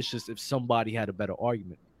way. It's just if somebody had a better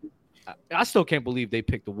argument. I still can't believe they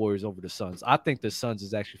picked the Warriors over the Suns. I think the Suns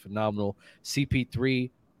is actually phenomenal.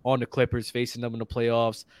 CP3 on the Clippers, facing them in the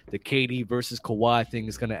playoffs. The KD versus Kawhi thing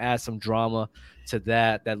is going to add some drama to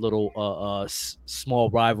that little small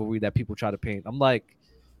rivalry that people try to paint.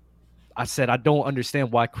 I said, I don't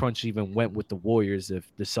understand why Crunch even went with the Warriors if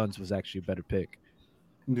the Suns was actually a better pick.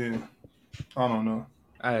 Yeah, I don't know.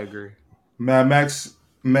 I agree. Mad Max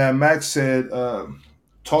said,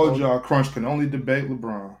 told y'all Crunch can only debate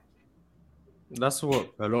LeBron. That's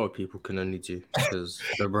what a lot of people can only do because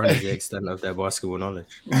LeBron is the extent of their basketball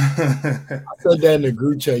knowledge. I said that in the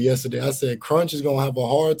group chat yesterday. I said Crunch is gonna have a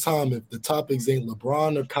hard time if the topics ain't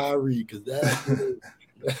LeBron or Kyrie because that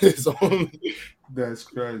is on. That's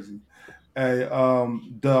crazy. Hey,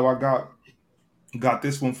 Dub, I got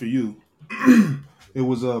this one for you. It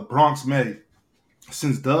was a Bronx made.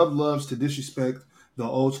 Since Dub loves to disrespect the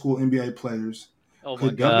old school NBA players.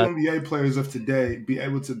 Could WNBA players of today be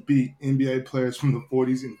able to beat NBA players from the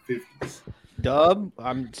 40s and 50s? Dub,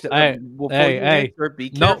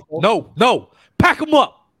 No. Pack them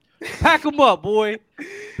up. Pack them up, boy.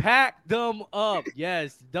 Pack them up.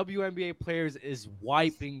 Yes, WNBA players is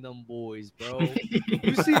wiping them boys, bro.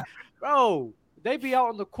 You see, bro, they be out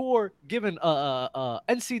on the court giving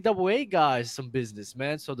NCAA guys some business,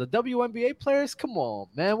 man. So the WNBA players, come on,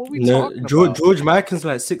 man. What we talking about? George Mikan's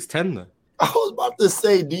like 6'10", though. I was about to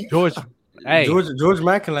say, George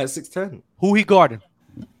Mikan like 6'10". Who he guarding?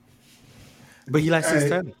 But he like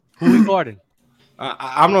 6'10". Who he guarding?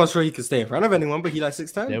 I'm not sure he can stay in front of anyone, but he like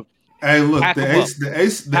 6'10". Yep. Hey, look,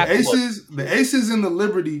 the Aces and the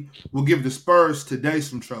Liberty will give the Spurs today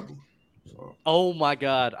some trouble. So. Oh my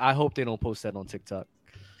God! I hope they don't post that on TikTok.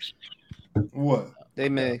 What? They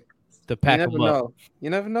may. The pack them up. You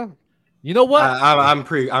never know. You know what? I'm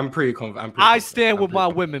pretty confident. I stand with my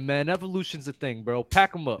women, man. Evolution's a thing, bro.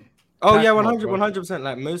 Pack them up. Oh yeah, 100%.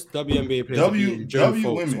 Like most WNBA players,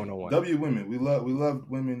 W women. We love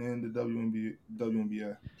women in the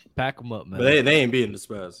WNBA. Pack them up, man. But they ain't beating the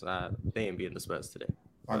Spurs. They ain't beating the Spurs today.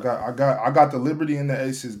 I got the Liberty and the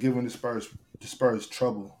Aces giving the Spurs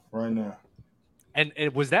trouble right now. And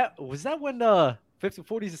was that when 50s,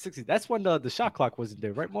 40s, and 60s? That's when the shot clock wasn't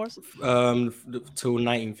there, right, Morris? Till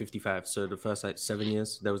 1955. So the first 7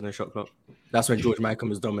 years there was no shot clock. That's when George Mikan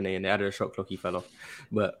was dominating. They added a shot clock, he fell off.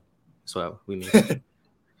 But that's what we mean.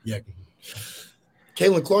 Yeah.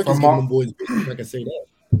 Caitlin Clark is giving them boys. I can say that.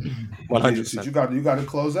 100%. You got to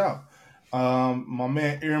close out. My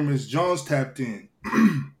man Aramis Jones tapped in.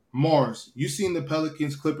 Mars, you seen the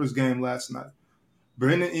Pelicans Clippers game last night.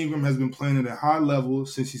 Brandon Ingram has been playing at a high level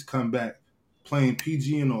since he's come back, playing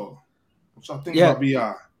PG and all. What y'all think about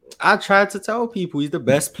BI? I tried to tell people he's the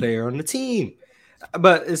best player on the team.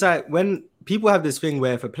 But it's like when people have this thing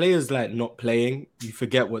where if a player's like not playing, you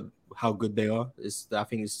forget how good they are. I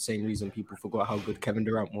think it's the same reason people forgot how good Kevin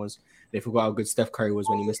Durant was. They forgot how good Steph Curry was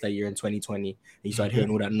when he missed that year in 2020. And you started hearing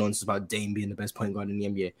all that nonsense about Dame being the best point guard in the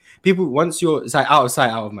NBA. People, it's like out of sight,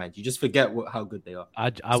 out of mind. You just forget how good they are.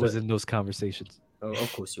 I was in those conversations. Oh,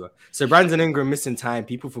 of course you are. So Brandon Ingram missing time.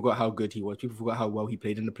 People forgot how good he was. People forgot how well he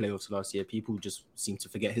played in the playoffs last year. People just seem to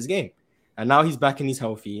forget his game. And now he's back and he's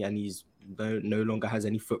healthy and he's no longer has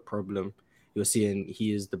any foot problem. You're seeing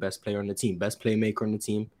he is the best player on the team, best playmaker on the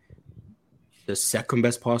team, the second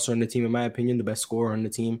best passer on the team, in my opinion, the best scorer on the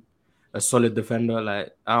team, a solid defender.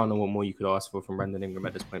 Like, I don't know what more you could ask for from Brandon Ingram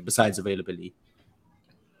at this point, besides availability.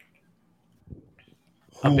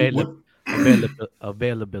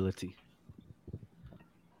 Availability.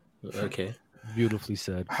 Okay. Beautifully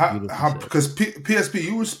said. Because PSP,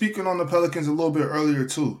 you were speaking on the Pelicans a little bit earlier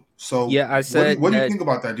too. So yeah, I said. What do you think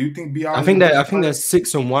about that? Do you think BI? I think they're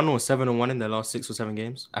 6-1 or 7-1 in their last 6 or 7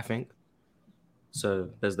 games. I think. So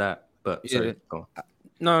there's that. But sorry, go on.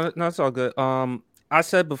 No, it's all good. I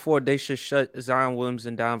said before they should shut Zion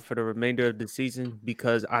Williamson down for the remainder of the season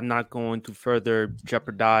because I'm not going to further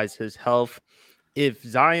jeopardize his health. If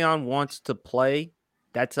Zion wants to play,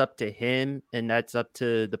 that's up to him and that's up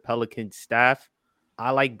to the Pelicans staff.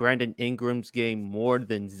 I like Brandon Ingram's game more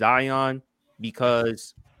than Zion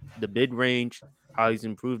because the mid-range, how he's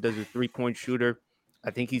improved as a three-point shooter.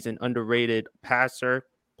 I think he's an underrated passer,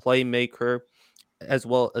 playmaker, as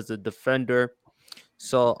well as a defender.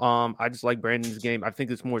 So I just like Brandon's game. I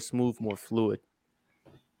think it's more smooth, more fluid.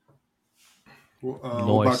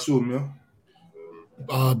 What about you, Emil?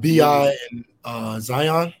 BI and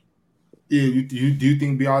Zion. Yeah, do you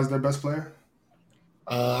think BI is their best player?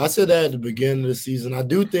 I said that at the beginning of the season. I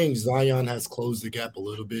do think Zion has closed the gap a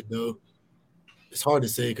little bit, though. It's hard to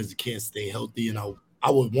say because he can't stay healthy, and I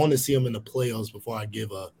would want to see him in the playoffs before I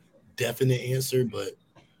give a definite answer. But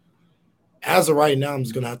as of right now, I'm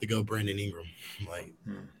just gonna have to go Brandon Ingram. Like,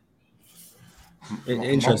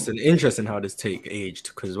 interesting how this take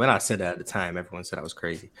aged. Because when I said that at the time, everyone said I was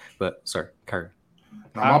crazy. But sorry, Curry.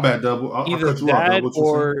 No, my bad, Double. Either that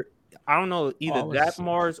or I don't know. Either that,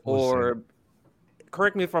 Mars, or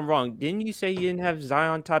correct me if I'm wrong. Didn't you say you didn't have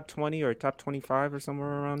Zion top 20 or top 25 or somewhere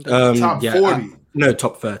around there? Top 40. No,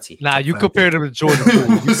 top 30. Nah, you compared him to Jordan.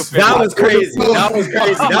 That was crazy. That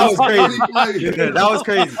was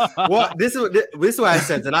crazy. What this is what I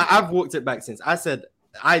said, and I've walked it back since. I said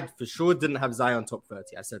I for sure didn't have Zion top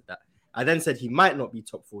 30. I said that. I then said he might not be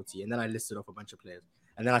top 40, and then I listed off a bunch of players.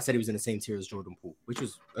 And then I said he was in the same tier as Jordan Poole, which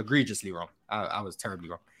was egregiously wrong. I was terribly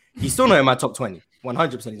wrong. He's still not in my top 20.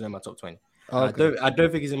 100% he's not in my top 20. Okay. I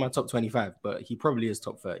don't think he's in my top 25, but he probably is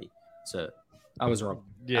top 30. So I was wrong.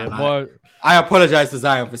 Yeah, I apologize to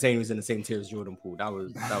Zion for saying he was in the same tier as Jordan Poole. That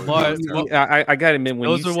was I got to admit, when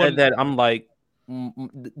you said that, I'm like,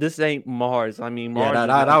 this ain't Mars. I mean, Mars. Yeah,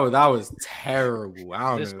 that was terrible.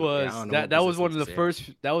 I don't know. That was one of the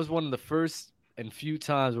first. That was one of the first and few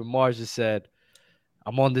times where Mars just said,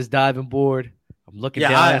 "I'm on this diving board. I'm looking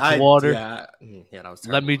down at the water. That was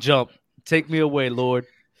terrible. Let me jump. Take me away, Lord."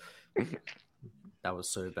 That was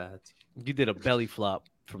so bad. You did a belly flop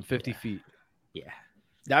from 50 feet. Yeah.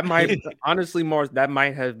 That might, honestly, Mars, that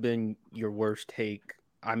might have been your worst take.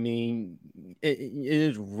 I mean, it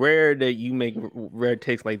is rare that you make rare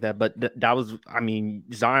takes like that, but that was, I mean,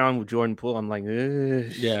 Zion with Jordan Poole, I'm like,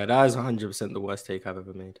 ugh. Yeah, that is 100% the worst take I've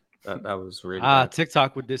ever made. That was really bad.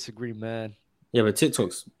 TikTok would disagree, man. Yeah, but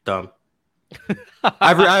TikTok's dumb.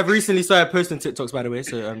 I've recently started posting TikToks, by the way,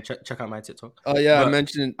 so check out my TikTok. Oh yeah,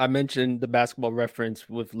 I mentioned the basketball reference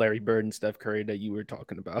with Larry Bird and Steph Curry that you were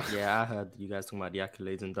talking about. Yeah, I heard you guys talking about the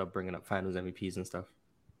accolades and Dub bringing up Finals MVPs and stuff.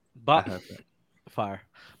 Fire,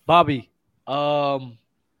 Bobby.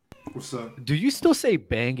 What's up? Do you still say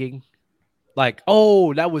banging? Like,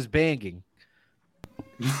 oh, that was banging.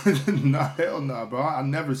 Nah, hell no, bro. I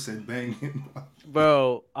never said banging,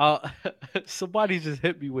 bro. Somebody just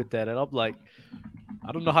hit me with that, and I'm like,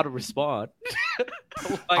 I don't know how to respond.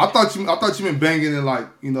 Like, I thought you meant banging in like,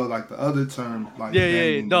 you know, like the other term, like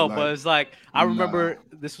no, like, but it's like I remember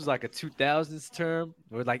this was like a 2000s term.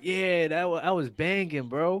 We're like, yeah, that was banging,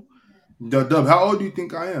 bro. Dub, how old do you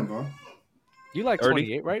think I am, bro? You like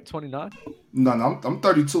 28, right? 29? No, I'm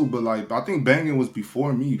 32, but like I think banging was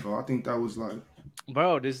before me, bro. I think that was like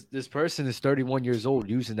Bro, this person is 31 years old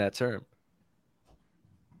using that term.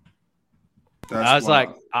 I was like,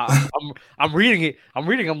 I'm reading it.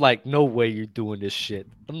 I'm like, no way you're doing this shit.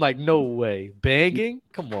 I'm like, no way. Banging?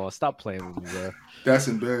 Come on, stop playing with me, bro. That's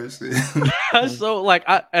embarrassing. So like,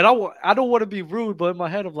 I don't want to be rude, but in my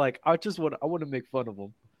head, I'm like, I want to make fun of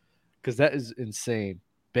him because that is insane.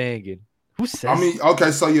 Banging. Who says? I mean,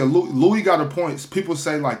 okay, so yeah, Louis got a point. People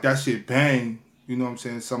say like that shit bang, you know what I'm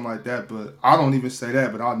saying, something like that. But I don't even say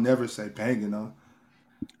that. But I'll never say banging though.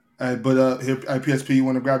 Hey, but here at PSP, you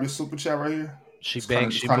want to grab your super chat right here? She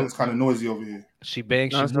bangs. It's kind of noisy over here. She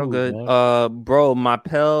bangs. No, she it's no moves, good. man. Bro, my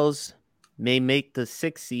Pels may make the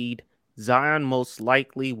 6th seed. Zion most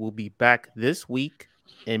likely will be back this week,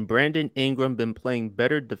 and Brandon Ingram been playing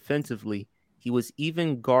better defensively. He was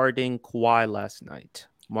even guarding Kawhi last night.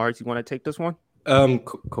 Mars, you want to take this one?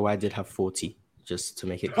 Kawhi did have 40. Just to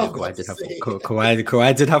make it clear,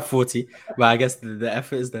 Kawhi did have 40, but I guess the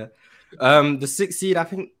effort is there. The 6th seed, I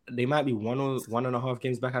think they might be 1.5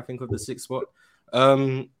 games back. I think of the 6th spot.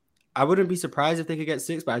 I wouldn't be surprised if they could get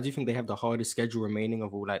 6, but I do think they have the hardest schedule remaining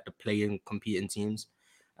of all like the playing competing teams.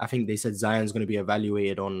 I think they said Zion's going to be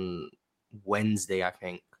evaluated on Wednesday, I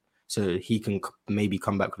think, so he can maybe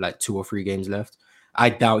come back with like 2 or 3 games left. I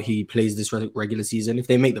doubt he plays this regular season. If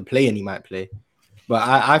they make the play, and he might play. But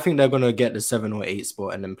I think they're going to get the 7 or 8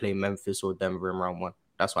 spot and then play Memphis or Denver in round 1.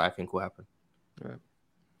 That's what I think will happen. Right.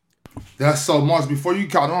 That's so much. Before you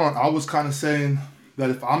got on, I was kind of saying that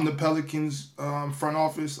if I'm the Pelicans front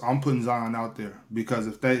office, I'm putting Zion out there because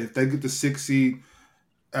if they get the 6th seed,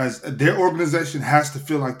 as their organization has to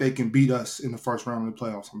feel like they can beat us in the first round of the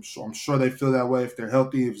playoffs. I'm sure they feel that way if they're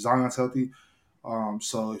healthy, if Zion's healthy.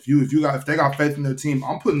 So if they got faith in their team,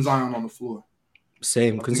 I'm putting Zion on the floor.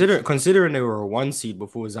 Same. Considering they were a 1 seed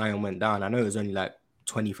before Zion went down, I know it was only like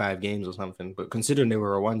 25 games or something, but considering they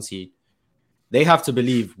were a 1 seed, they have to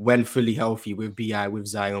believe when fully healthy with BI, with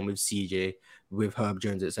Zion, with CJ, with Herb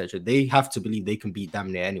Jones, etc. They have to believe they can beat damn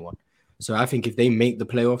near anyone. So I think if they make the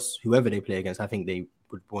playoffs, whoever they play against, I think they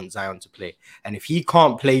would want Zion to play. And if he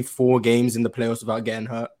can't play 4 games in the playoffs without getting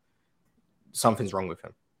hurt, something's wrong with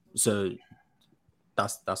him. So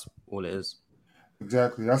that's all it is.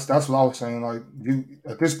 Exactly. That's what I was saying. Like you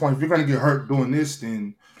at this point, if you're gonna get hurt doing this,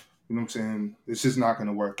 then you know what I'm saying, it's just not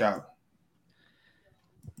gonna work out.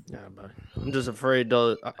 Yeah, but I'm just afraid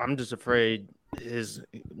though. I'm just afraid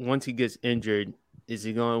once he gets injured, is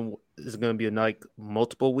it going to be like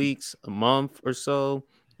multiple weeks, a month or so?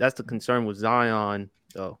 That's the concern with Zion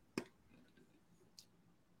though.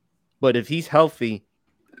 But if he's healthy,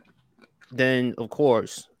 then of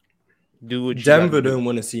course, do what you Denver don't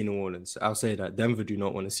want to see New Orleans. I'll say that Denver do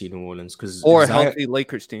not want to see New Orleans or a healthy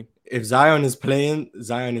Lakers team. If Zion is playing,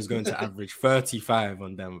 Zion is going to average 35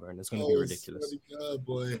 on Denver, and it's going to be ridiculous. God,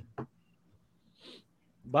 boy.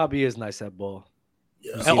 Bobby is nice at ball.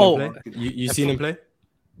 Yeah. You seen him play?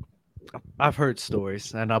 I've heard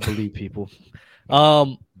stories, and I believe people.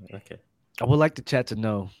 Okay. I would like the chat to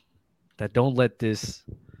know that don't let this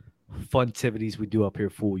fun activities we do up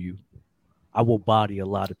here fool you. I will body a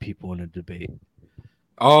lot of people in a debate.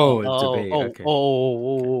 Debate. Okay.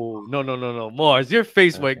 No. Mars, your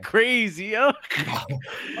face went crazy, yo. I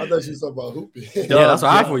thought you were talking about hooping. Yeah, that's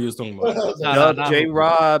what I thought you was talking about.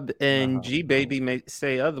 J-Rob and G-Baby may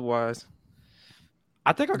say otherwise.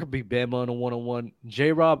 I think I could beat Bama in a one-on-one.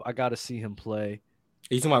 J-Rob, I got to see him play.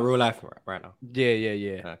 Are you talking about real life right now?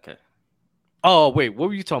 Yeah. Okay. Oh, wait. What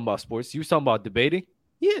were you talking about, sports? You were talking about debating?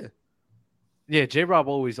 Yeah. Yeah, J-Rob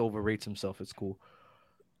always overrates himself. It's cool.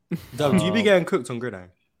 Dub, do you be getting cooked on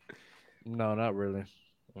gridiron? No, not really.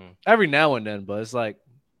 Every now and then, but it's like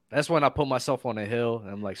that's when I put myself on a hill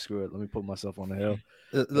and I'm like, screw it, let me put myself on a hill.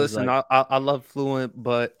 Listen, like, I love Fluent,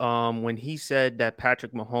 but when he said that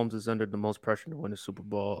Patrick Mahomes is under the most pressure to win the Super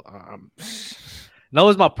Bowl, no,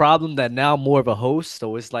 it's my problem that now I'm more of a host,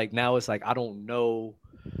 so it's like now it's like I don't know,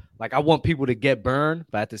 like I want people to get burned,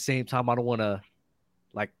 but at the same time I don't want to,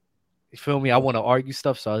 like, you feel me? I want to argue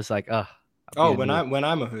stuff, so it's like, when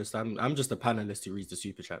I'm a host, I'm just a panelist who reads the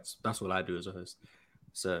super chats. That's all I do as a host.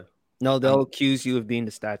 So no, they'll accuse you of being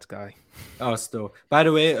the stats guy. Oh, still. By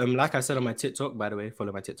the way, like I said on my TikTok, by the way,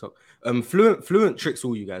 follow my TikTok. Fluent tricks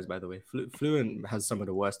all you guys, by the way. Fluent has some of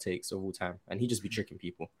the worst takes of all time, and he just be tricking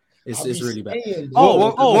people. It's really bad. I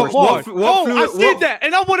said that,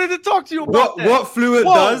 and I wanted to talk to you about that. What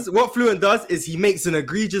Fluent does is he makes an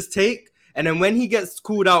egregious take, and then when he gets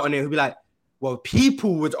called out on it, he'll be like, well,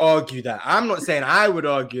 people would argue that. I'm not saying I would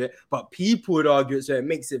argue it, but people would argue it, so it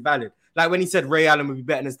makes it valid. Like when he said Ray Allen would be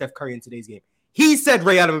better than Steph Curry in today's game. He said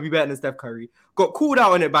Ray Allen would be better than Steph Curry, got called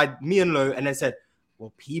out on it by me and Lowe, and then said,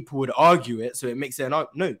 well, people would argue it, so it makes it an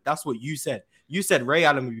argument. No, that's what you said. You said Ray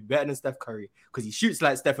Allen would be better than Steph Curry because he shoots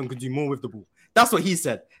like Steph and could do more with the ball. That's what he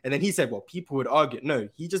said. And then he said, well, people would argue. No,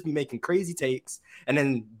 he just be making crazy takes and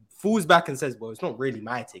then falls back and says, well, it's not really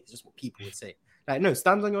my take. It's just what people would say. Like, no,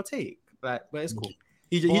 stand on your take. Like, but it's cool.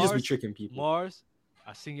 He just be tricking people. Mars,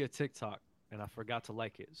 I seen your TikTok and I forgot to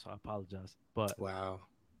like it, so I apologize. But wow,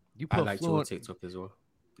 you put I liked your TikTok as well.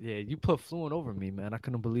 Yeah, you put Fluent over me, man. I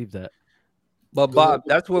couldn't believe that. But Bob,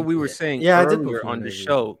 that's what we were saying earlier on the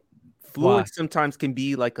show. Fluent sometimes can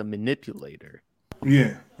be like a manipulator.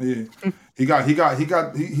 Yeah. He's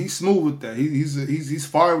smooth with that. He's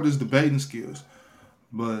fire with his debating skills.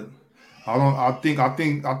 But I think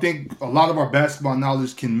a lot of our basketball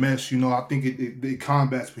knowledge can mesh. I think it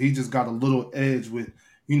combats, but he just got a little edge with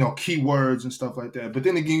keywords and stuff like that. But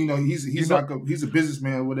then again, he's a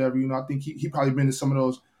businessman or whatever. I think he probably been to some of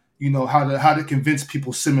those, how to convince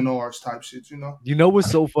people seminars type shit. You know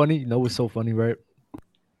what's so funny? You know what's so funny, right?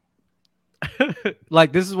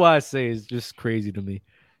 Like, this is why I say it's just crazy to me.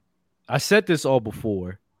 I said this all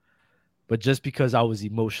before, but just because I was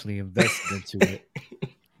emotionally invested into it,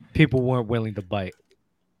 people weren't willing to bite.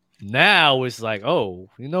 Now it's like, oh,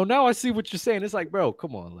 now I see what you're saying. It's like, bro,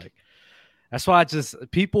 come on. Like, that's why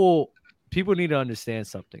people need to understand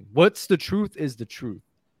something. What's the truth is the truth.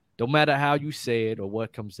 Don't matter how you say it or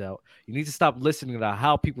what comes out. You need to stop listening to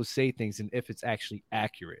how people say things and if it's actually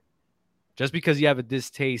accurate. Just because you have a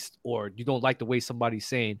distaste or you don't like the way somebody's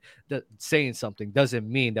saying something doesn't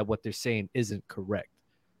mean that what they're saying isn't correct.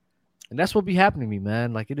 And that's what be happening to me,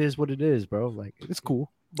 man. Like, it is what it is, bro. Like, it's cool.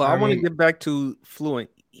 But I want to get back to Fluent.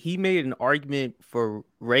 He made an argument for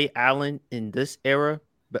Ray Allen in this era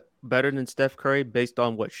better than Steph Curry based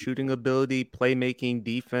on what shooting ability, playmaking,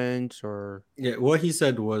 defense, or... Yeah, what he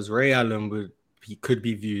said was Ray Allen would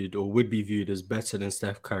be viewed as better than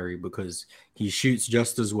Steph Curry because he shoots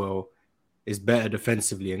just as well, is better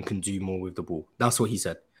defensively, and can do more with the ball. That's what he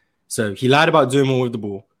said. So he lied about doing more with the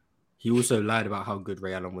ball. He also lied about how good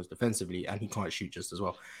Ray Allen was defensively, and he can't shoot just as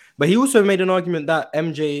well. But he also made an argument that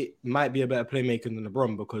MJ might be a better playmaker than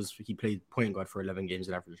LeBron because he played point guard for 11 games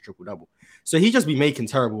and averaged triple-double. So he just be making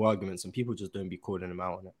terrible arguments, and people just don't be calling him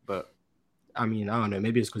out on it. But, I mean, I don't know.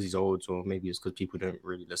 Maybe it's because he's old, or maybe it's because people don't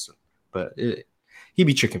really listen. But he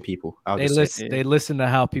be tricking people. They listen to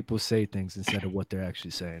how people say things instead of what they're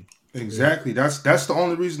actually saying. Exactly. That's the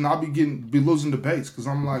only reason I'll be losing debates, because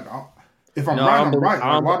I'm like, if I'm right, I'm right.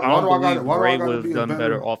 I don't believe Ray would have done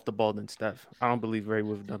better off the ball than Steph. I don't believe Ray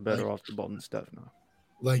would have done better off the ball than Steph. No.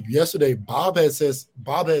 Like yesterday, I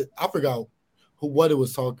forgot what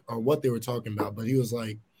they were talking about, but he was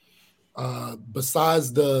like,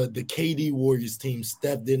 besides the KD Warriors team,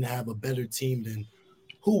 Steph didn't have a better team than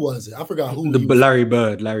who was it? I forgot who. Larry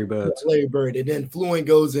Bird. Larry Bird. And then Fluent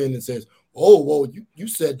goes in and says, oh, well, you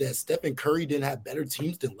said that Stephen Curry didn't have better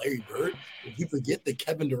teams than Larry Bird. Did you forget the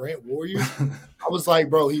Kevin Durant Warriors? I was like,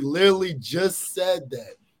 bro, he literally just said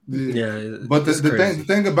that. Yeah, but the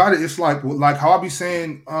thing about it, it's like how I be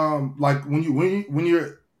saying, like when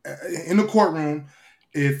you're in the courtroom,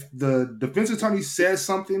 if the defense attorney says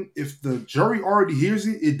something, if the jury already hears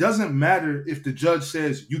it, it doesn't matter if the judge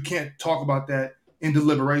says you can't talk about that in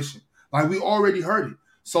deliberation. Like, we already heard it.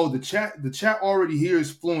 So the chat already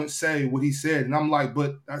hears Fluent say what he said, and I'm like,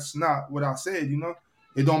 but that's not what I said,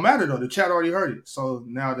 It don't matter though. The chat already heard it. So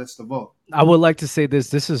now that's the vote. I would like to say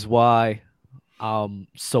this. This is why I'm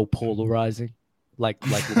so polarizing. Like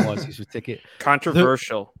it was your ticket.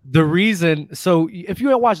 Controversial. The reason, so if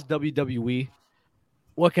you watch WWE,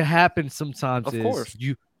 what can happen sometimes is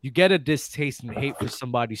you get a distaste and hate for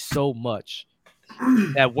somebody so much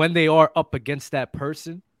that when they are up against that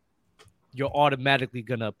person, you're automatically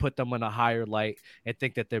going to put them in a higher light and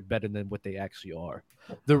think that they're better than what they actually are.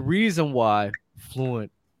 The reason why Fluent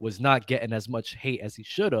was not getting as much hate as he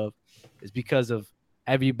should have is because of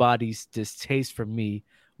everybody's distaste for me,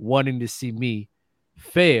 wanting to see me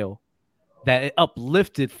fail, that it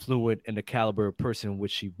uplifted Fluent in the caliber of person in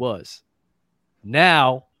which he was.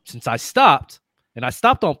 Now, since I stopped, and I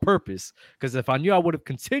stopped on purpose, because if I knew I would have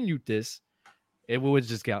continued this, it would have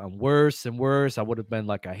just gotten worse and worse. I would have been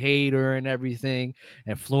like a hater and everything.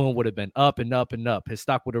 And Fluent would have been up and up and up. His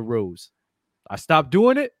stock would have rose. I stopped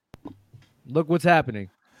doing it. Look what's happening.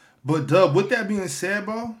 But Dub, with that being said,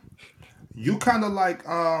 bro, you kind of like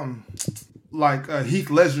Heath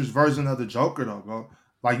Ledger's version of the Joker, though, bro.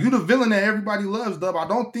 Like, you the villain that everybody loves, Dub. I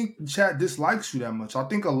don't think the chat dislikes you that much. I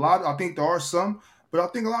think there are some, but I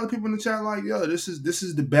think a lot of people in the chat like, yo, this is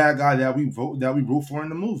the bad guy that we root for in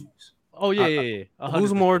the movies. Oh, yeah. 100%.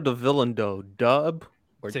 Who's more the villain, though? Dub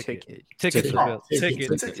or Ticket? Ticket's the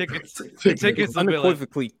villain.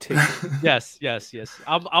 Unequivocally Ticket. Yes.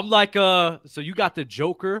 I'm like, so you got the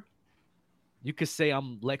Joker, you could say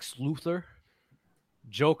I'm Lex Luthor.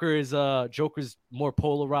 Joker's more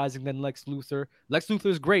polarizing than Lex Luthor. Lex Luthor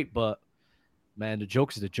is great, but man, the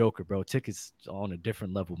Joker's the Joker, bro. Ticket's on a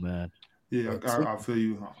different level, man. Yeah, I feel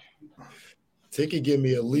you. Tick could give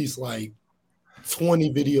me at least like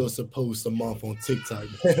 20 videos to post a month on TikTok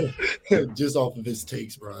just off of his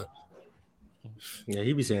takes, bro. Yeah,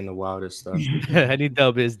 he be saying the wildest stuff. Henny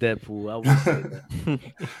Dub is Deadpool. I will say that.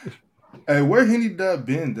 Hey, where Henny Dub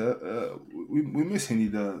been? We miss Henny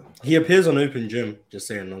Dub. He appears on Open Gym, just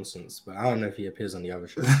saying nonsense, but I don't know if he appears on the other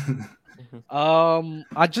show.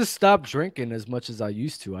 I just stopped drinking as much as I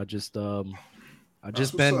used to. I just been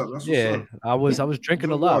I was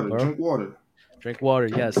drinking a lot, bro. Drink water,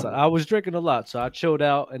 yes. I was drinking a lot, so I chilled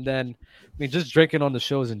out, and then I mean just drinking on the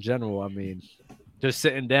shows in general. I mean, just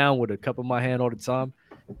sitting down with a cup in my hand all the time.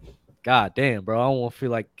 God damn, bro. I don't want to feel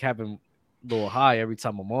like having a little high every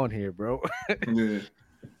time I'm on here, bro. Yeah.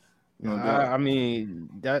 I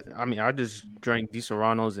just drank D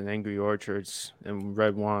Serranos and Angry Orchards and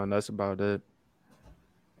red wine. That's about it.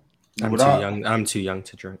 I'm too young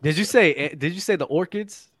to drink. Did you say the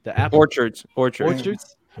orchids? The apple orchards?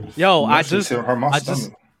 Yo, I just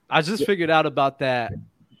figured out about that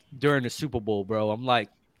during the Super Bowl, bro.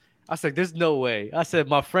 I said, there's no way. I said,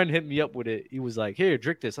 my friend hit me up with it. He was like, here,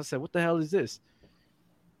 drink this. I said, what the hell is this?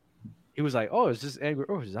 He was like, oh, it's just Angry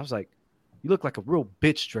Orchards. I was like, you look like a real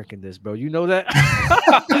bitch drinking this, bro. You know that?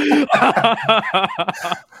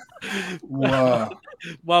 Wow.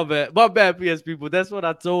 My bad, PS people. That's what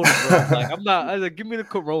I told him, bro. Like, I was like, give me the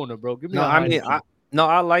Corona, bro. Give me.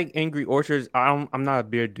 I like Angry Orchards. I'm not a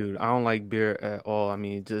beer dude. I don't like beer at all. I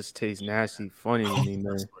mean, it just tastes nasty, funny to me,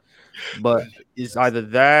 man. But it's either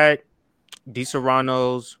that, D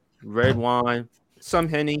Serranos, red wine, some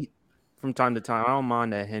Henny from time to time. I don't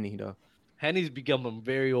mind that Henny though. Henny's becoming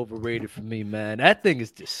very overrated for me, man. That thing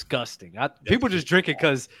is disgusting. People just drink it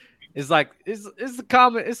because it's like it's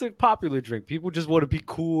a popular drink. People just want to be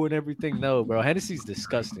cool and everything. No, bro. Hennessy's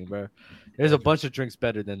disgusting, bro. There's a bunch of drinks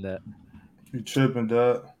better than that. You tripping,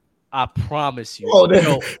 dog? I promise you. Oh,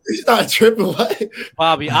 he's not tripping. What?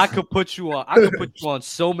 Bobby, I could put you on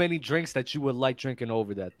so many drinks that you would like drinking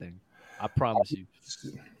over that thing. I promise you.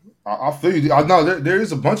 I feel you. I know there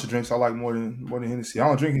is a bunch of drinks I like more than Hennessy. I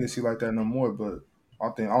don't drink Hennessy like that no more, but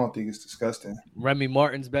I don't think it's disgusting. Remy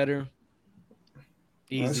Martin's better.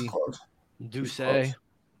 Easy. Douce.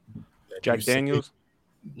 Jack Daniels.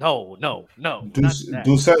 No. Douce. You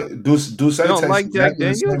don't like Jack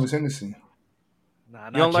Daniels? Hennessy. Nah,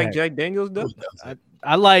 you don't like Jack Daniels though?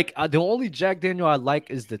 I like the only Jack Daniel I like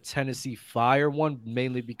is the Tennessee Fire one,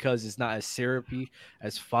 mainly because it's not as syrupy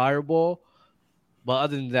as Fireball. But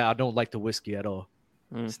other than that, I don't like the whiskey at all.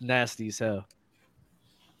 It's nasty as hell.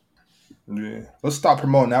 Yeah, let's stop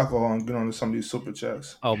promoting alcohol and get on to some of these super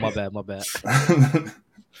chats. Oh, my bad.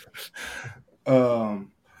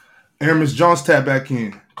 Aramis Jones tapped back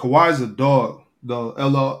in. Kawhi's a dog. The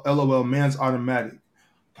LOL man's automatic.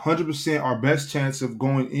 100% our best chance of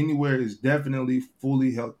going anywhere is definitely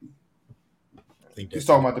fully healthy. He's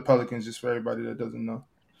talking about the Pelicans, just for everybody that doesn't know.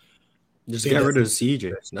 Just get rid of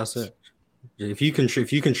CJ. That's it. If you can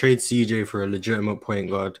trade CJ for a legitimate point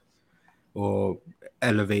guard, or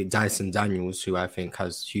elevate Dyson Daniels, who I think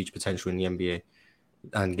has huge potential in the NBA,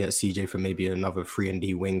 and get CJ for maybe another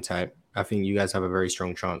 3-and-D wing type, I think you guys have a very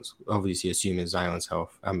strong chance. Obviously, assuming Zion's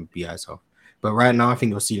health and BI's health. But right now, I think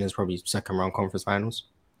your ceiling is probably second round conference finals.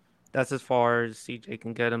 That's as far as CJ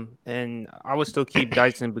can get him. And I would still keep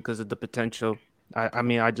Dyson because of the potential.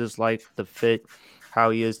 I just like the fit, how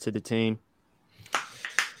he is to the team.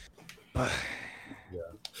 Yeah.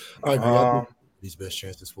 I agree. I think his best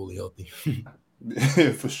chance is fully healthy.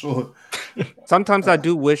 Yeah, for sure. Sometimes I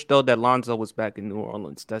do wish, though, that Lonzo was back in New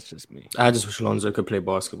Orleans. That's just me. I just wish Lonzo could play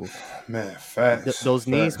basketball. Man, facts. Those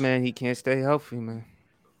knees, man, he can't stay healthy, man.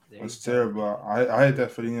 That's terrible. I hate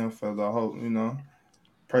that for the NFL. I hope,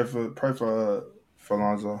 pray for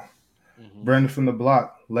Lonzo. Mm-hmm. Brandon from the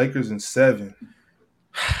block. Lakers in 7.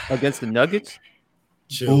 Against the Nuggets?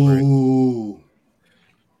 Chill,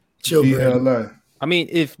 Brandon. I mean,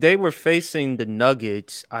 if they were facing the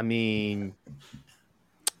Nuggets, if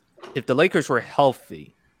the Lakers were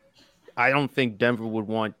healthy, I don't think Denver would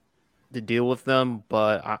want to deal with them.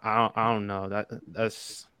 But I don't know.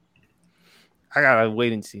 That's I gotta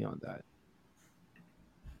wait and see on that.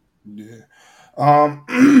 Yeah.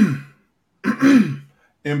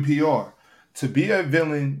 NPR. To be a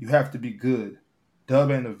villain, you have to be good.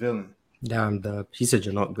 Dub ain't a villain. Damn, Dub. He said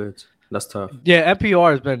you're not good. That's tough. Yeah,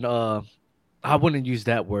 NPR has been I wouldn't use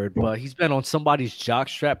that word, but he's been on somebody's jock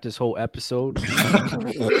strap this whole episode.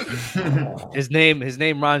 His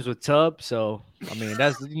name rhymes with Tub, so I mean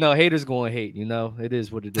that's haters going to hate. It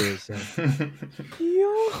is what it is. So.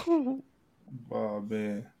 Yo. Oh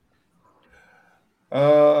man.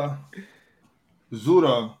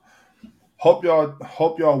 Zuda, hope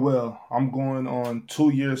y'all well. I'm going on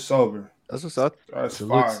 2 years sober. That's what's up. That's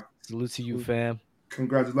fire. Salute to you, fam.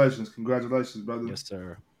 Congratulations, brother. Yes,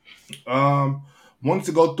 sir. Wanted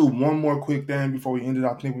to go through one more quick thing before we end it.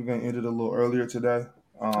 I think we're gonna end it a little earlier today.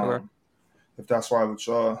 Okay. If that's all right with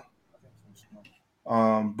y'all.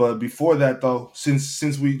 But before that though,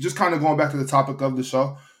 since we just kind of going back to the topic of the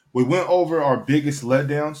show, we went over our biggest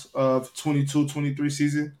letdowns of 22-23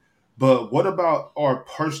 season. But what about our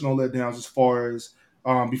personal letdowns as far as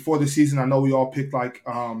before the season? I know we all picked like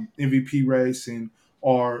MVP race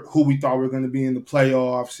or who we thought we were going to be in the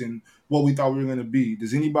playoffs and what we thought we were going to be.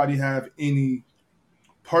 Does anybody have any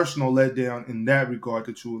personal letdown in that regard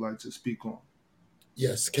that you would like to speak on?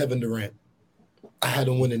 Yes, Kevin Durant. I had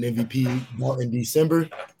him win an MVP in December.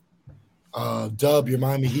 Dub, your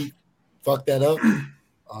Miami Heat fucked that up.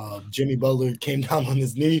 Jimmy Butler came down on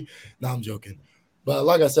his knee. No, I'm joking. But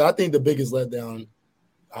like I said, I think the biggest letdown,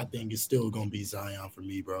 I think, is still going to be Zion for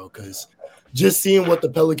me, bro, because just seeing what the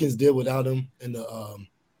Pelicans did without him in the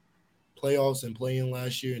playoffs and playing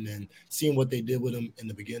last year and then seeing what they did with him in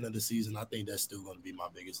the beginning of the season, I think that's still going to be my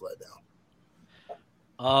biggest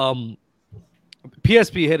letdown.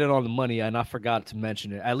 PSP hit it on the money, and I forgot to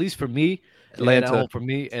mention it. At least for me, Atlanta,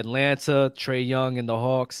 Trae Young, and the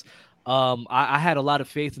Hawks. I had a lot of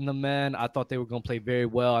faith in them, man. I thought they were going to play very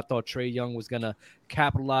well. I thought Trae Young was going to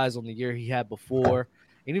capitalize on the year he had before.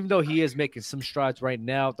 And even though he is making some strides right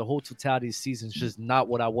now, the whole totality of the season is just not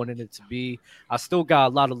what I wanted it to be. I still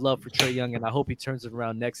got a lot of love for Trae Young, and I hope he turns it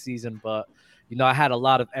around next season. But, I had a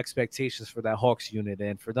lot of expectations for that Hawks unit.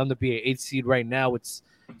 And for them to be an 8th seed right now, it's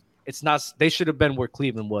not – they should have been where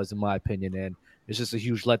Cleveland was, in my opinion. And it's just a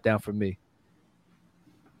huge letdown for me.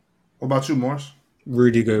 What about you, Morris?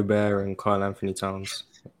 Rudy Gobert and Karl Anthony Towns.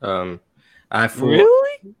 I thought,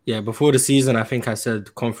 Really? Yeah, before the season, I think I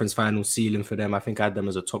said conference final ceiling for them. I think I had them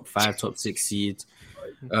as a top 5, top 6 seed.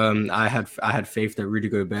 I had faith that Rudy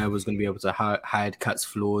Gobert was going to be able to hide Cat's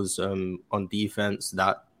flaws on defense.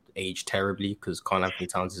 That aged terribly because Karl Anthony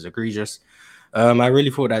Towns is egregious. I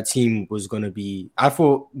really thought that team was going to be. I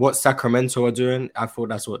thought what Sacramento are doing. I thought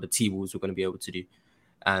that's what the T-Wolves were going to be able to do,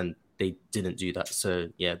 and they didn't do that. So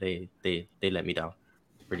yeah, they let me down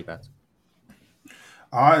pretty bad.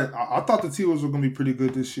 I thought the T-Wolves were going to be pretty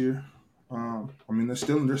good this year. I mean, they're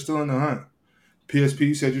still in the hunt. PSP,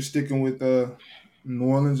 you said you're sticking with New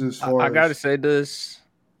Orleans as far as... I got to say this.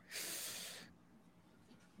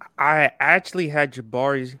 I actually had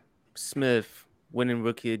Jabari Smith winning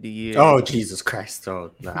Rookie of the Year. Oh, Jesus Christ.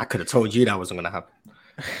 Oh, no, I could have told you that wasn't going to happen.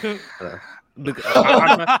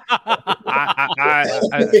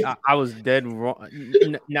 I was dead wrong.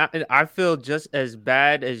 I feel just as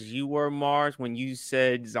bad as you were, Mars, when you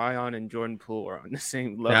said Zion and Jordan Poole are on the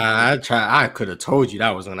same level. I could have told you that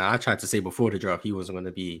was gonna. I tried to say before the draft he wasn't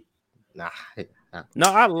gonna be. Nah.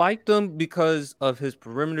 No, I liked him because of his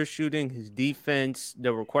perimeter shooting, his defense.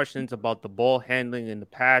 There were questions about the ball handling and the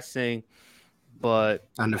passing,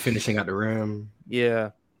 and the finishing at the rim. Yeah.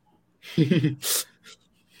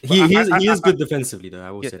 He is good defensively, though. I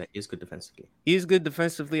will say that he is good defensively. He's good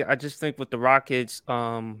defensively. I just think with the Rockets,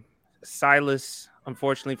 Silas,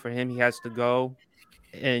 unfortunately for him, he has to go.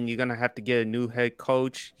 And you're going to have to get a new head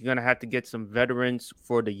coach. You're going to have to get some veterans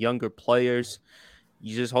for the younger players.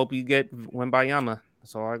 You just hope you get Wembayama.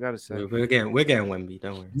 That's all I got to say. We're getting Wemby.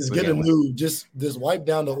 Don't worry. Just get a new, just wipe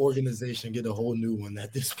down the organization, get a whole new one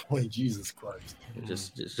at this point. Jesus Christ.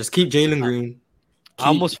 Just keep Jalen Green. I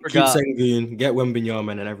almost forgot. Keep Sengun, get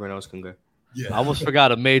Wembanyama, and everyone else can go. Yeah, I almost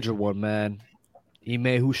forgot a major one, man.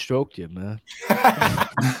 Ime, who stroked you, man?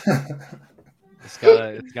 It's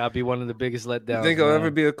gotta be one of the biggest letdowns. You think he'll ever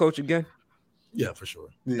be a coach again? Yeah, for sure.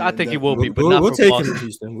 Yeah, I think he will be, but we'll take Boston. him to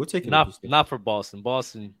Houston. We'll take him. Not for Boston.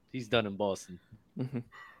 Boston, he's done in Boston. Mm-hmm.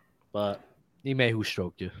 But Ime, who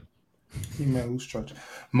stroked you? Ime, who stroked you?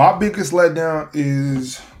 My biggest letdown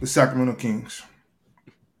is the Sacramento Kings.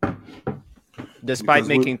 Despite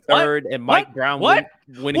making third and Mike Brown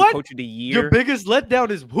winning Coach of the Year. Your biggest letdown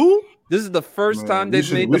is who? This is the first time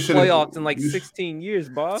they've made the playoffs in like 16 years,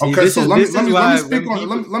 boss. Okay, so let me speak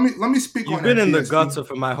on. You've been in the gutter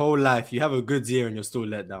for my whole life. You have a good year and you're still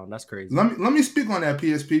let down. That's crazy. Let me speak on that,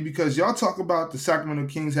 PSP, because y'all talk about the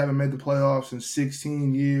Sacramento Kings haven't made the playoffs in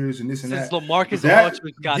 16 years and this and Since that. LaMarcus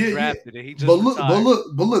Aldridge got drafted, and he just but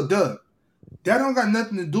look, Doug, that don't got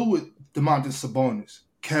nothing to do with DeMontis Sabonis.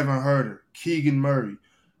 Kevin Huerter, Keegan Murray,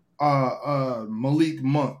 Malik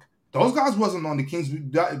Monk. Those guys wasn't on the Kings.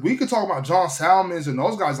 We could talk about John Salmons and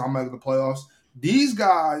those guys not making the playoffs. These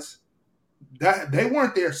guys, that they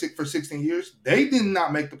weren't there for 16 years. They did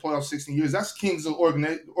not make the playoffs 16 years. That's Kings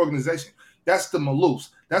organization. That's the Maloofs.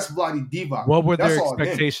 That's Vlade Divac. What were their That's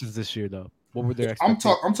expectations this year, though? What were their I'm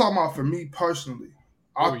expectations? talking about for me personally.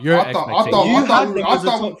 What were I your thought expectations? I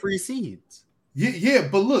thought top 3 seeds. Yeah,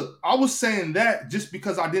 but look, I was saying that just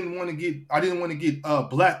because I didn't want to get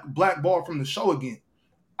blackballed from the show again.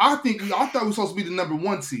 I thought we were supposed to be the number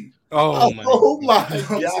 1 seed. Oh my God! I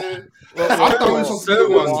thought we were supposed to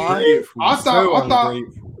be the 1 seed.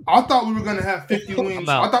 I thought we were gonna have 50 wins.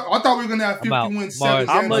 I thought we were gonna have 50 wins.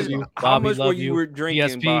 How much Bobby, were you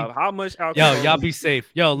drinking, PSP. Bob? How much alcohol? Yo, y'all be safe.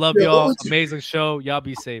 Yo, love y'all. Amazing show. Y'all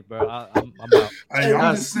be safe, bro. I'm out. Hey,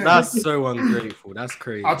 that's so ungrateful. That's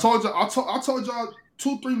crazy. I told y'all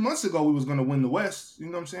 2-3 months ago we was gonna win the West. You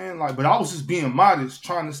know what I'm saying? Like, but I was just being modest,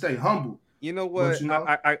 trying to stay humble. You know what?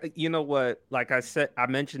 But you know what? Like I said, I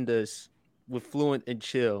mentioned this with Fluent and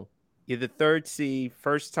Chill. You're the 3rd seed,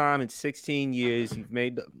 first time in 16 years.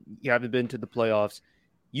 You haven't been to the playoffs.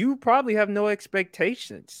 You probably have no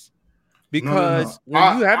expectations because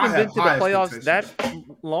when you haven't been to the playoffs that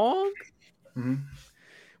long,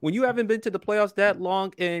 when you haven't been to the playoffs that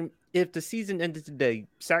long, and if the season ended today,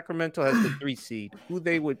 Sacramento has the 3 seed. Who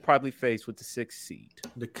they would probably face with the 6 seed?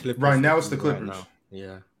 The Clippers. Right now, it's the Clippers. Right now.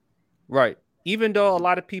 Yeah. Right. Even though a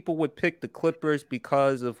lot of people would pick the Clippers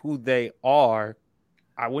because of who they are,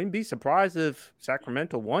 I wouldn't be surprised if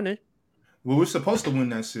Sacramento won it. Well, we're supposed to win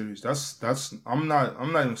that series. That's I'm not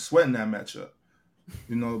even sweating that matchup.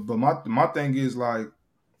 You know, but my thing is like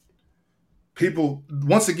people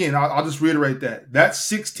once again, I'll just reiterate those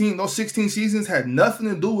 16 seasons had nothing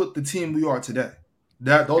to do with the team we are today.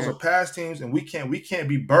 Those are past teams, and we can't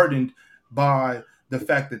be burdened by the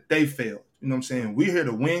fact that they failed. You know what I'm saying? We're here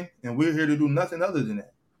to win, and we're here to do nothing other than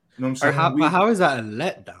that. You know what I'm saying? How is that a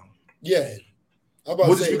letdown? Yeah.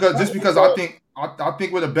 Just because I think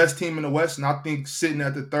we're the best team in the West, and I think sitting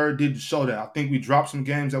at the 3rd did show that. I think we dropped some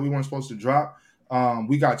games that we weren't supposed to drop.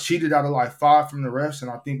 We got cheated out of like 5 from the refs, and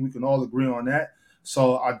I think we can all agree on that.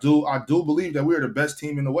 So I do believe that we're the best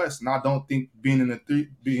team in the West, and I don't think being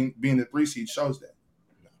the 3 seed shows that.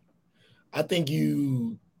 I think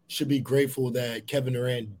you should be grateful that Kevin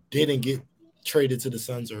Durant didn't get traded to the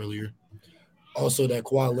Suns earlier. Also, that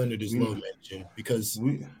Kawhi Leonard is low mentioned because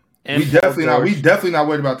we definitely not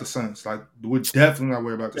worried about the Suns. Like, we're definitely not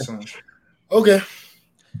worried about the Suns. Okay.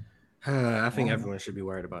 I think everyone should be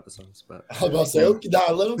worried about the Suns, but I was about to say, okay,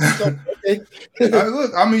 let them okay.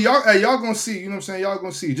 Look, I mean, y'all gonna see. You know what I'm saying? Y'all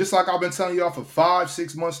gonna see. Just like I've been telling y'all for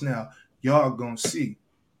 5-6 months now, y'all gonna see.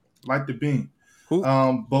 Like the beam.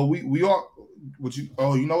 But we are. Would you?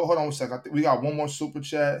 Oh, you know what? Hold on a second. I think we got one more super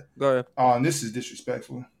chat. Go ahead. And this is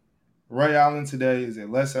disrespectful. Ray Allen today is a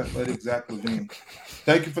less athletic Zach LaVine.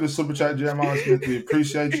 Thank you for the super chat, Jeremiah Smith. We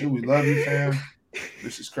appreciate you. We love you, fam.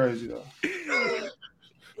 This is crazy though.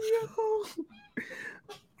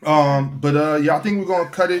 I think we're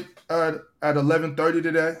gonna cut it at 11:30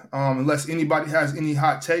 today. Unless anybody has any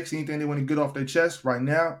hot takes, anything they want to get off their chest right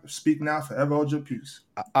now. Speak now, forever hold your peace.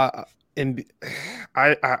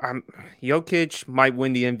 Jokic might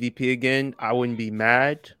win the MVP again. I wouldn't be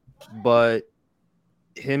mad, but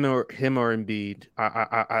him or Embiid,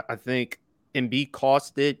 I think Embiid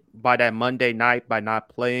cost it by that Monday night by not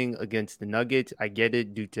playing against the Nuggets. I get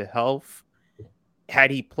it due to health.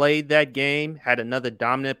 Had he played that game, had another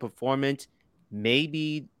dominant performance,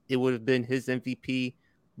 maybe it would have been his MVP.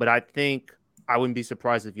 But I think I wouldn't be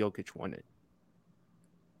surprised if Jokic won it.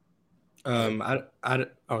 Sorry,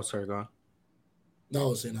 go on. No, I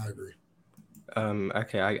was saying I agree.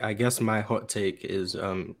 Okay, I guess my hot take is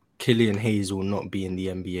Killian Hayes will not be in the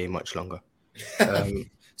NBA much longer.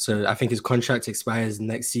 So I think his contract expires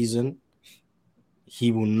next season. He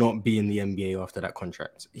will not be in the NBA after that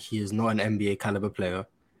contract. He is not an NBA caliber player.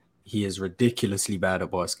 He is ridiculously bad at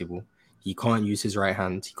basketball. He can't use his right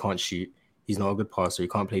hand. He can't shoot. He's not a good passer. He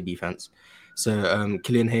can't play defense. So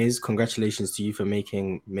Killian Hayes, congratulations to you for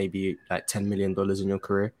making maybe like $10 million in your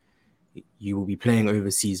career. You will be playing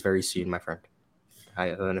overseas very soon, my friend.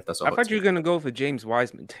 I don't know if that's. I thought you were gonna go for James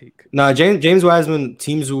Wiseman take. No, James Wiseman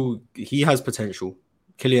he has potential.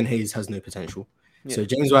 Killian Hayes has no potential. Yeah. So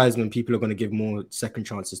James Wiseman, people are going to give more second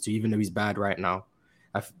chances to, even though he's bad right now.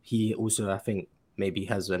 He also, I think, maybe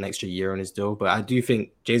has an extra year on his deal. But I do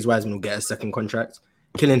think James Wiseman will get a second contract.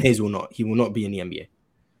 Killian Hayes will not. He will not be in the NBA.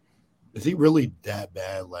 Is he really that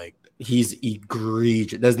bad? Like, He's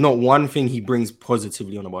egregious. There's not one thing he brings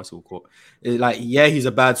positively on a basketball court. Yeah, he's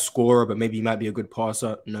a bad scorer, but maybe he might be a good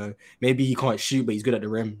passer. No. Maybe he can't shoot, but he's good at the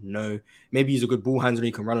rim. No. Maybe he's a good ball handler.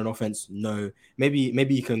 He can run an offense. No. Maybe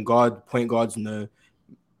he can guard point guards. No.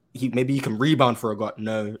 Maybe he can rebound for a guard.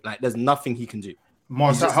 No. Like, there's nothing he can do.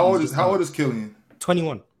 Mars, how old is Killian?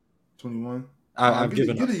 21. 21. I've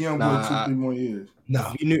given get up. a young boy 2-3 more years.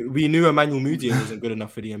 No, we knew Emmanuel Mudiay wasn't good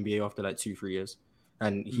enough for the NBA after like 2-3 years,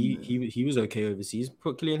 and he was okay overseas.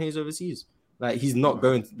 Put Killian Hayes overseas. Like, he's not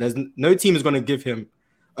going. There's no team is going to give him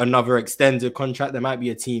another extended contract. There might be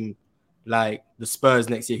a team like the Spurs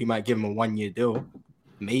next year who might give him a 1-year deal,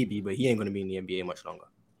 maybe, but he ain't going to be in the NBA much longer.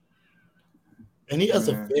 and he has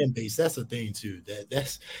a fan base. That's the thing too.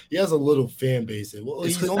 He has a little fan base. Well,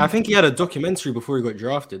 I think he had a documentary before he got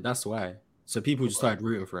drafted. That's why. So people just started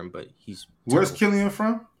rooting for him, but he's Where's Killian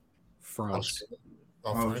from? France.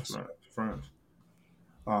 France.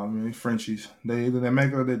 Oh man, Frenchies. They either they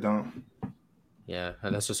make it or they don't. Yeah,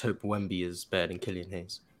 and let's just hope Wemby is better than Killian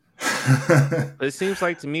Hayes. But it seems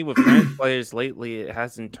like to me with French players lately, it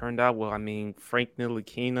hasn't turned out well. I mean, Frank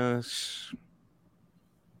Ntilikina.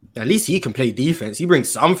 At least he can play defense. He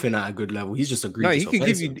brings something at a good level. He's just egregious. No,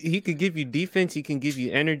 he could give you defense. He can give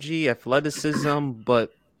you energy, athleticism,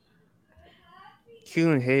 but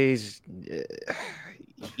Killian Hayes,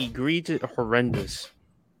 egregious, horrendous.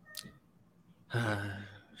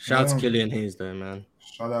 Shout out to Killian Hayes, though, man.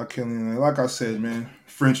 Shout out Killian. Like I said, man,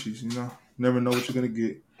 Frenchies. Never know what you're gonna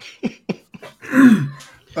get.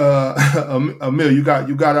 Amir, you got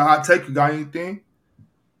a hot take? You got anything?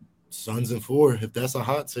 Suns and 4. If that's a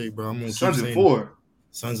hot take, bro, I'm gonna Suns keep and saying 4.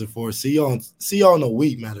 Suns and 4. See y'all in a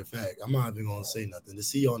week. Matter of fact, I'm not even gonna say nothing. To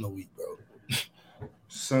see y'all in a week, bro.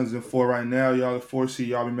 Suns and 4 right now. Y'all the 4 seed.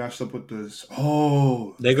 Y'all be matched up with this.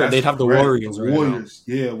 Oh, they'd have the Warriors. The Warriors.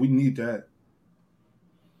 Right now. Yeah, we need that.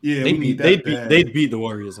 Yeah, we need that. They'd beat the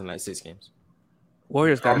Warriors in like 6 games.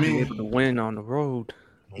 Warriors got to be able to win on the road.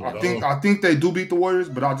 I think they do beat the Warriors,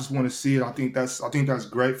 but I just want to see it. I think that's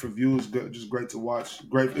great for views. Good, just great to watch.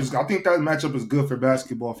 Great. I think that matchup is good for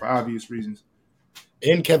basketball for obvious reasons.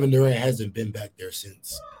 And Kevin Durant hasn't been back there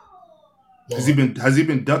since. Has he been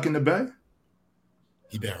ducking the bag?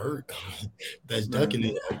 He been hurt. That's ducking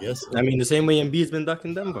it, I guess. I mean, the same way Embiid's been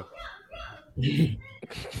ducking Denver.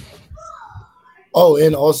 Oh,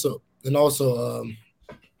 and also, don't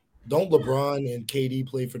LeBron and KD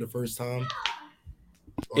play for the first time?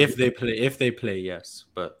 If they play, yes.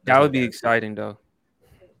 But that would be exciting, though.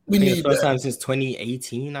 We need the first time since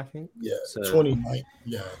 2018, I think. Yeah, so, 2019.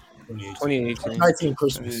 Yeah, 2018. 2019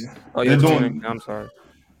 Christmas. Oh, yeah, I'm sorry.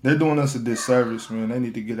 They're doing us a disservice, man. They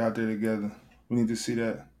need to get out there together. We need to see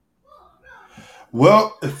that.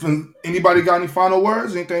 Well, if anybody got any final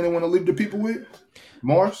words, anything they want to leave the people with?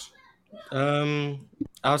 Mars?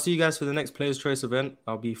 I'll see you guys for the next Players' Choice event.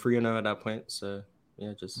 I'll be 3-0 at that point. So,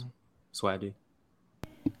 yeah, that's what I do.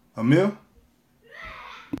 Emil?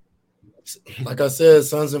 Like I said,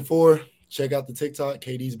 Suns and 4. Check out the TikTok.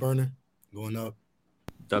 KD's burner. Going up.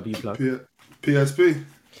 W plug. PSP.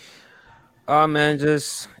 Oh, man,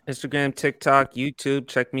 just Instagram, TikTok, YouTube.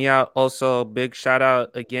 Check me out. Also, big shout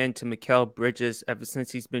out again to Mikal Bridges. Ever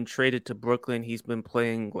since he's been traded to Brooklyn, he's been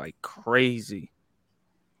playing like crazy.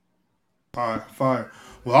 Fire.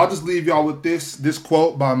 Well, I'll just leave y'all with this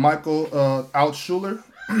quote by Michael Altshuler.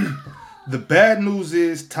 The bad news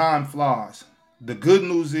is time flies. The good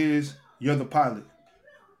news is you're the pilot.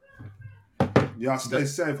 Y'all stay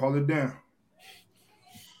safe. Hold it down.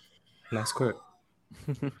 Nice quote.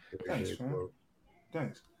 Thanks, man.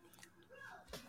 Thanks.